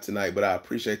live tonight, but I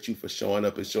appreciate you for showing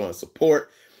up and showing support.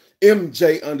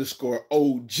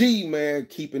 MJ_OG, man.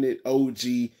 Keeping it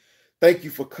OG. Thank you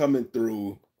for coming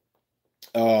through.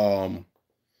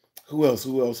 Who else?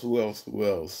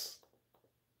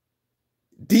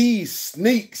 D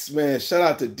Sneaks, man. Shout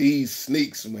out to D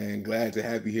Sneaks, man. Glad to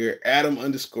have you here.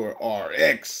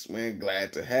 Adam_RX, man.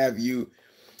 Glad to have you.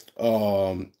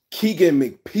 Keegan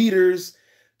McPeters,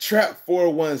 Trap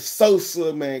 41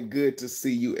 Sosa, man. Good to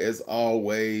see you as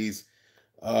always.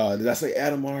 Did I say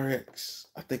Adam RX?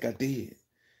 I think I did.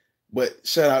 But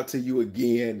shout out to you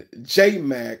again. J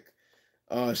Mac,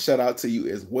 shout out to you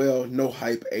as well. No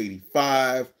Hype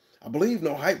 85. I believe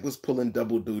No Hype was pulling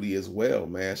double duty as well,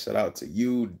 man. Shout out to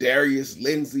you. Darius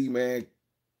Lindsay, man.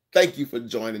 Thank you for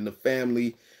joining the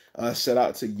family. Shout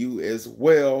out to you as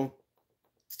well.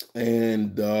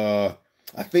 And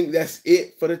I think that's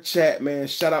it for the chat, man.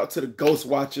 Shout out to the Ghost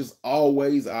Watchers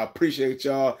always. I appreciate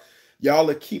y'all. Y'all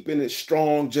are keeping it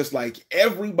strong just like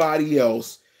everybody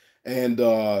else. And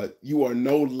you are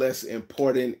no less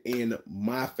important in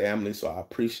my family. So I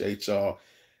appreciate y'all.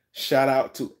 Shout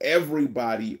out to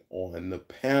everybody on the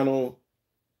panel.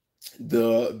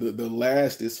 The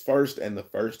last is first and the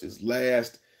first is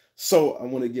last. So I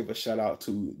want to give a shout out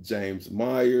to James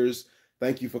Myers.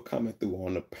 Thank you for coming through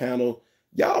on the panel.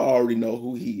 Y'all already know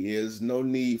who he is. No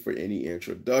need for any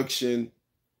introduction,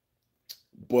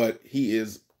 but he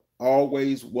is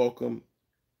always welcome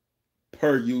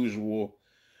per usual.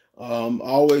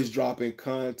 Always dropping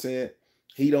content.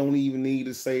 He don't even need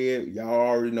to say it. Y'all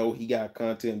already know he got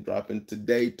content dropping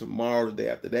today, tomorrow, the day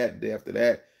after that, the day after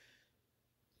that.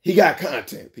 He got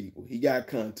content, people. He got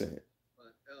content.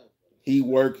 He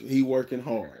working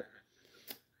hard.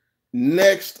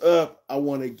 Next up, I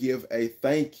want to give a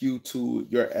thank you to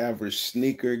your average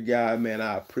sneaker guy, man.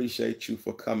 I appreciate you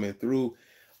for coming through.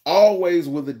 Always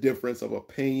with a difference of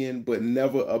opinion, but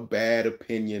never a bad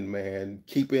opinion, man.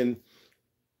 Keeping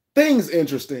things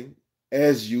interesting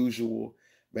as usual.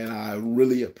 Man, I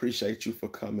really appreciate you for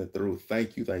coming through.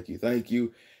 Thank you, thank you, thank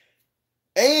you.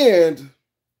 And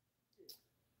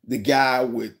the guy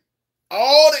with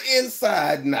all the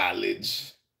inside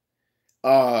knowledge.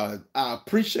 I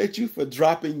appreciate you for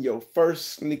dropping your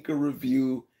first sneaker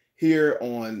review here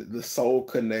on the Soul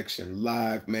Connection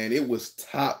Live, man. It was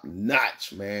top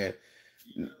notch, man.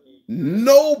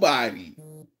 Nobody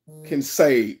can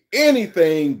say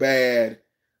anything bad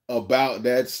about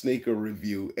that sneaker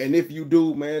review. And if you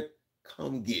do, man,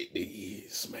 come get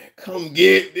these, man. Come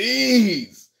get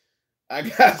these. I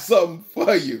got something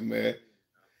for you, man.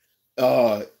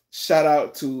 Shout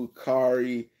out to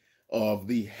Kari of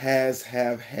the has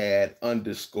have had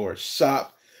underscore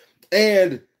shop.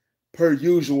 And per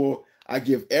usual, I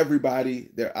give everybody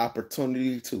their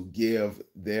opportunity to give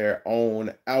their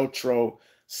own outro.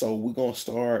 So we're gonna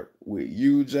start with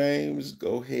you, James.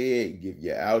 Go ahead, give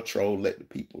your outro, let the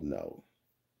people know.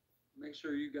 Make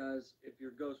sure you guys, if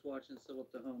you're ghost watching, still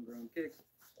up to homegrown kicks.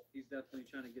 He's definitely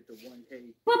trying to get to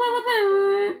 1K.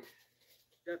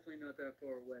 Definitely not that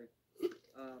far away.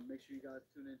 Make sure you guys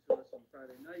tune in to us on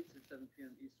Friday nights at 7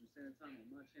 p.m. Eastern Standard Time on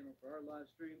my channel for our live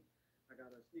stream. I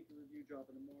got a sneaker review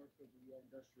dropping tomorrow for the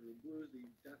Industrial Blues that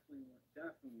you definitely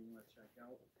want to check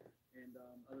out. And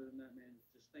other than that, man,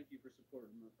 just thank you for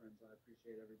supporting my friends. I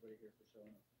appreciate everybody here for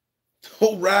showing up.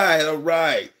 All right, all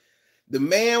right. The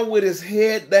man with his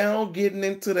head down, getting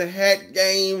into the hat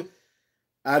game.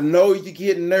 I know you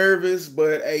get nervous,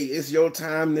 but hey, it's your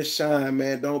time to shine,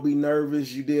 man. Don't be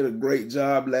nervous. You did a great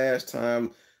job last time.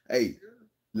 Hey,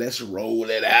 let's roll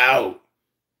it out.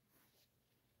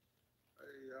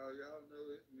 Hey, y'all know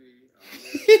it's me.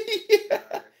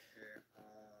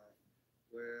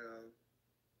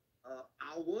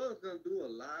 I was gonna do a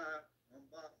live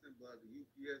unboxing, but the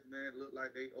UPS man looked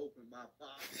like they opened my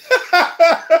box.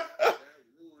 That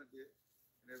ruined it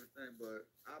and everything. But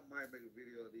I might make a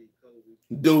video of these Kobe's.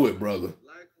 Do it, brother.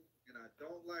 I like them, and I do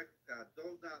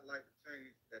not like the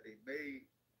change that they made,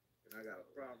 and I got a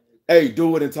problem with Hey,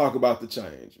 do it and talk about the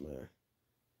change, man.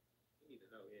 You need to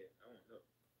know, yeah. I want to know.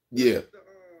 Yeah.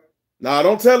 Nah,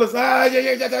 don't tell us.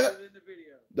 Yeah.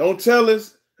 Don't tell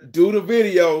us. Do the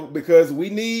video because we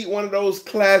need one of those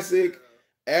classic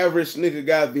average nigga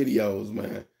guy videos,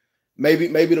 man.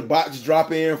 Maybe the box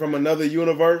drop in from another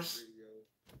universe.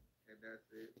 And that's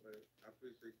it. But I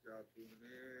appreciate y'all tuning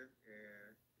in,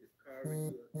 and it's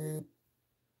Kari.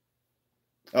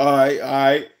 All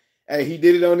right. Hey, he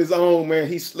did it on his own, man.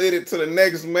 He slid it to the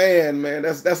next man, man.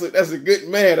 That's a good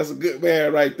man. That's a good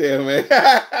man right there, man.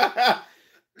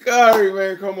 Kari,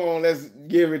 man, come on, let's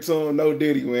give it to him. No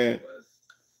Diddy, man.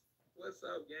 What's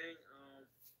up, gang?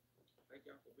 Thank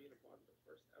y'all for being a part of the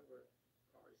first ever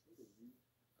Kari Sneaker Review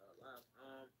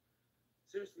live.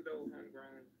 Seriously though,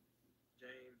 homegrown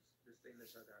James, this thing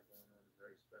that y'all got going on is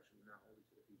very special, not only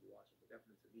to the people watching, but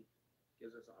definitely to me.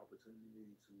 Gives us an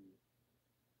opportunity to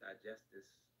digest this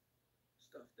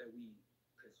stuff that we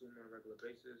consume on a regular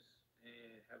basis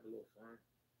and have a little fun,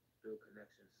 build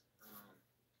connections.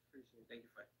 Thank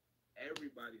you for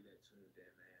everybody that tuned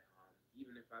in, man.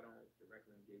 Even if I don't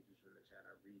directly engage with you in the chat,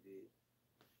 I read it.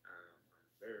 I'm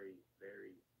very,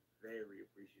 very, very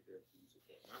appreciative for you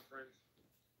support my friends,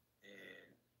 and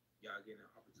y'all getting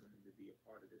an opportunity to be a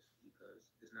part of this because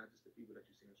it's not just the people that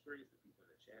you see on the screen, it's the people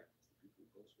in the chat, it's the people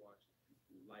who ghost watch, it's the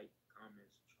people who like, comment,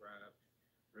 subscribe,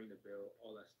 ring the bell,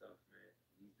 all that stuff, man.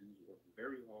 These dudes work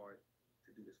very hard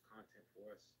to do this content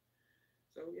for us.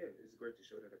 So yeah, it's great to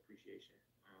show that appreciation.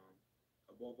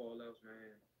 Above all else,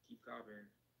 man, keep copying,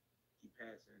 keep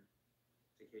passing,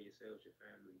 take care of yourselves, your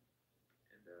family,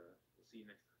 and we'll see you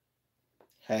next time.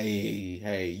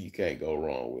 Hey, you can't go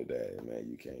wrong with that, man.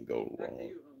 You can't go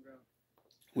wrong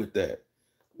with that.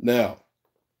 Now,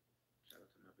 Shout out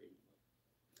to my baby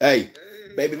mama. hey,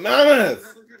 Hey, baby mamas.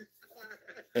 don't get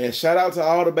started. And shout out to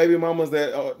all the baby mamas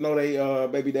that know they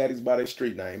baby daddies by their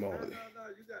street name No, only. no, no.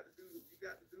 You got to do the, you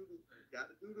got to do the, you got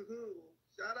to do the hood.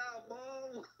 Shout out,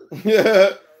 mom. Yeah.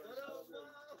 What up,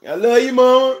 mom? I love you,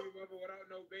 mama. Baby mama without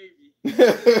no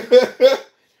baby.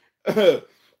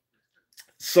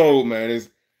 So man, it's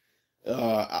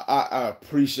I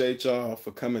appreciate y'all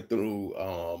for coming through.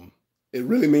 It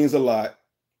really means a lot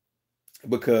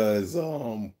because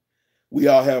we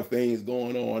all have things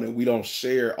going on and we don't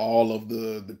share all of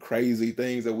the crazy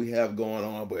things that we have going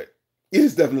on, but it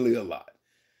is definitely a lot.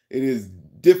 It is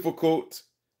difficult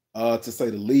to say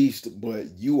the least, but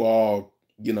you all,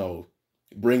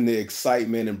 bring the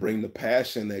excitement and bring the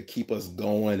passion that keep us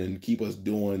going and keep us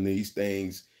doing these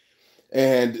things.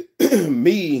 And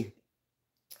me,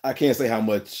 I can't say how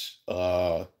much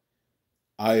I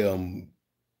am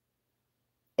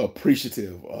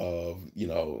appreciative of,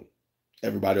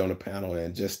 everybody on the panel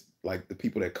and just like the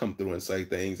people that come through and say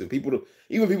things and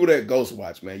even people that ghost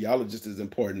watch, man. Y'all are just as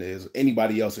important as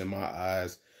anybody else in my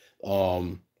eyes.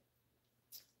 Um,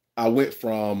 I went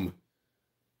from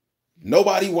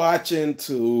nobody watching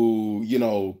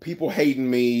to, people hating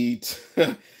me,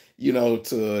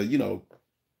 to,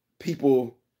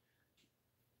 people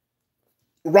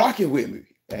rocking with me.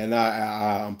 And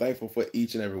I'm thankful for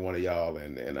each and every one of y'all,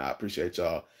 and I appreciate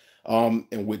y'all.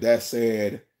 And with that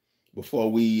said,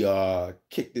 before we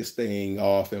kick this thing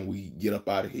off and we get up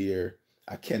out of here,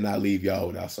 I cannot leave y'all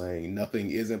without saying nothing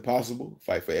is impossible.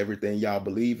 Fight for everything y'all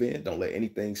believe in. Don't let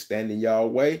anything stand in y'all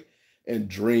way, and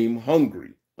dream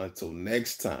hungry. Until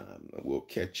next time, we'll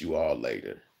catch you all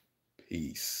later.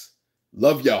 Peace.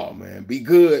 Love y'all, man. Be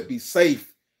good. Be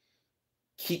safe.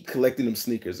 Keep collecting them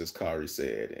sneakers, as Kari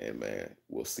said. And man,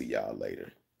 we'll see y'all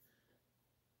later.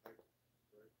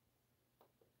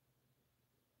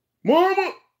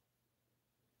 Mama.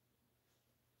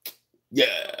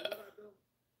 Yeah.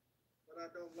 What I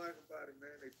don't like about it,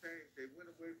 man, they went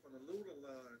away from the lunar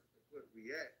line and put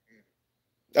React in it.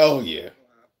 Oh yeah. I don't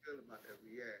know how I feel about that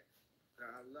React.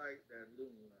 I like that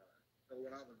lunar line. So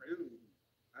what I'm gonna do,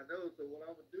 I know. So what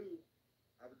I'm gonna do,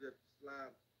 I'm just slide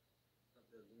up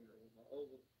that lunar with my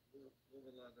over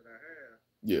line that I have.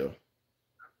 Yeah.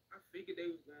 I figured they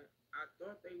was going. I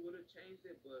thought they would have changed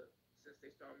it, but since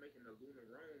they started making the lunar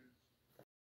roams,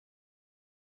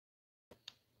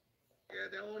 Yeah,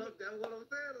 that's what I'm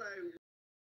saying. Like,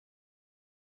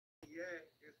 yeah,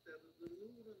 instead of the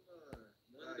lunar line.